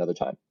another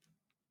time.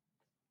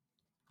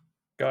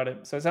 Got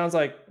it. So it sounds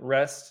like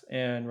rest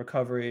and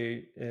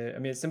recovery, I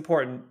mean, it's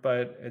important,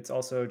 but it's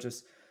also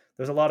just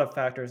there's a lot of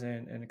factors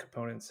and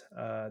components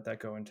that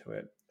go into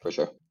it. For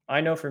sure. I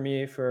know for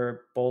me,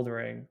 for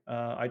bouldering,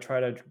 I try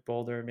to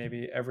boulder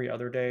maybe every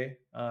other day,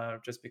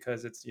 just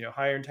because it's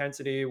higher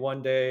intensity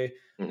one day.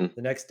 Hmm.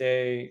 The next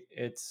day,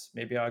 it's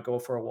maybe I'll go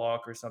for a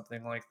walk or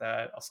something like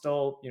that. I'll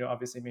still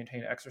obviously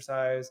maintain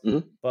exercise, Hmm.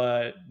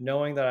 but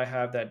knowing that I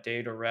have that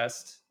day to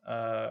rest,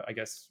 I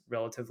guess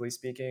relatively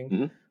speaking,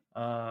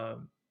 Hmm.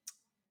 um,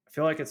 I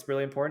feel like it's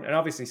really important, and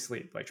obviously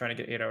sleep, like trying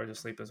to get 8 hours of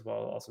sleep as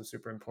well, also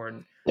super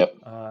important. Yep.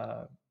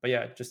 But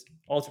yeah, just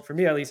for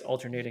me at least,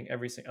 alternating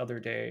every other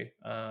day,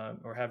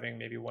 or having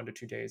maybe 1 to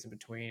 2 days in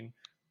between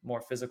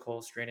more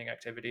physical straining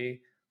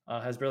activity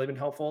has really been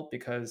helpful,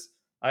 because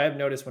I have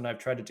noticed when I've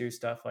tried to do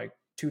stuff like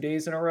 2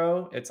 days in a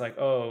row, it's like,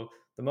 oh,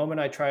 the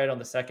moment I try it on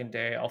the second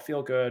day, I'll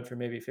feel good for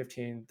maybe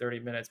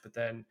 15-30 minutes, but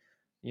then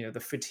the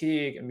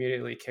fatigue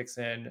immediately kicks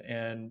in,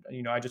 and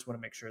I just want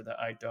to make sure that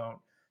I don't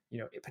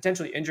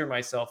potentially injure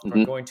myself for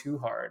Hmm. going too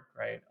hard,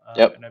 right?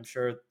 Yep. And I'm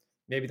sure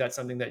maybe that's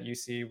something that you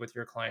see with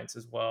your clients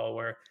as well,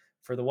 where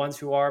for the ones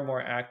who are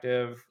more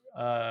active,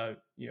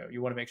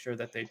 you want to make sure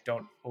that they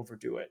don't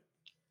overdo it.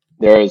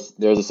 There's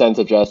a sense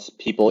of just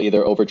people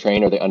either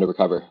overtrain or they under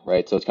recover,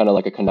 right? So it's kind of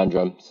like a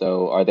conundrum.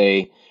 So are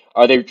they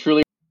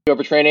truly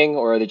overtraining,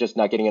 or are they just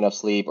not getting enough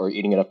sleep or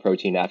eating enough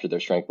protein after their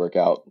strength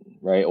workout,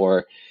 right?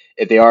 Or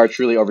if they are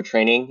truly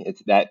overtraining,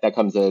 it's that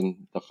comes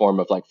in the form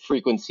of like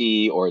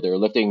frequency, or they're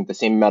lifting the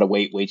same amount of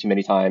weight way too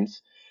many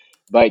times,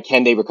 but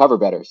can they recover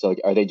better? So like,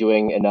 are they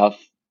doing enough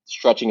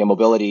stretching and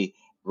mobility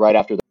right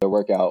after their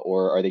workout,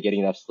 or are they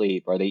getting enough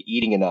sleep? Are they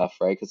eating enough,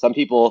 right? Because some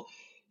people,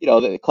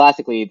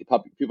 classically,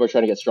 people are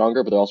trying to get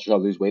stronger, but they're also trying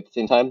to lose weight at the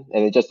same time,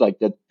 and it just like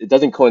it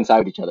doesn't coincide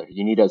with each other.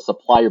 You need to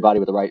supply your body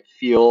with the right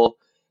fuel,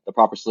 the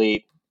proper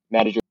sleep,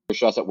 manage your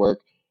stress at work,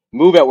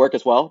 move at work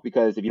as well,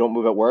 because if you don't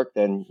move at work,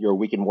 then you're a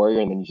weekend warrior,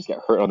 and then you just get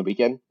hurt on the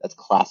weekend. That's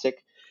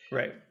classic.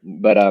 Right.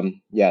 But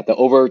yeah, the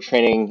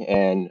overtraining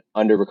and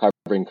under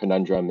recovering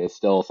conundrum is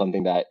still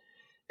something that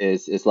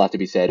is left to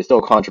be said. It's still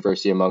a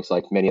controversy amongst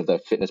like many of the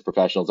fitness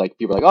professionals. Like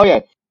people are like, oh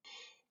yeah,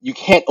 you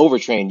can't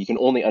overtrain, you can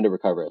only under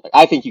recover. Like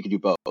I think you could do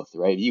both,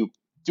 right? You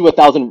do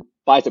 1,000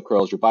 bicep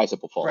curls, your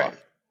bicep will fall Right.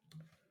 off.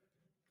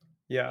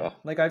 Yeah. Yeah,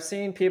 Like I've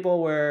seen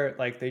people where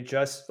like they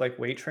just like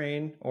weight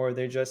train, or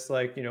they just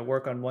like,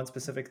 work on one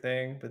specific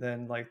thing, but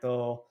then like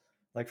they'll,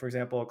 like for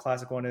example, a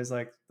classic one is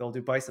like they'll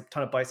do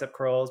ton of bicep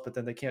curls, but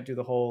then they can't do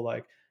the whole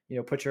like,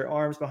 put your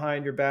arms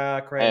behind your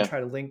back, right? And yeah, try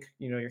to link,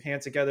 your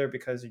hands together,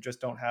 because you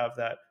just don't have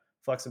that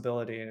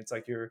flexibility. And it's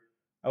like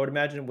I would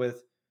imagine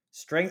with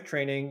strength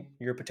training,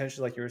 you're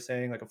potentially, like you were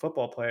saying, like a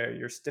football player,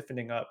 you're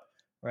stiffening up,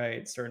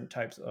 right, certain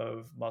types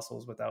of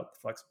muscles without the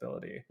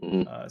flexibility.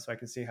 hmm, So I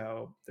can see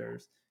how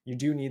you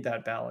do need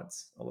that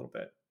balance a little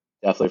bit.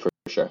 definitely for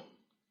sure.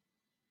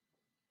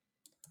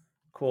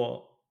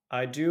 Cool.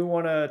 I do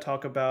want to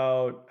talk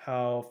about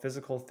how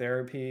physical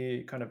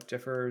therapy kind of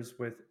differs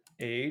with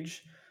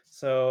age.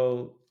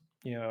 So,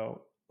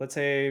 let's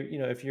say,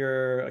 if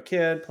you're a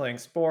kid playing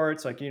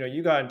sports, like,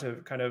 you got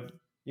into kind of,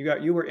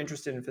 you were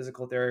interested in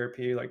physical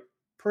therapy like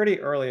pretty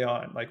early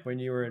on, like when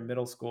you were in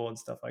middle school and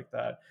stuff like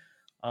that.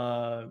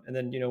 And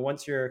then,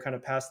 once you're kind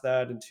of past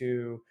that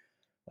into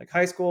like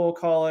high school,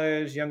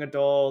 college, young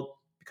adult,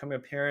 becoming a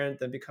parent,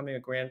 then becoming a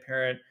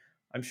grandparent,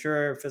 I'm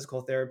sure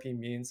physical therapy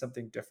means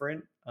something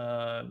different,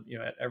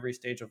 at every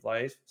stage of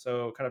life.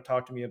 So, kind of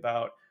talk to me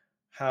about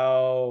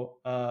how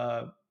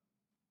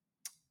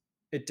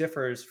it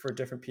differs for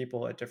different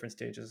people at different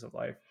stages of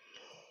life.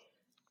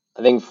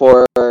 I think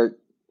for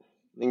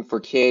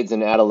kids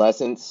and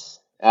adolescents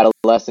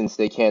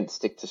they can't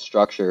stick to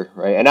structure,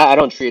 right? And I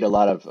don't treat a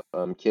lot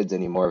of kids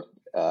anymore.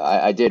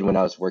 I did when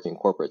I was working in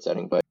corporate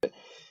setting, but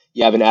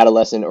you have an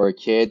adolescent or a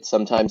kid,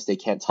 sometimes they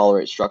can't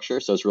tolerate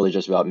structure, so it's really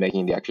just about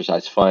making the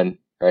exercise fun,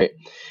 right?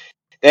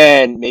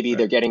 Then maybe Right.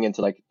 they're getting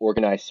into like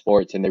organized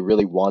sports and they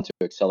really want to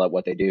excel at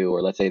what they do,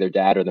 or let's say their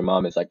dad or their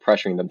mom is like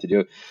pressuring them to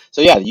do it.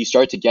 So yeah, you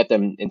start to get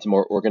them into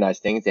more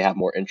organized things, they have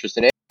more interest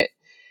in it,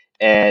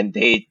 and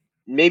they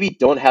maybe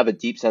don't have a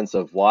deep sense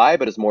of why,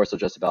 but it's more so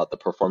just about the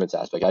performance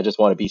aspect. I just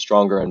want to be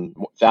stronger and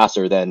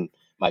faster than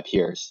my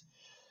peers.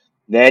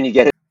 Then you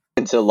get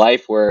into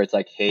life where it's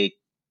like, hey,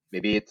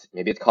 maybe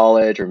it's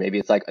college, or maybe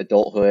it's like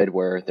adulthood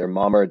where their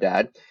mom or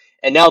dad,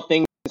 and now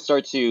things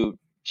start to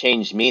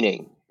change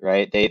meaning,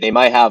 right? They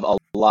might have a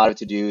lot of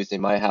to dos, they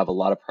might have a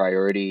lot of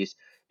priorities.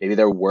 Maybe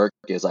their work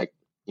is like,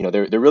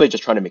 they're really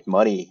just trying to make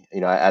money,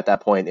 at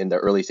that point in the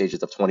early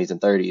stages of 20s and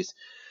 30s.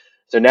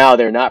 So now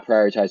they're not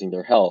prioritizing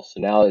their health.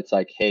 So now it's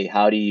like, hey,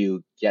 how do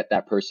you get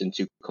that person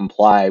to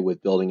comply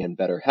with building in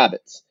better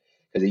habits?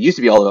 Because it used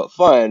to be all about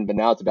fun, but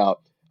now it's about,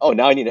 oh,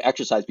 now I need to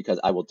exercise because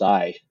I will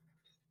die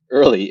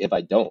early if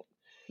I don't,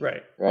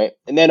 Right. right?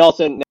 And then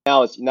also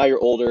now you're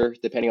older,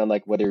 depending on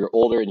like whether you're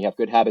older and you have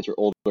good habits, you're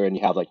older and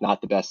you have like not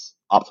the best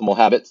optimal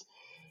habits.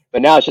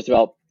 But now it's just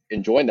about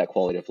enjoying that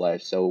quality of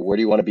life. So where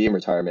do you want to be in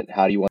retirement?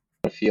 How do you want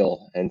to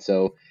feel? And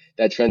so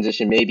that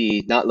transition may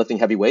be not lifting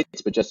heavy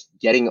weights, but just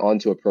getting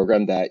onto a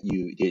program that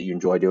you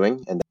enjoy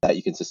doing and that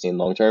you can sustain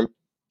long term.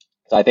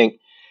 So I think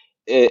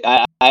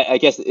I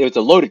guess it's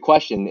a loaded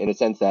question in a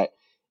sense that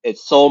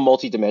it's so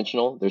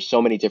multidimensional. There's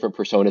so many different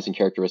personas and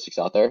characteristics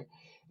out there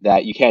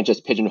that you can't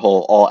just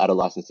pigeonhole all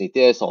adolescents need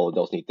this, all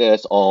adults need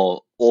this,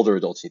 all older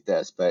adults need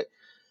this. But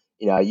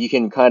you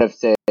can kind of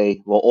say,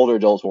 well, older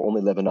adults will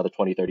only live another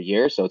 20, 30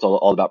 years. So it's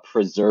all about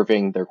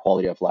preserving their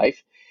quality of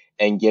life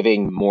and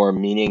giving more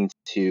meaning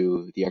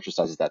to the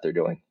exercises that they're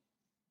doing.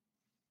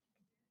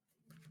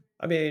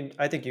 I mean,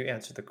 I think you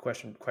answered the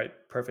question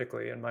quite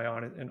perfectly in my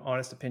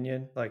honest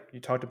opinion. Like you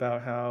talked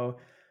about how,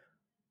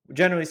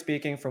 generally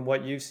speaking, from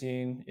what you've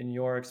seen in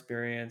your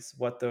experience,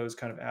 what those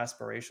kind of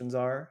aspirations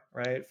are,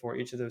 right, for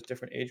each of those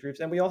different age groups.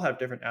 And we all have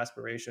different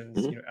aspirations,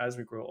 Mm-hmm. as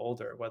we grow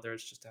older, whether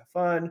it's just to have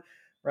fun,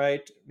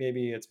 right?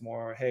 Maybe it's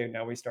more, hey,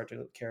 now we start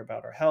to care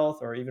about our health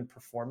or even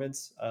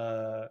performance.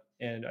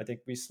 And I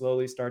think we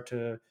slowly start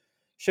to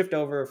shift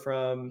over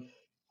from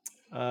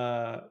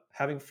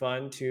having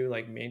fun to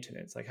like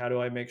maintenance. Like, how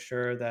do I make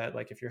sure that,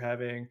 like, if you're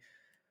having,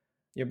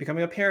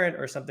 becoming a parent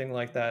or something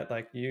like that,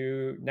 like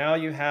you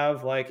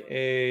have like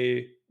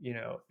a,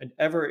 an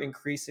ever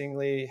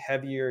increasingly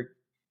heavier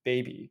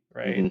baby,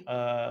 right?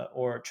 Mm-hmm.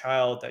 Or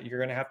child that you're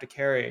going to have to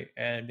carry.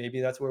 And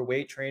maybe that's where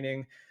weight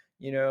training,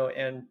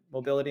 and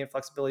mobility and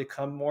flexibility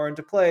come more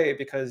into play,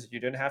 because you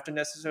didn't have to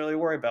necessarily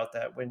worry about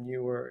that when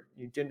you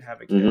didn't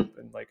have a kid. Mm-hmm.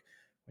 And like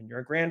when you're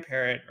a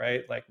grandparent,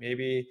 right? Like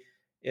maybe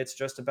it's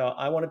just about,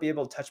 I want to be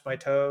able to touch my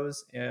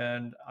toes,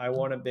 and I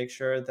want to make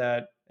sure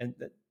that, and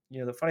that,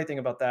 the funny thing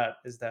about that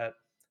is that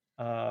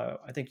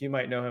I think you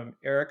might know him,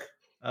 Eric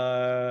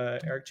I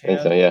think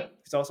so, Chan. yeah.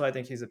 Because also I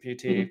think he's a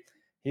Mm-hmm. PT.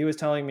 He was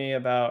telling me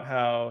about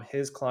how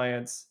his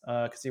clients,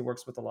 because he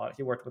worked with a lot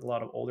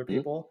of older Mm-hmm.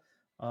 people.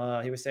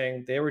 He was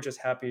saying they were just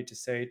happy to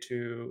say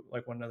to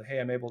like one another, "Hey,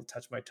 I'm able to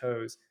touch my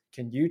toes.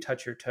 Can you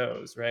touch your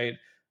toes?" Right?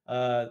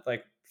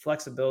 Like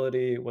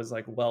flexibility was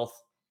like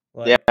wealth,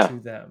 like Yeah. to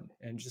them,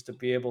 and just to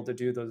be able to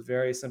do those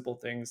very simple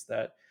things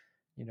that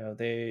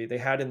they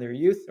had in their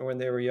youth or when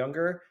they were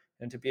younger,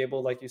 and to be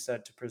able, like you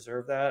said, to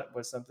preserve that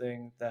was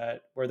something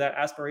that where that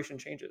aspiration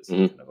changes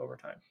Mm-hmm. kind of over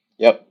time.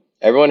 Yep.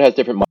 Everyone has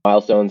different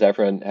milestones.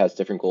 Everyone has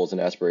different goals and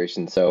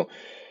aspirations. So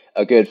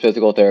a good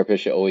physical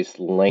therapist should always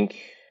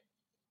link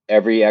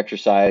every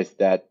exercise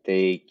that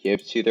they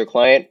give to their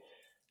client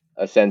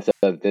a sense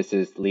of, this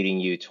is leading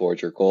you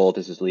towards your goal.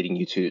 This is leading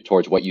you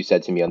towards what you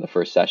said to me on the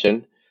first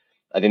session.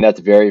 I think that's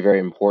very, very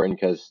important,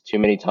 because too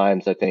many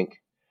times I think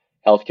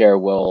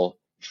healthcare will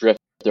drift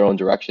their own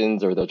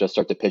directions, or they'll just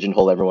start to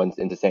pigeonhole everyone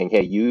into saying,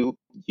 hey, you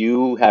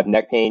have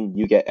neck pain,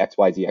 you get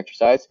XYZ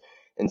exercise.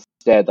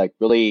 Instead, like,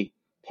 really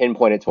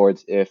pinpoint it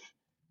towards, if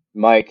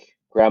Mike,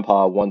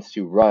 grandpa, wants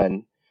to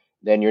run,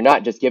 then you're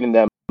not just giving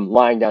them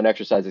lying down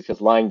exercises,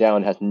 because lying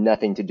down has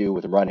nothing to do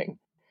with running.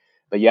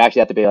 But you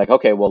actually have to be like,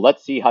 okay, well,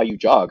 let's see how you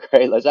jog,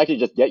 right? Let's actually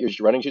just get your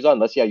running shoes on.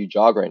 Let's see how you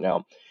jog right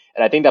now.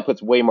 And I think that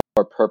puts way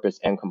more purpose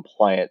and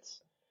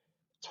compliance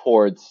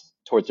towards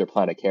their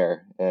plan of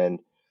care. And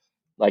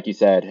like you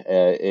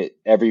said,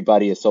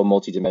 everybody is so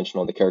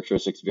multidimensional. The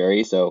characteristics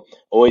vary. So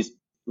always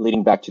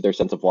leading back to their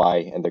sense of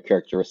why and their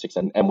characteristics,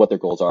 and what their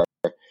goals are,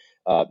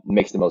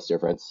 makes the most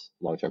difference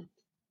long term.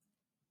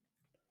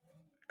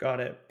 Got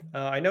it.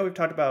 I know we've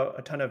talked about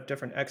a ton of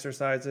different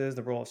exercises,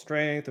 the role of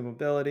strength and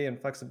mobility and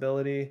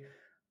flexibility.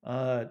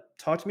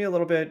 Talk to me a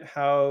little bit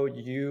how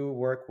you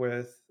work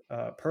with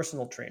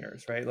personal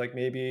trainers, right? Like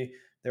maybe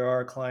there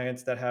are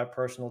clients that have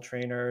personal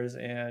trainers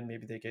and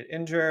maybe they get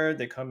injured,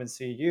 they come and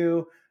see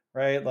you,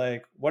 right?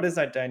 Like what is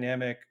that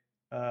dynamic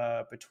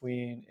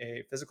between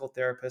a physical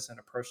therapist and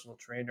a personal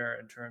trainer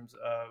in terms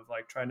of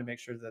like trying to make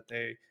sure that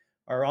they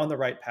are on the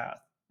right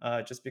path?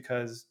 Just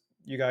because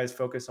you guys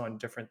focus on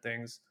different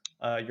things,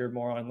 you're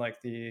more on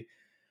like the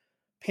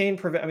pain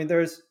prevent. I mean,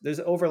 there's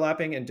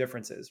overlapping and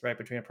differences, right,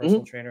 between a Mm-hmm.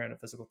 personal trainer and a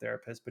physical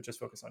therapist, but just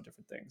focus on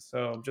different things.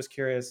 So I'm just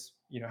curious,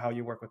 how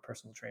you work with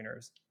personal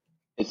trainers.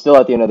 It's still,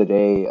 at the end of the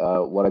day,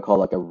 what I call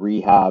like a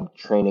rehab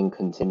training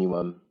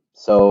continuum.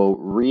 So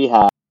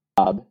rehab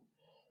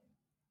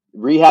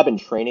and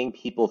training,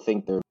 people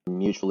think they're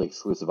mutually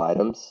exclusive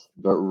items,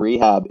 but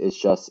rehab is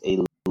just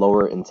a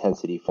lower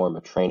intensity form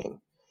of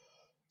training.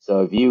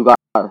 So if you got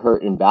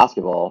hurt in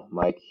basketball,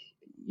 Mike,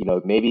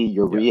 maybe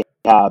your Yeah.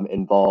 rehab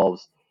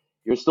involves,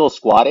 you're still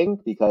squatting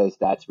because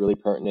that's really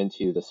pertinent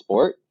to the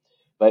sport,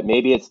 but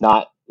maybe it's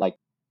not like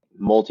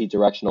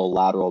multi-directional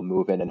lateral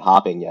movement and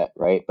hopping yet,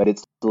 right? But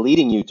it's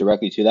leading you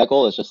directly to that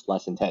goal. It's just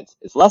less intense.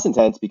 It's less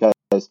intense because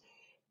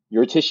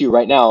your tissue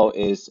right now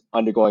is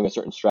undergoing a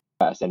certain stress,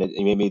 and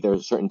maybe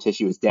there's a certain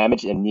tissue is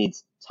damaged and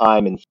needs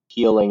time and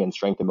healing and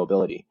strength and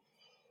mobility.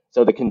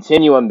 So the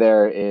continuum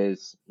there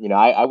is,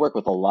 I work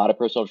with a lot of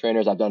personal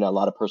trainers. I've done a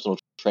lot of personal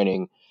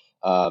training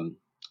um,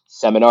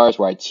 seminars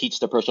where I teach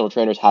the personal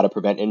trainers how to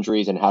prevent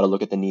injuries and how to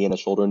look at the knee and the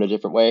shoulder in a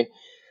different way.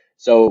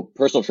 So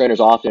personal trainers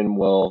often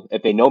will,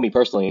 if they know me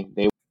personally,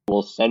 they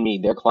will send me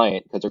their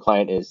client because their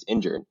client is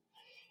injured,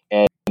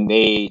 and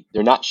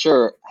they're not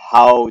sure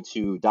how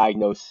to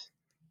diagnose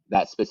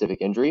that specific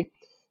injury.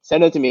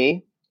 Send them to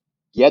me,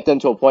 get them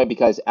to a point,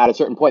 because at a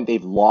certain point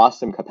they've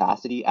lost some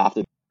capacity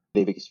after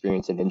they've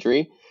experienced an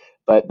injury.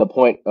 But the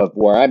point of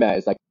where I'm at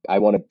is like I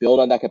want to build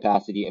on that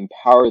capacity,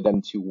 empower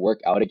them to work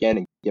out again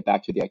and get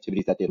back to the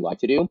activities that they'd like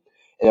to do.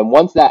 And then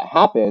once that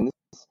happens,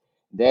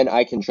 then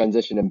I can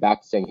transition them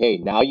back to saying, hey,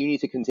 now you need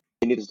to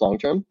continue this long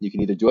term. You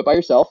can either do it by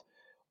yourself,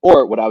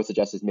 or what I would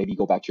suggest is maybe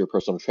go back to your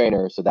personal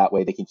trainer so that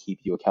way they can keep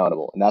you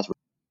accountable. And that's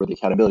where the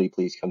accountability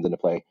piece comes into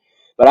play.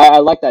 But I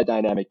like that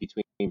dynamic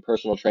between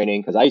personal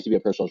training, because I used to be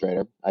a personal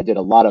trainer. I did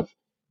a lot of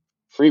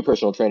free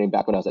personal training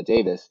back when I was at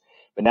Davis.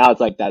 But now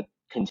it's like that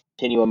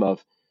continuum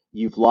of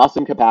you've lost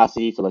some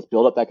capacity, so let's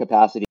build up that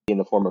capacity in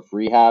the form of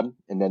rehab,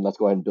 and then let's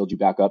go ahead and build you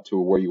back up to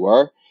where you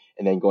are,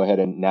 and then go ahead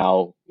and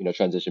now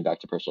transition back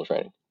to personal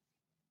training.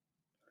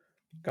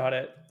 Got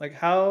it. Like,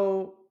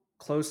 how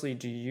closely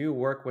do you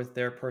work with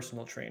their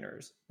personal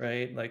trainers,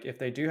 right? Like, if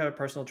they do have a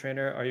personal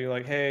trainer, are you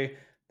like, hey,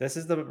 this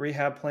is the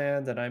rehab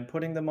plan that I'm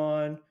putting them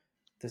on.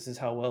 This is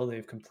how well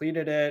they've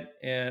completed it.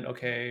 And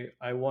okay,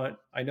 I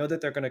know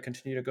that they're going to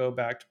continue to go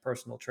back to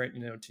personal train,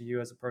 to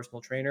you as a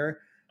personal trainer.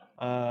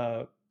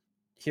 Uh,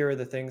 Here are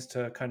the things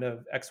to kind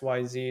of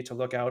XYZ to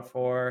look out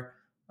for.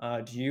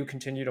 Do you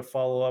continue to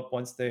follow up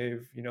once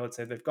they've, let's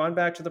say they've gone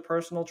back to the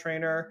personal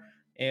trainer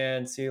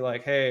and see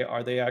like, hey,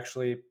 are they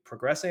actually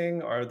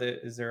progressing?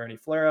 Is there any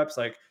flare ups?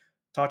 Like,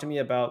 talk to me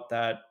about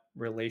that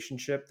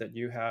relationship that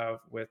you have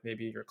with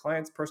maybe your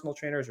clients' personal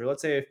trainers, or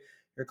let's say if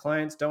your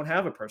clients don't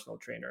have a personal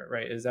trainer,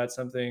 right? Is that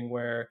something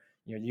where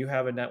you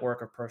have a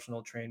network of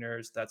personal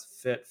trainers that's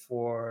fit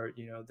for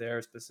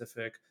their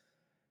specific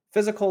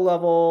physical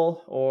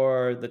level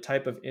or the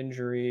type of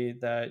injury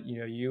that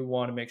you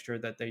want to make sure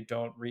that they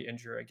don't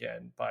re-injure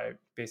again by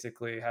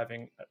basically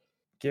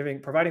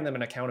providing them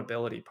an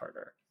accountability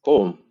partner?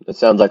 Cool. It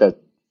sounds like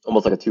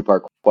almost like a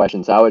two-part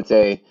question. So I would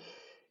say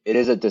it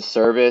is a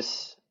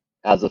disservice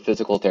as a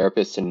physical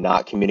therapist to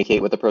not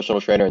communicate with a personal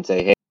trainer and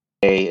say,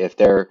 hey, if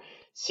they're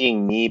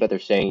seeing me, but they're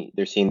seeing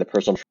the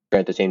personal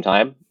trainer at the same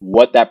time,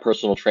 what that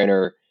personal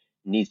trainer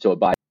needs to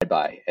abide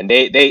by. And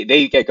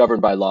they get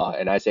governed by law.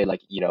 And I say,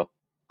 like,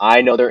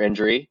 I know their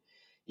injury.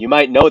 You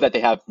might know that they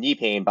have knee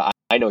pain, but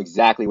I know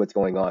exactly what's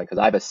going on because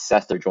I've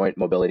assessed their joint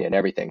mobility and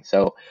everything.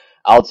 So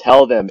I'll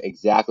tell them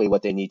exactly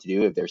what they need to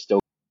do if they're still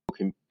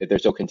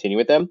continuing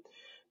with them.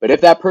 But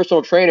if that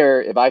personal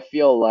trainer, if I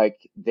feel like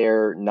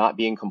they're not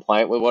being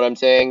compliant with what I'm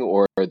saying,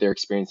 or they're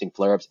experiencing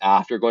flare ups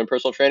after going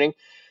personal training,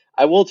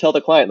 I will tell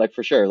the client, like,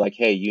 for sure, like,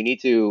 hey, you need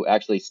to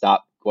actually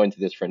stop going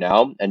through this for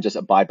now and just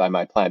abide by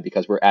my plan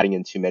because we're adding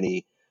in too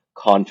many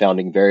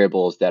confounding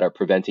variables that are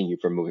preventing you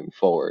from moving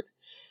forward.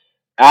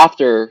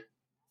 After,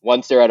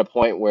 once they're at a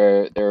point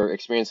where they're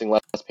experiencing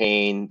less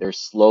pain, they're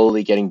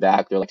slowly getting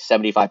back, they're like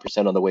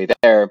 75% on the way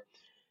there,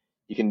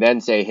 you can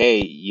then say, hey,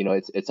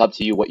 it's up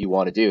to you what you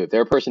want to do. If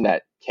they're a person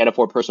that can't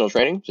afford personal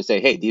training, just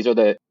say, hey, these are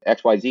the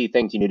XYZ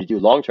things you need to do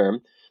long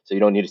term, so you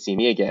don't need to see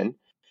me again.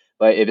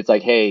 But if it's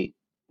like, hey,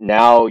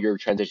 now you're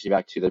transitioning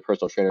back to the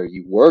personal trainer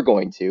you were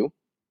going to,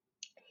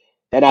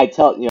 then I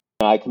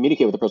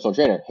communicate with the personal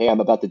trainer, hey,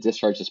 I'm about to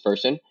discharge this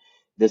person.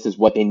 This is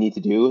what they need to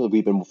do.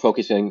 We've been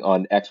focusing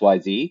on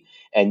XYZ,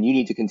 and you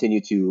need to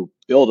continue to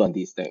build on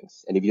these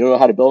things. And if you don't know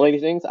how to build on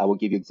these things, I will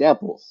give you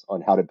examples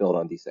on how to build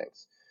on these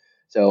things.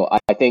 So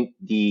I think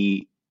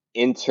the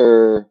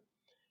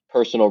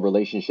interpersonal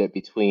relationship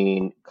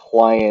between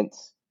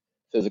clients,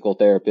 physical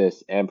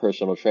therapist, and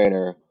personal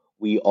trainer,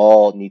 we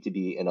all need to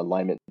be in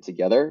alignment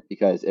together,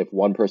 because if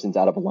one person's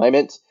out of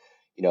alignment,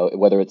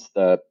 whether it's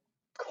the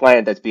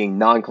client that's being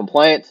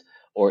non-compliant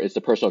or it's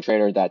the personal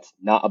trainer that's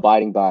not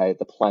abiding by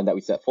the plan that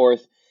we set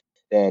forth,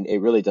 then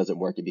it really doesn't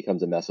work. It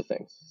becomes a mess of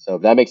things. So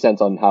if that makes sense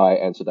on how I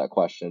answer that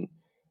question,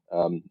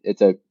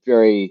 it's a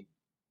very,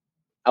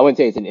 I wouldn't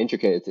say it's an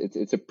intricate,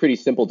 it's a pretty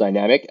simple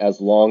dynamic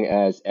as long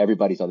as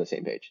everybody's on the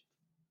same page.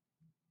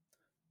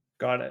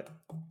 Got it.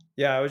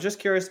 Yeah, I was just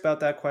curious about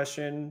that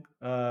question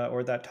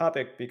or that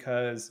topic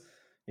because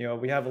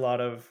we have a lot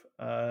of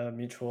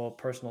mutual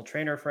personal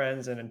trainer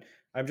friends, and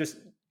I'm just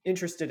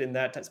interested in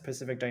that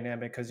specific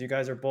dynamic because you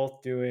guys are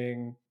both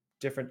doing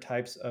different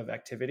types of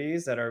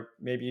activities that are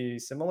maybe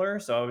similar.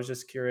 So I was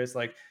just curious,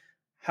 like,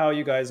 how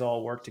you guys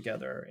all work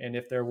together and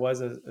if there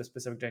was a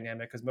specific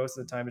dynamic, because most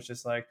of the time it's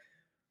just like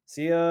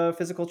see a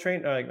physical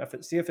train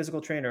see a physical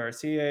trainer or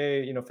see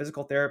a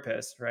physical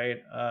therapist,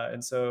 right?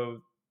 And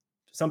so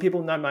some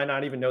people might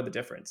not even know the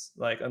difference,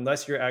 like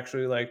unless you're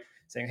actually like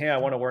saying, hey, I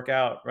want to work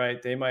out,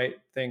 right? They might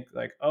think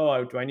like,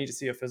 oh, do I need to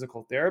see a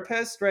physical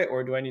therapist, right?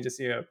 Or do I need to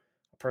see a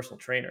personal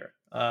trainer?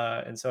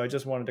 And so I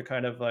just wanted to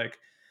kind of like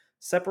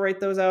separate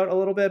those out a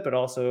little bit, but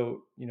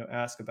also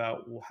ask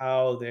about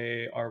how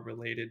they are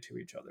related to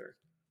each other.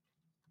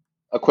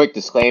 A quick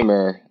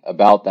disclaimer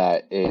about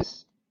that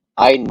is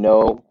I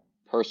know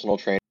personal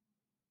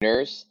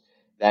trainers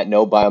that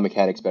know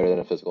biomechanics better than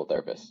a physical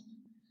therapist.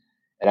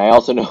 And I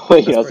also know, That's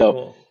pretty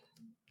cool.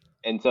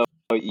 so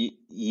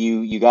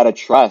you got to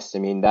trust. I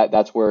mean,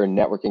 that's where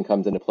networking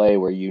comes into play,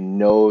 where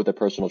the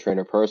personal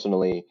trainer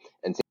personally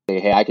and say,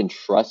 hey, I can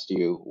trust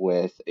you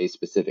with a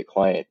specific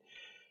client.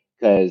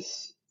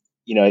 Because,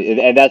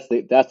 and that's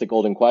the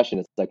golden question.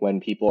 It's like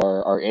when people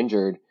are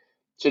injured,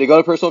 should they go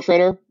to a personal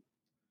trainer?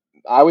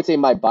 I would say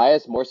my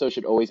bias more so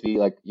should always be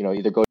like,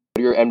 either go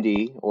to your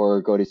MD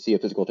or go to see a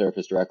physical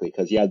therapist directly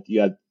because you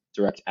have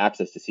direct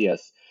access to see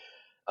us.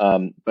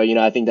 But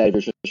I think that if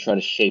you're just trying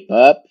to shape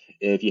up,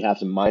 if you have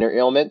some minor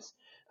ailments,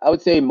 I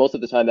would say most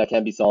of the time that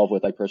can be solved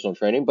with like personal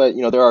training. But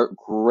there are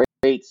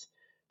great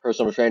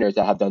personal trainers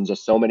that have done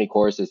just so many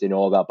courses. They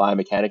know about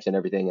biomechanics and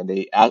everything, and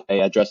they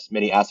address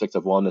many aspects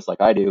of wellness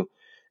like I do.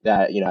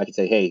 That I could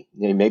say, hey,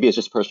 maybe it's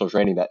just personal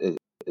training that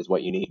is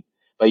what you need.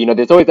 But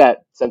there's always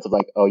that sense of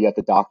like, oh, you have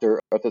the doctor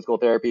of physical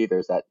therapy.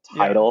 There's that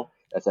Yeah, title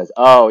that says,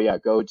 oh yeah,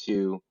 go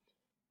to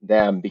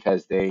them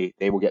because they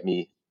will get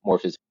me more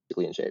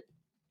physically in shape.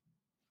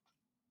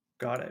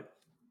 got it.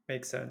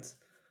 Makes sense.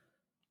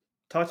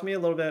 Talk to me a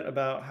little bit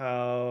about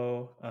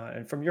how,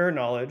 and from your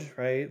knowledge,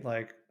 right?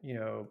 Like,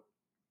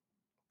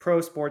 pro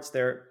sports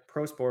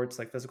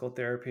like physical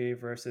therapy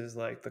versus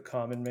like the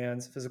common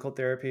man's physical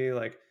therapy.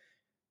 Like,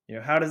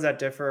 how does that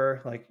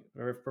differ? Like,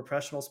 or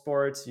professional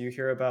sports, you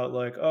hear about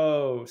like,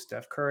 oh,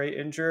 Steph Curry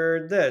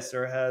injured this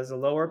or has a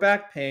lower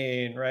back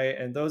pain, right?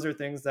 And those are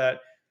things that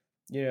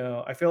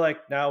I feel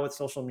like now with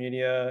social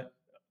media,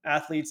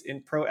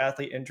 pro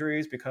athlete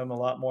injuries become a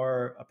lot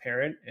more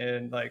apparent,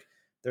 and like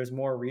there's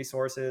more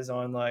resources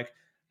on like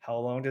how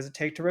long does it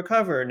take to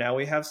recover. Now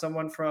we have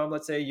someone from,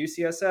 let's say,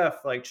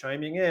 UCSF like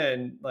chiming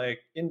in like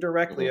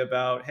indirectly Hmm.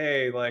 about,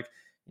 hey, like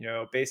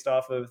based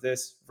off of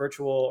this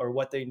virtual or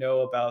what they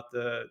know about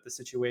the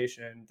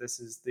situation,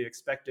 this is the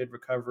expected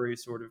recovery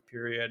sort of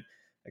period,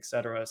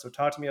 etc. So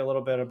talk to me a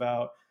little bit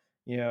about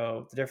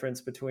the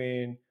difference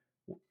between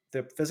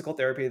the physical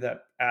therapy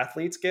that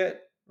athletes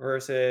get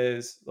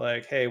versus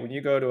like, hey, when you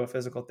go to a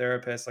physical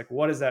therapist, like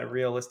what is that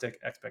realistic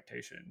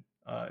expectation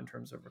in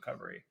terms of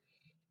recovery?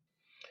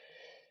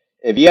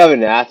 If you have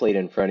an athlete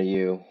in front of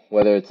you,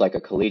 whether it's like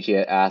a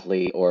collegiate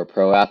athlete or a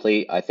pro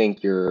athlete, I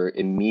think you're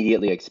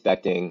immediately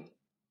expecting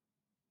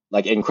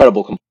like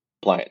incredible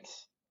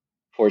compliance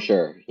for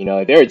sure.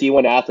 If they're a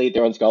D1 athlete,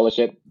 they're on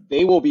scholarship,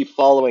 they will be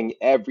following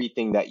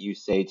everything that you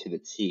say to the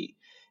T,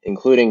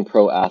 including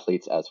pro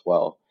athletes as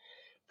well.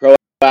 Pro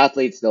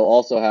athletes, they'll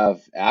also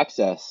have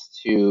access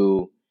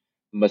to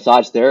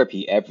massage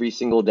therapy every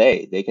single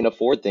day. They can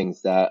afford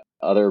things that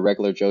other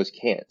regular Joes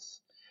can't.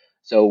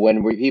 So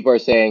when people are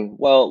saying,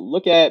 "Well,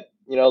 look at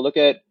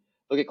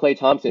Clay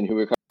Thompson, who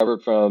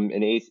recovered from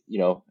an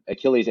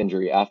Achilles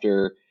injury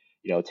after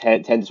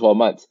 10 to 12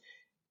 months,"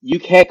 you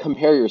can't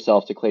compare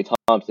yourself to Clay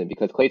Thompson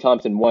because Clay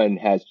Thompson one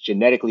has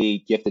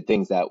genetically gifted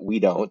things that we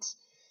don't,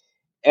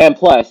 and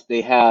plus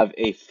they have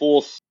a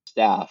full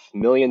staff,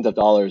 millions of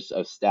dollars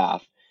of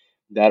staff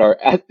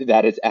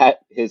that is at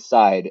his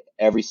side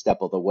every step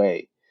of the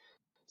way.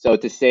 So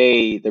to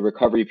say the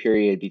recovery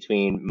period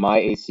between my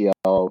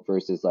ACL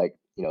versus like,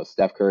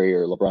 Steph Curry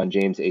or LeBron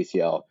James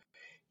ACL,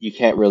 you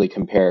can't really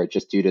compare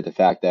just due to the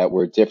fact that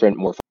we're different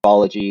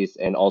morphologies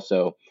and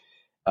also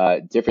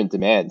different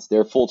demands.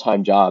 Their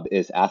full-time job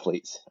is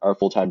athletes. Our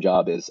full-time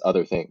job is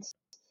other things.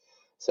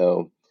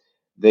 So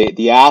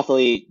the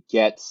athlete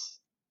gets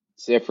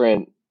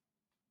different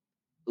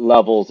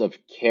levels of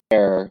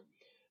care,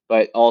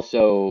 but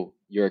also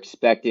you're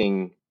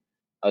expecting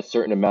a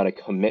certain amount of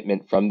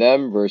commitment from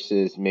them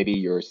versus maybe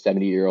your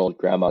 70-year-old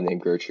grandma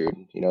named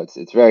Gertrude.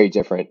 It's very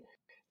different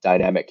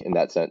dynamic in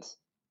that sense.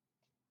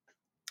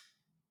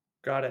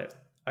 Got it.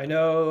 I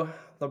know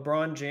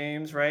LeBron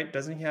James, right?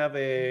 Doesn't he have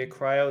a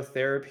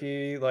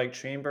cryotherapy like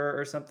chamber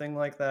or something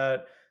like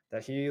that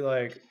that he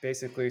like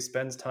basically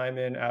spends time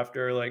in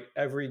after like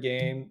every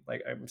game,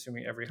 like I'm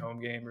assuming every home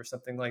game or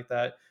something like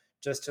that,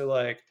 just to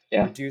like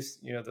Yeah. reduce,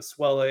 the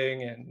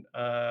swelling and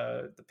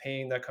the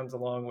pain that comes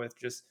along with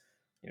just,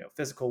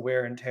 physical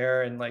wear and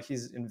tear. And like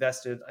he's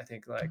invested, I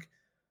think like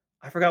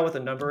I forgot what the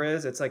number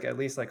is. It's like at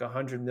least like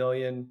 100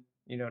 million,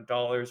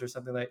 dollars or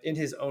something like in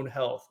his own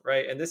health,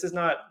 right? And this is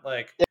not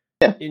like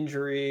Yeah.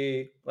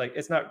 injury, like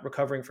it's not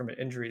recovering from an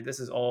injury. This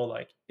is all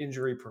like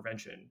injury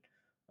prevention.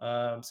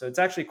 So it's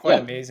actually quite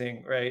Yeah.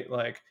 amazing, right?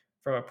 Like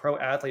from a pro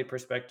athlete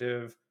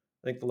perspective,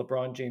 I think the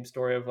LeBron James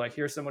story of like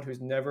here's someone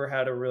who's never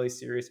had a really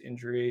serious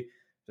injury,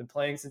 been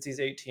playing since he's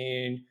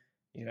 18.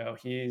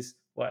 He's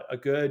what a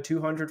good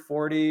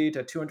 240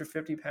 to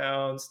 250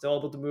 pounds, still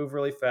able to move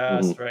really Hmm.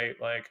 fast, right?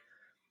 Like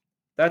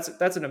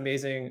that's an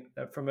amazing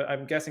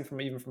I'm guessing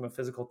from even from a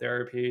physical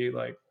therapy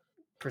like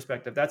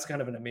perspective, that's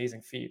kind of an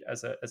amazing feat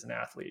as an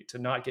athlete to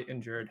not get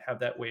injured, have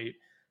that weight,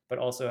 but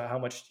also how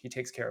much he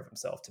takes care of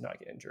himself to not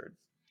get injured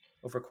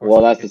over the course Well,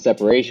 of like that's an the 18-year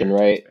separation, time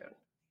right? span.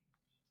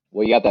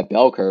 Well, you have that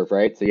bell curve,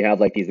 right? So you have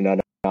like these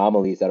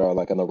anomalies that are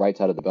like on the right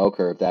side of the bell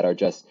curve that are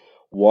just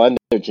one,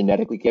 they're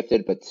genetically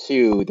gifted, but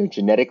two, they're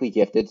genetically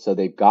gifted, so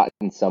they've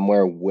gotten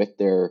somewhere with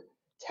their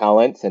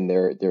talents and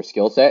their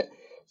skill set,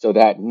 so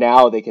that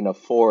now they can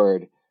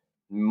afford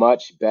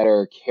much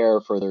better care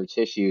for their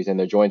tissues and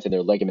their joints and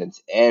their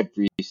ligaments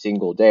every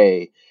single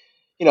day.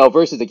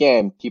 Versus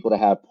again, people that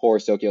have poor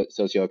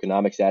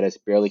socioeconomic status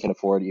barely can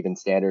afford even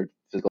standard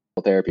physical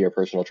therapy or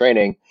personal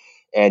training.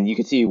 And you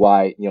can see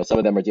why, some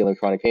of them are dealing with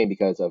chronic pain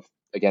because of,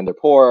 again, they're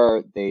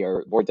poor, they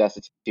are more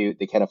destitute,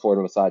 they can't afford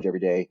a massage every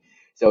day.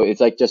 So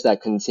it's like just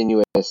that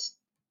continuous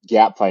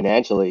gap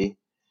financially,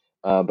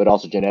 but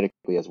also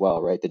genetically as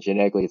well, right? The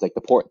genetically, it's like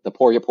the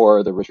poor get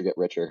poorer, the richer get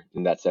richer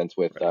in that sense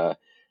with Right.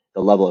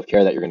 the level of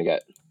care that you're going to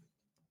get.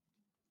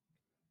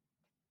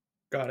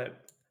 Got it.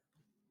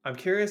 I'm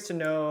curious to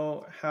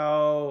know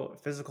how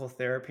physical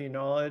therapy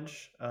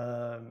knowledge,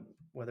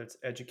 whether it's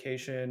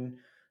education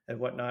and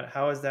whatnot,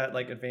 how has that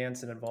like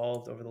advanced and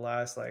evolved over the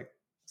last like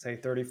say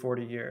 30,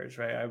 40 years,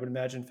 right? I would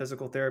imagine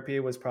physical therapy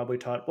was probably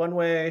taught one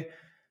way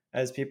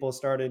as people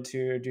started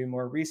to do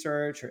more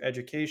research or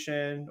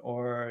education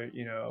or,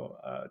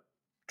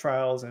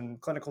 trials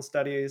and clinical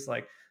studies,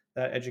 like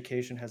that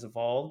education has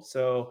evolved.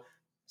 So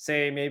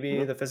say maybe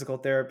Hmm. the physical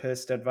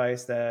therapist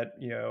advice that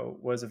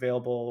was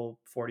available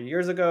 40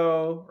 years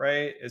ago,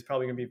 right, is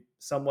probably going to be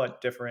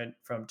somewhat different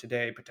from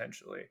today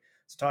potentially.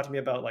 So talk to me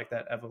about like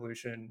that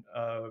evolution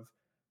of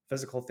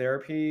physical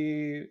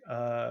therapy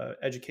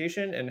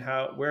education, and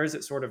how where is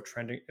it sort of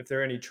trending, if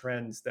there are any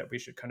trends that we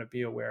should kind of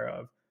be aware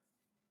of.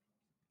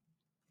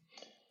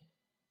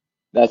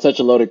 That's such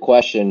a loaded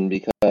question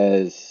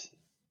because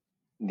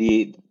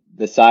the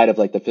the side of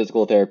like the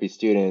physical therapy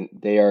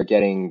student, they are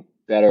getting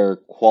better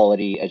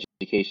quality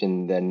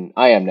education than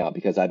I am now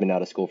because I've been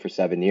out of school for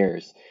 7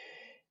 years.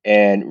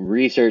 And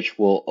research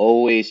will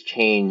always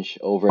change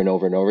over and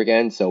over and over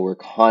again. So we're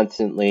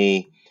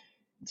constantly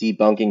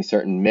debunking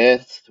certain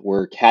myths.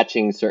 We're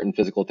catching certain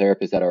physical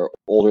therapists that are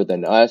older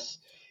than us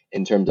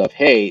in terms of,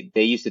 hey,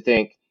 they used to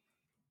think,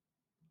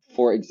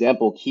 for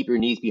example, keep your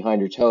knees behind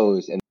your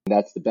toes, and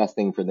that's the best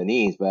thing for the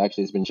knees. But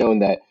actually, it's been shown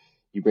that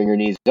you bring your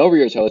knees over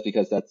your toes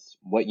because that's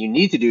what you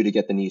need to do to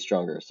get the knees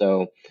stronger.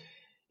 So,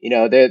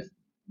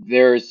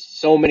 there's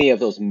so many of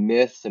those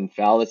myths and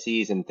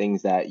fallacies and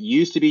things that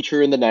used to be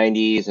true in the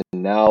 90s,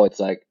 and now it's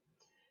like,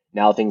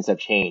 now things have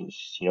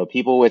changed.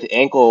 People with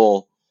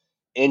ankle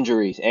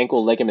injuries,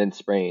 ankle ligament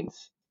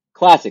sprains,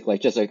 classic,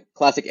 like just a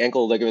classic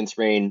ankle ligament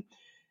sprain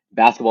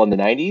basketball in the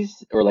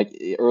 90s or like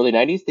early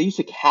 90s, they used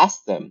to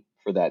cast them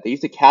for that. They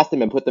used to cast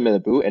them and put them in a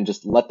boot and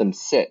just let them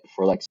sit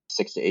for like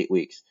 6 to 8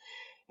 weeks.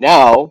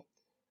 Now,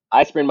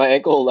 I sprained my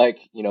ankle like,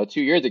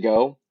 2 years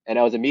ago, and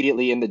I was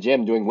immediately in the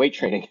gym doing weight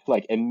training,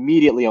 like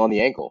immediately on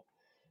the ankle.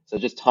 So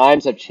just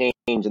times have changed,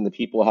 and the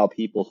people, how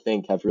people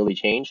think have really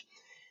changed.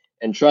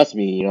 And trust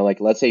me,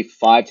 like let's say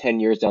 5, 10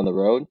 years down the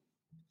road,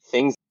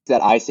 things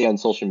that I say on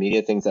social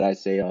media, things that I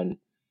say on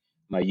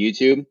my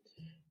YouTube,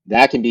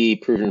 that can be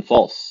proven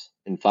false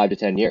in 5 to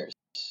 10 years.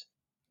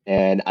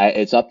 And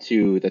it's up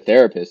to the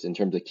therapist in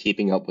terms of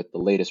keeping up with the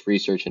latest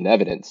research and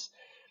evidence.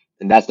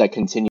 And that's that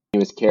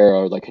continuous care,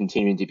 or like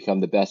continuing to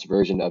become the best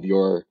version of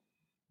your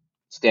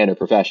standard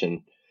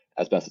profession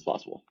as best as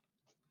possible.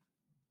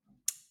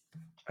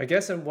 I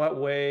guess in what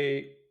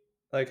way,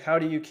 like, how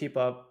do you keep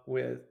up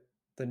with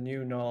the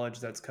new knowledge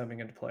that's coming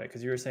into play?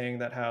 Because you were saying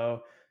that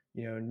how,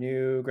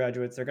 new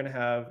graduates, they're going to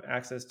have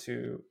access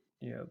to,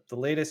 the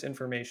latest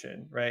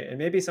information, right? And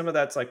maybe some of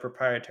that's like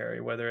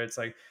proprietary, whether it's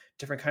like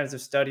different kinds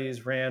of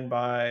studies ran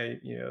by,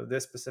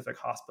 this specific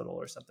hospital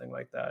or something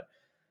like that.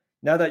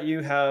 Now that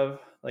you have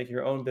like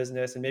your own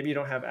business and maybe you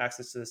don't have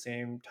access to the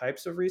same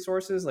types of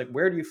resources, like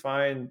where do you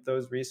find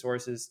those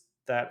resources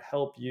that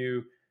help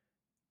you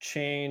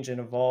change and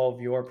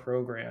evolve your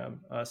program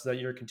so that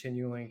you're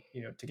continuing,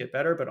 to get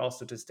better, but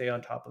also to stay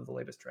on top of the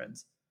latest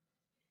trends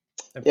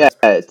and Yeah, best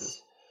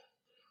practices?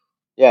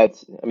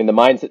 it's I mean the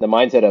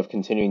mindset of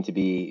continuing to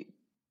be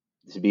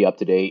up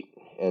to date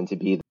and to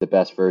be the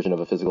best version of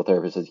a physical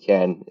therapist as you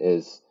can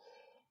is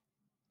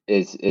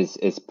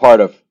part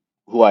of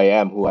who I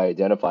am, who I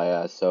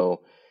identify as.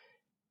 So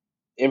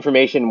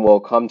information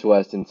will come to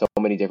us in so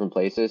many different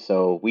places.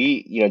 So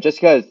just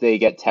because they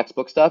get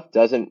textbook stuff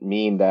doesn't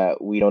mean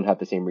that we don't have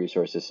the same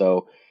resources.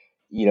 So,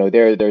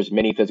 there's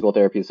many physical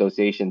therapy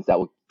associations that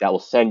will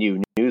send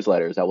you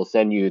newsletters, that will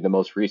send you the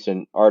most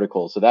recent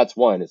articles. So that's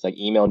one. It's like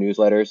email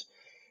newsletters.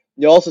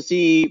 You also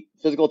see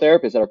physical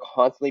therapists that are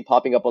constantly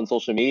popping up on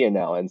social media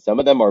now, and some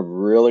of them are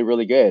really,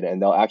 really good.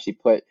 And they'll actually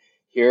put,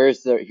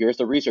 here's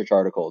the research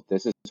article.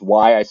 This is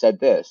why I said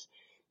this,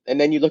 and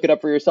then you look it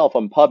up for yourself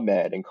on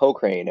PubMed and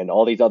Cochrane and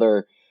all these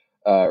other,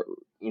 uh,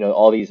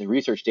 all these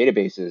research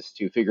databases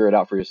to figure it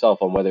out for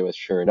yourself on whether it was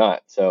true or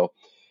not. So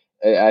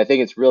I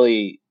think it's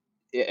really,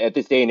 at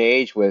this day and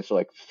age with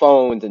like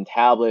phones and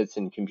tablets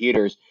and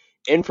computers,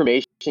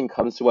 information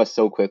comes to us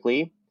so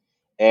quickly,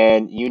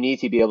 and you need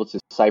to be able to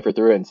cipher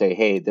through it and say,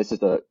 hey, this is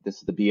the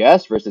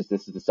BS versus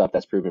this is the stuff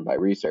that's proven by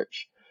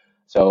research.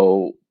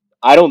 So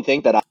I don't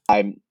think that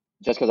I'm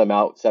just because I'm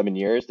out 7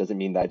 years doesn't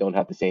mean that I don't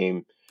have the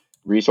same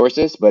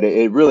resources, but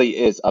it really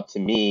is up to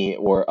me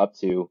or up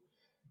to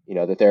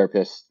the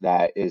therapist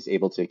that is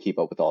able to keep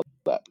up with all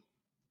that.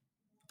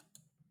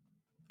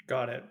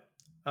 Got it.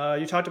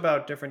 You talked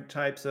about different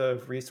types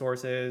of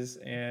resources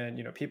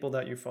and people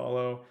that you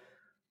follow.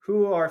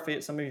 Who are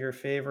some of your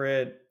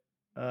favorite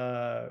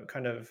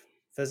kind of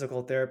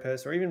physical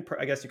therapists, or even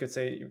I guess you could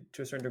say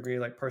to a certain degree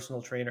like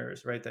personal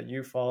trainers, right? That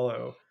you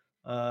follow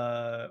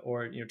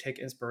or take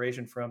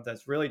inspiration from,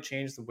 that's really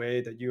changed the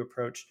way that you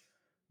approach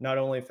not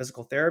only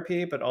physical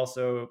therapy but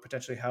also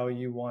potentially how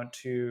you want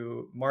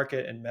to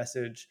market and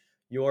message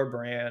your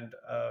brand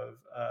of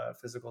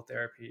physical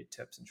therapy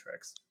tips and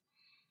tricks?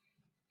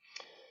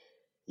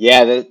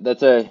 Yeah,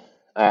 that's a.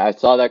 I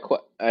saw that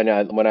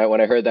and when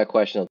I heard that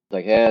question, I was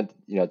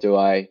like, do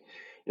I?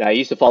 I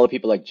used to follow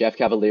people like Jeff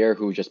Cavalier,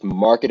 who just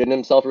marketed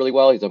himself really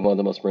well. He's one of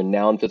the most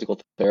renowned physical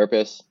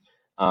therapists.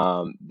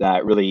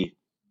 That really,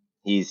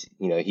 he's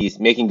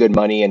making good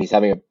money and he's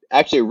having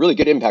actually a really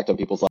good impact on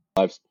people's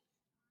lives.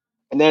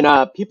 And then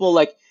people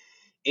like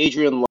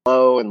Adrian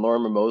Lowe and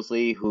Lorimer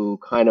Mosley, who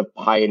kind of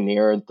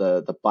pioneered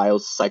the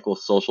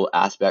biopsychosocial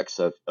aspects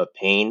of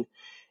pain,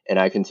 and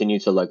I continue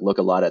to like look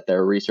a lot at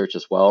their research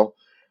as well.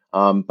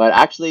 But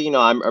actually,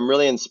 I'm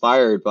really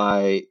inspired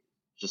by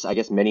just I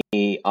guess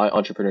many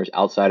entrepreneurs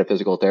outside of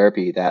physical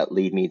therapy that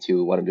lead me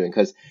to what I'm doing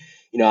because.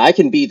 I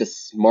can be the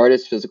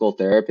smartest physical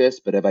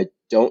therapist, but if I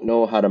don't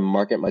know how to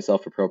market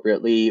myself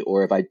appropriately,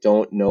 or if I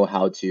don't know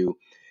how to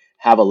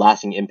have a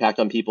lasting impact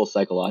on people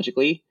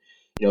psychologically,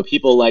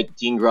 people like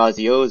Dean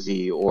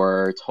Graziosi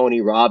or Tony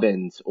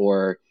Robbins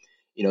or,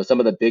 some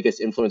of the biggest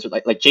influencers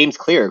like James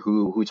Clear,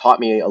 who taught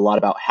me a lot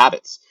about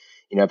habits.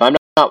 If I'm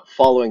not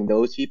following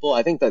those people,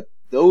 I think that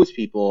those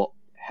people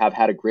have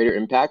had a greater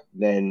impact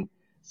than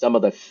some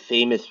of the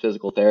famous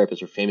physical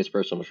therapists or famous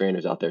personal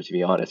trainers out there, to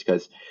be honest,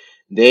 because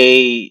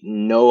they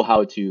know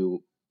how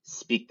to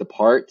speak the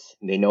part,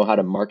 they know how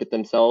to market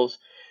themselves.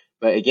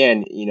 But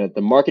again,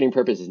 the marketing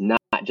purpose is not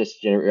just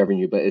to generate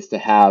revenue, but it's to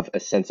have a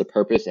sense of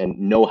purpose and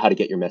know how to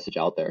get your message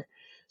out there.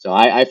 So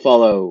I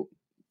follow,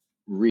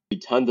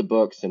 read tons of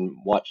books and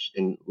watch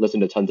and listen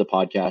to tons of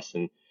podcasts.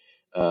 And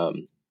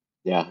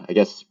yeah, I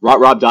guess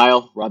Rob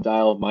Dial,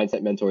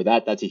 Mindset Mentor,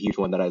 that's a huge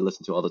one that I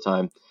listen to all the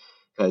time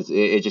because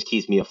it just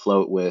keeps me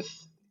afloat with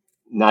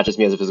not just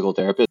me as a physical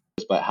therapist,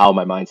 but how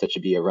my mindset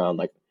should be around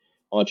like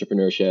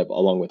entrepreneurship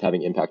along with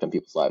having impact on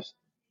people's lives.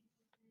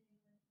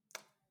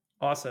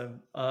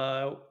 Awesome.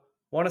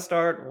 Want to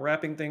start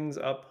wrapping things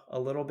up a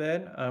little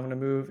bit. I'm going to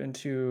move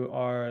into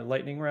our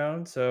lightning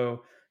round.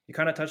 So you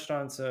kind of touched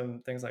on some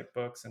things like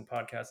books and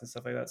podcasts and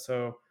stuff like that.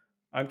 So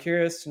I'm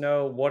curious to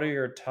know, what are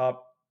your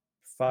top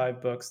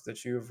 5 books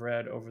that you've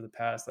read over the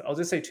past, I'll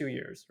just say 2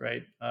 years,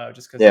 right?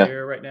 Just because the Yeah.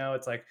 year right now,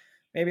 it's like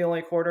maybe only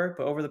a quarter,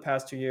 but over the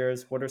past 2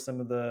 years, what are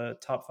some of the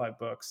top 5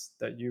 books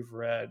that you've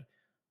read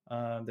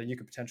that you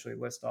could potentially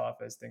list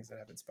off as things that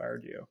have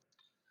inspired you?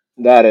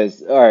 That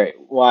is all right.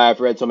 Well,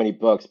 I've read so many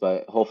books,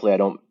 but hopefully I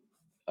don't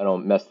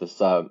mess this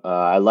up.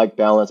 I like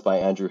Balance by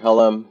Andrew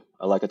Hillum.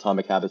 I like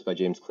Atomic Habits by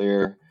James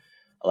Clear.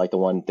 I like The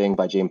One Thing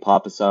by Jay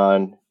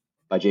Papasan.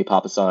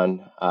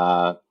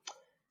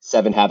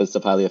 Seven Habits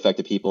of Highly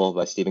Effective People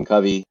by Stephen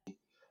Covey.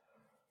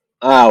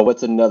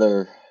 What's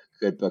another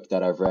good book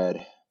that I've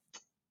read?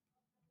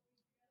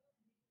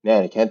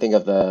 Man, I can't think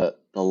of the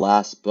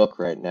last book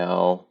right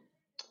now.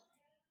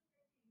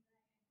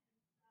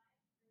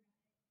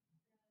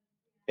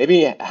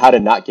 Maybe How to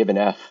Not Give an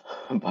F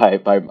by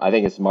I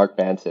think it's Mark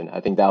Manson. I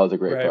think that was a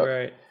great Right, book.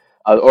 right.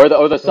 Or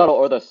But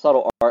the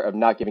subtle art of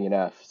not giving an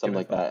F, something give a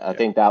like fuck. that. I Yeah.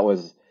 think that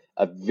was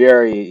a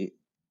very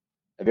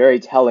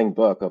telling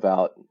book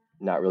about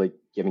not really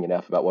giving an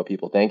F about what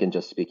people think and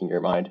just speaking your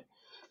mind.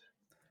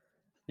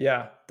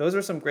 Yeah, those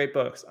are some great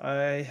books.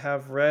 I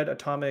have read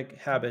Atomic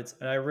Habits,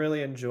 and I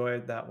really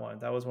enjoyed that one.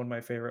 That was one of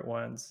my favorite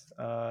ones.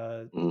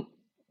 Mm,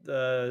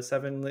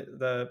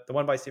 The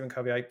one by Stephen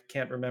Covey, I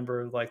can't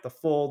remember like the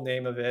full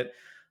name of it,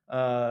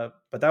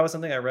 but that was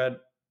something I read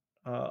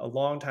a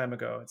long time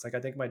ago. It's like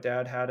I think my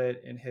dad had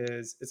it in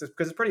his. Because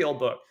it's a pretty old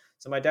book,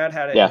 so my dad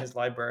had it in yeah, his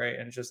library,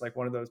 and it's just like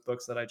one of those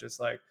books that I just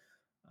like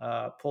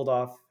pulled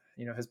off,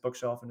 his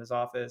bookshelf in his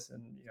office,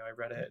 and I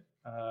read it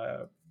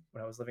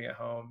when I was living at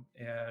home,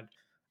 and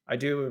I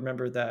do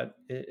remember that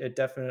it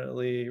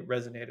definitely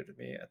resonated with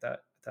me at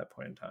that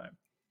point in time.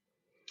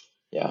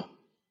 yeah.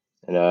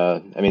 And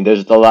I mean,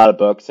 there's a lot of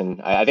books,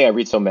 and I think I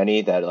read so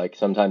many that like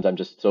sometimes I'm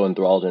just so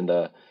enthralled in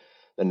the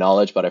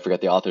knowledge, but I forget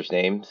the author's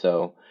name.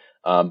 So,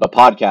 but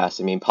podcasts,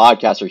 I mean,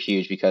 podcasts are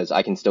huge because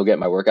I can still get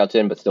my workouts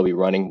in, but still be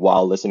running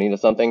while listening to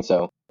something.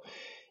 So,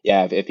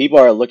 yeah, if people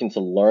are looking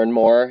to learn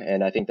more,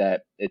 and I think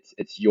that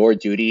it's your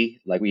duty,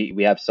 like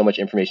we have so much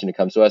information that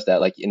comes to us that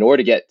like in order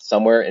to get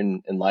somewhere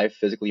in life,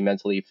 physically,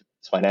 mentally,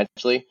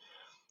 financially,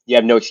 you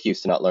have no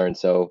excuse to not learn.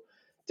 So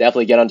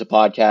definitely get onto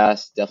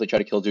podcasts. Definitely try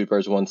to kill two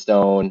birds with one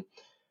stone.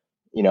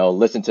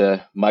 Listen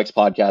to Mike's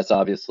podcast,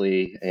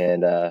 obviously,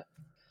 and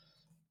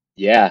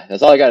yeah,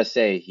 that's all I gotta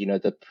say.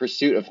 The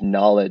pursuit of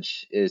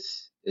knowledge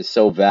is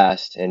so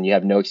vast, and you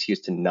have no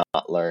excuse to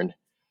not learn.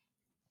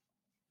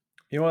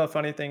 What the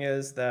funny thing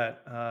is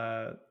that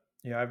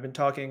I've been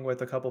talking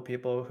with a couple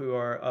people who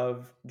are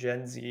of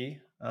Gen Z.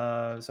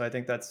 So I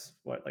think that's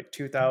what, like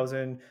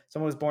 2000.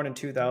 Someone was born in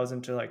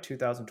 2000 to like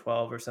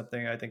 2012 or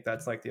something. I think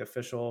that's like the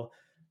official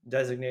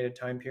designated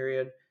time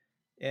period.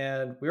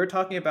 And we were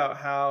talking about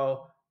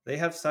how they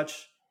have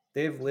such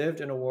they've lived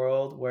in a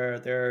world where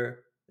there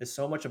is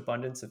so much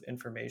abundance of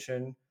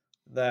information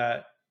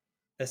that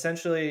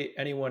essentially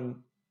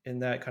anyone in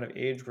that kind of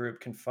age group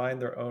can find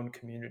their own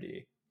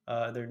community,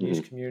 their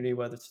niche Mhm. community,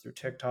 whether it's through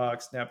TikTok,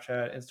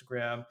 Snapchat,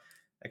 Instagram,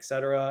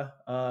 etc.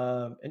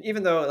 And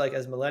even though, like,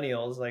 as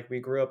millennials, like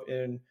we grew up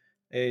in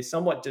a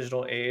somewhat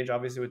digital age,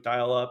 obviously with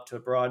dial up to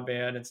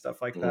broadband and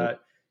stuff like Hmm. that,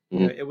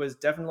 Hmm. it was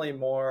definitely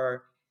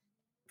more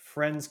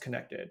friends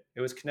connected.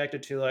 It was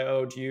connected to like,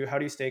 oh, how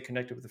do you stay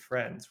connected with the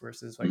friends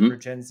versus like for Hmm.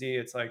 Gen Z,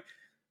 it's like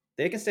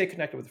they can stay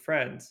connected with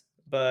friends,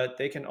 but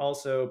they can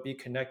also be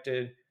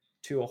connected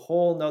to a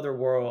whole nother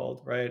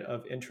world, right,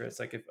 of interest.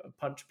 Like if a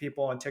bunch of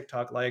people on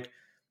TikTok like,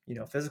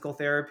 physical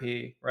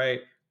therapy, right?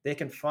 They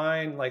can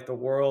find like the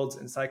world's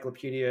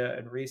encyclopedia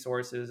and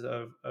resources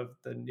of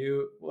the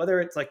new,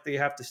 whether it's like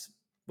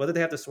whether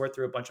they have to sort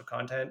through a bunch of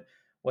content,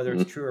 whether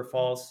it's Hmm. true or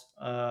false,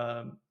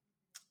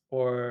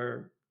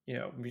 or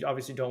we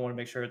obviously don't want to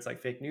make sure it's like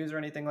fake news or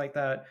anything like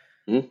that.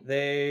 Hmm.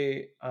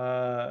 They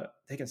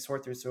can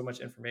sort through so much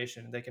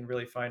information, and they can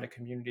really find a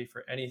community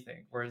for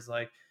anything, whereas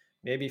like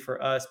maybe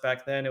for us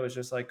back then it was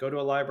just like go to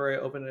a library,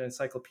 open an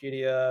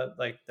encyclopedia.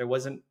 Like there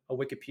wasn't a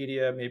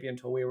Wikipedia maybe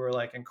until we were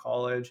like in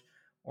college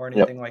or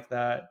anything Yep. like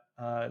that.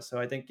 So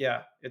I think,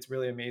 yeah, it's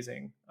really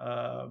amazing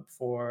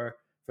for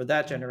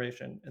that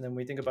generation. And then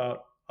we think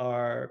about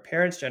our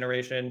parents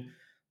generation,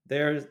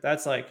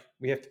 that's like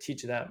we have to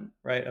teach them,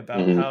 right,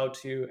 about Hmm. how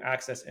to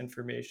access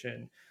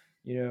information,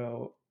 you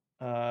know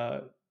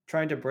uh,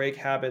 trying to break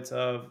habits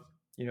of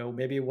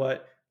maybe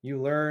what you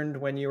learned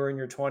when you were in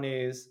your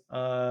 20s,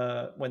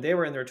 when they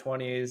were in their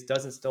 20s,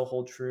 doesn't still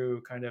hold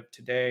true kind of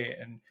today.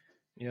 And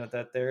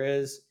that there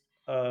is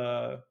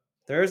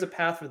a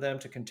path for them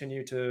to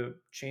continue to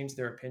change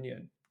their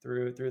opinion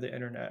through the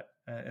internet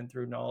and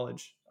through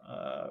knowledge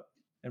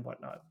and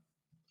whatnot.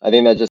 I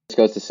think that just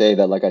goes to say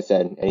that, like I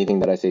said, anything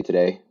that I say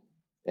today,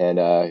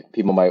 and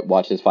people might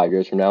watch this 5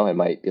 years from now and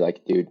might be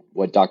like, "Dude,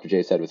 what Dr.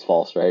 J said was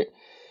false," right?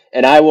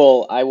 And I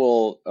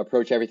will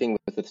approach everything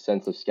with a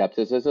sense of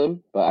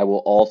skepticism, but I will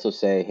also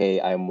say,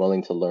 "Hey, I'm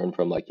willing to learn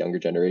from like younger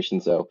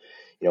generations." So,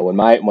 when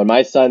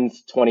my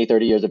son's 20,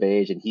 30 years of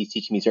age and he's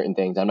teaching me certain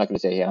things, I'm not going to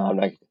say, "Hey, I'm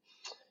not."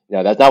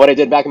 That's not what I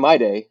did back in my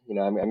day.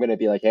 I'm going to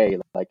be like, "Hey,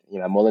 like,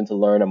 I'm willing to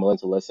learn. I'm willing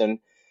to listen,"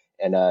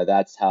 and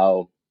that's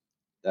how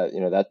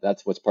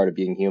that's what's part of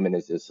being human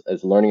is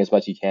learning as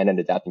much as you can and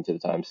adapting to the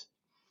times.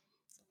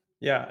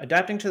 Yeah,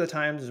 adapting to the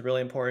times is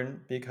really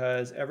important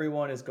because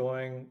everyone is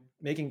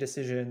making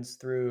decisions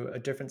through a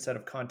different set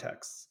of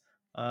contexts.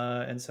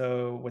 And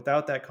so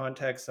without that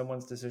context,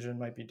 someone's decision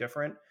might be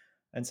different.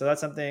 And so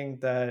that's something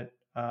that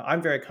I'm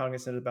very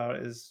cognizant about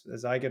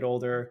as I get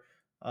older.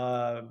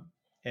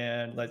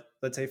 And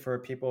let's say for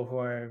people who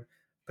are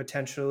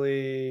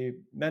potentially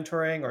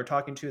mentoring or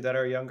talking to that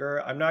are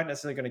younger, I'm not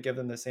necessarily going to give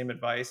them the same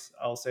advice.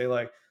 I'll say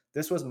like,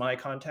 this was my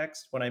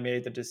context when I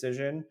made the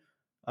decision.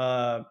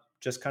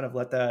 Just kind of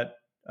let that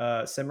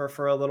simmer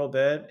for a little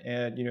bit,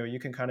 and you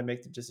can kind of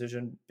make the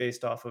decision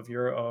based off of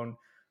your own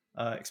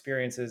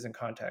experiences and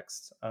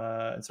context.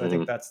 And so I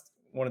think Hmm. that's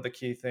one of the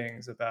key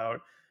things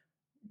about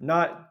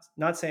not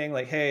saying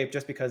like, hey,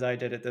 just because I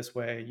did it this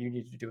way, you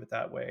need to do it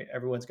that way.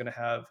 Everyone's going to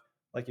have,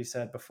 like you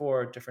said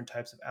before, different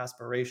types of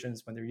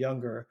aspirations when they're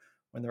younger,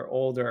 when they're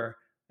older,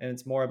 and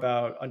it's more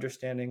about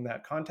understanding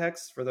that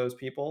context for those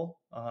people,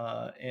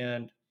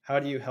 and how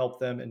do you help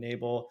them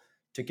enable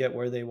to get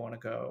where they want to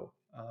go,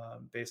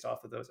 based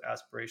off of those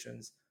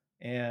aspirations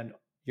and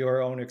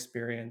your own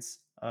experience,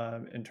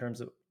 in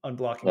terms of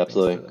unblocking things for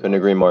Absolutely. them Couldn't and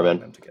agree more, allowing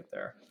man. them to get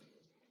there.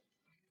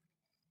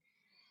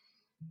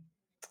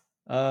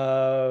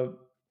 Uh,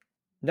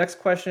 Next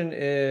question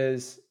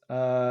is,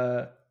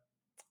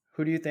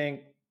 who do you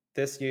think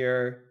this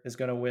year is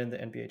going to win the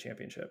NBA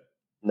championship?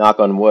 Knock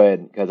on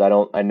wood, because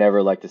I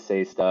never like to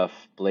say stuff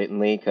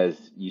blatantly because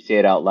you say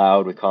it out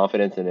loud with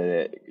confidence and then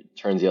it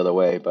turns the other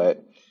way.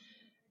 But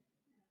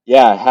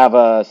yeah, I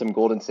have some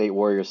Golden State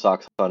Warriors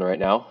socks on right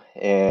now,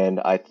 and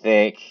I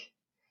think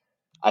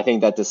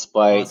that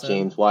despite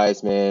James Awesome.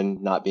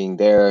 Wiseman not being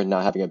there,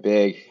 not having a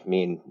big, I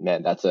mean,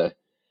 man,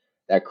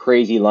 that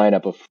crazy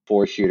lineup of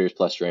four shooters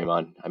plus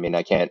Draymond. I mean,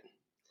 I can't.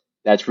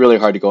 That's really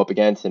hard to go up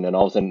against. And then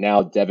all of a sudden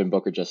now Devin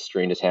Booker just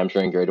strained his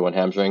hamstring, grade one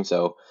hamstring.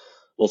 So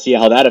we'll see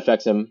how that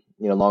affects him,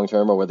 long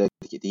term, or whether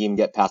he can even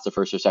get past the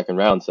first or second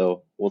round.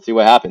 So we'll see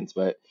what happens.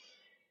 But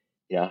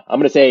yeah, I'm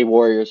gonna say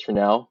Warriors for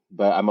now.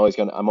 But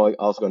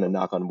also gonna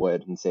knock on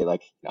wood and say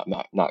like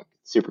not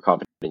super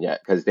confident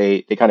yet because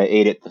they kind of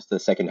ate it the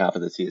second half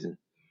of the season.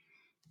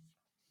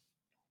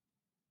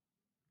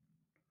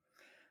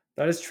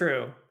 That is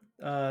true.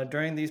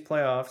 During these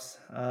playoffs,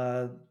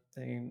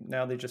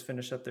 now they just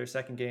finished up their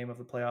second game of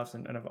the playoffs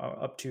and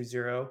are up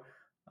 2-0.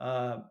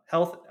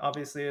 Health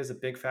obviously is a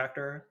big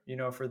factor,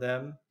 for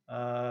them,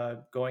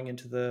 going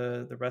into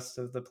the rest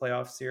of the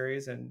playoff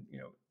series and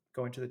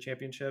going to the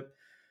championship.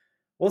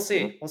 We'll Hmm.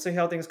 see. We'll see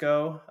how things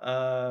go.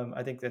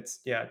 I think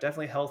that's, yeah,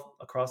 definitely health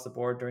across the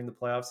board during the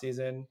playoff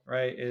season,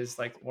 right, is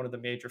like one of the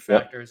major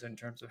Yep, factors in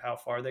terms of how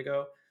far they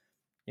go.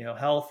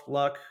 Health,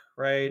 luck,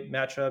 right,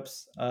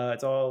 matchups.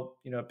 It's all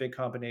a big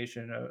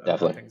combination of how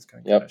definitely. things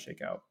can kind of Yep.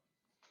 shake out.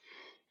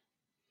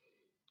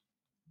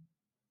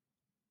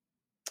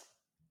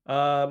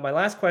 My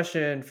last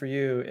question for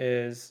you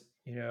is,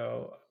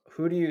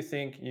 who do you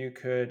think you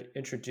could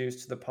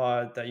introduce to the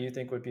pod that you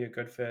think would be a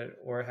good fit,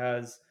 or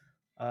has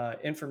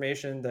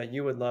information that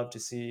you would love to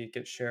see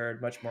get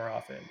shared much more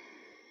often?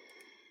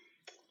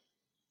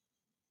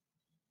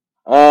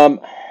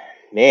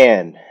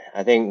 Man,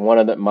 I think one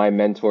of my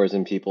mentors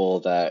and people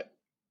that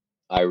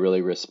I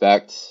really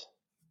respect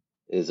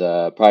is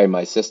probably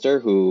my sister,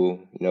 who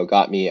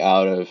got me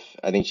out of.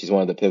 I think she's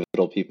one of the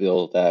pivotal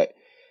people that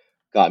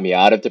got me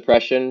out of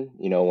depression.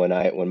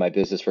 When my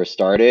business first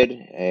started,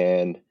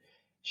 and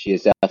she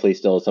is definitely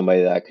still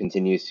somebody that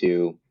continues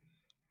to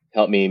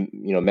help me,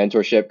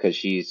 mentorship, because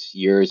she's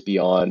years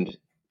beyond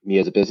me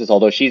as a business.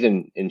 Although she's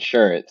in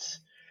insurance,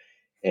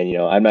 and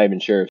I'm not even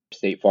sure if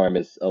State Farm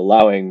is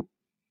allowing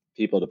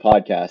people to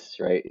podcast,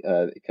 right?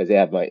 Because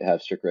they might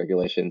have strict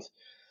regulations.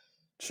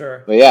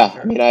 Sure, But sure, yeah, I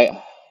sure. mean,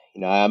 I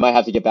might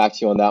have to get back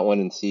to you on that one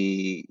and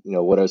see,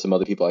 what are some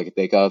other people I could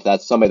think of.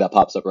 That's somebody that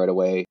pops up right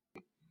away.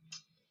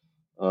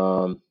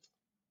 Um,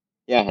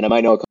 yeah, and I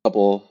might know a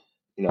couple,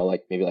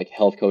 like maybe like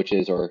health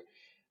coaches or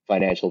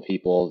financial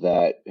people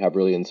that have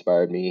really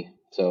inspired me.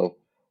 So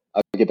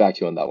I'll get back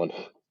to you on that one.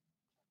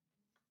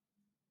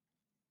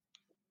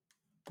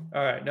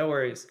 All right, no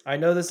worries. I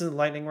know this is a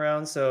lightning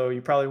round, so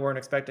you probably weren't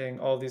expecting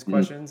all these Mhm.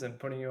 questions and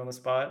putting you on the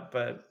spot,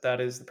 but that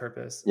is the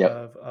purpose Yep.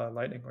 of a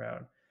lightning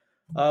round.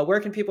 Where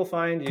can people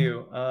find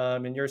you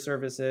in your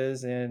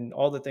services and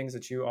all the things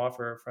that you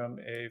offer from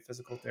a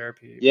physical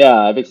therapy Yeah,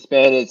 I've perspective?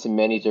 expanded to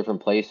many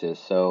different places.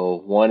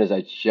 So one is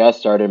I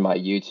just started my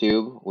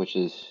YouTube, which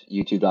is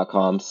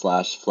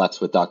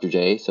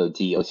youtube.com/FlexwithDoctorJay. So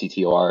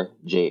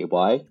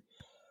DoctorJay.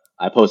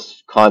 I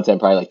post content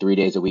probably like 3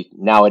 days a week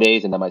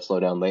nowadays, and that might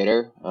slow down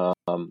later.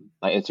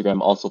 My Instagram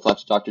also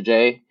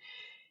FlexwithDoctorJay,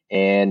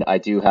 and I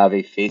do have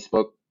a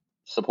Facebook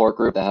support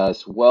group that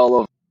has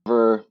well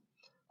over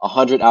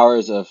 100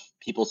 hours of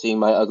people seeing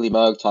my ugly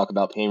mug talk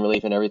about pain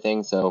relief and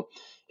everything. So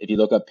if you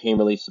look up pain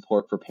relief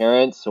support for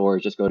parents, or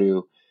just go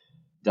to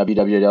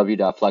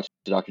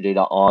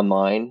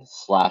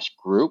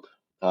www.flexwithdoctorjay.online/group.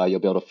 You'll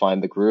be able to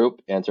find the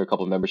group, answer a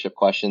couple of membership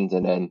questions,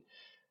 and then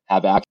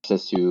have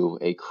access to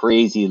a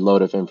crazy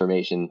load of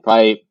information,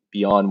 probably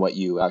beyond what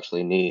you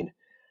actually need.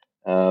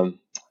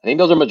 I think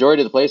those are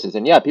majority of the places.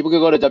 And yeah, people could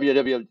go to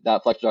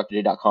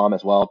www.flexwithdoctorjay.com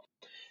as well,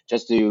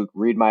 just to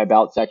read my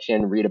about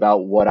section, read about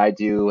what I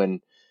do and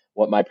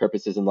what my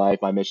purpose is in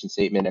life, my mission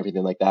statement,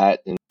 everything like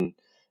that. And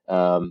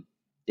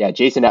yeah,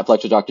 Jason at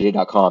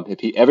FlexwithDoctorJay.com.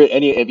 If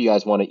any of you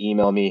guys want to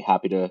email me,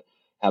 happy to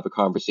have a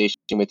conversation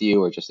with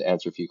you or just to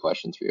answer a few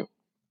questions for you.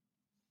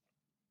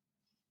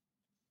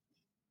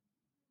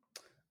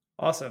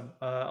 Awesome.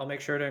 I'll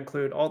make sure to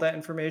include all that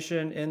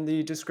information in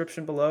the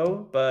description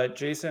below. But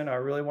Jason, I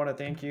really want to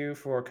thank you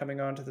for coming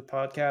on to the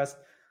podcast.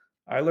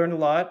 I learned a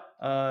lot.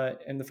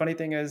 And the funny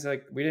thing is,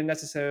 like, we didn't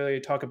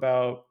necessarily talk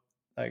about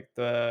like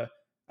the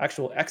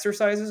actual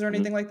exercises or Mm-hmm.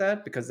 anything like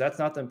that, because that's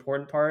not the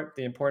important part.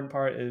 The important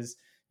part is,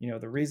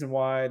 the reason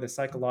why, the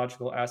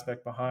psychological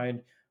aspect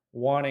behind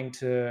wanting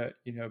to,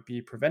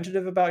 be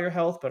preventative about your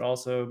health, but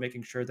also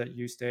making sure that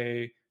you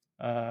stay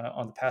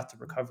on the path to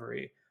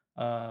recovery,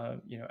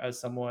 as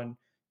someone,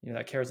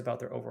 that cares about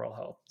their overall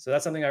health. So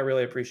that's something I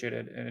really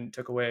appreciated and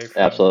took away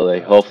from Absolutely.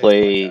 today's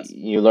Hopefully podcast.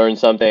 you learned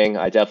something.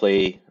 I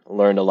definitely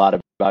learned a lot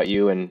about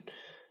you and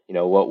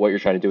what you're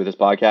trying to do with this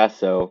podcast.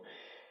 So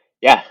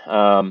yeah,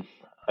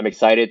 I'm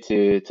excited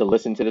to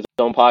listen to this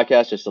own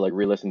podcast, just to like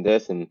re-listen to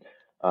this, and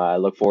I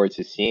look forward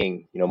to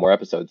seeing more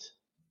episodes.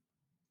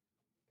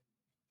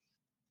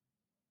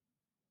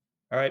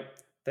 All right.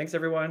 Thanks,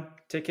 everyone.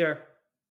 Take care.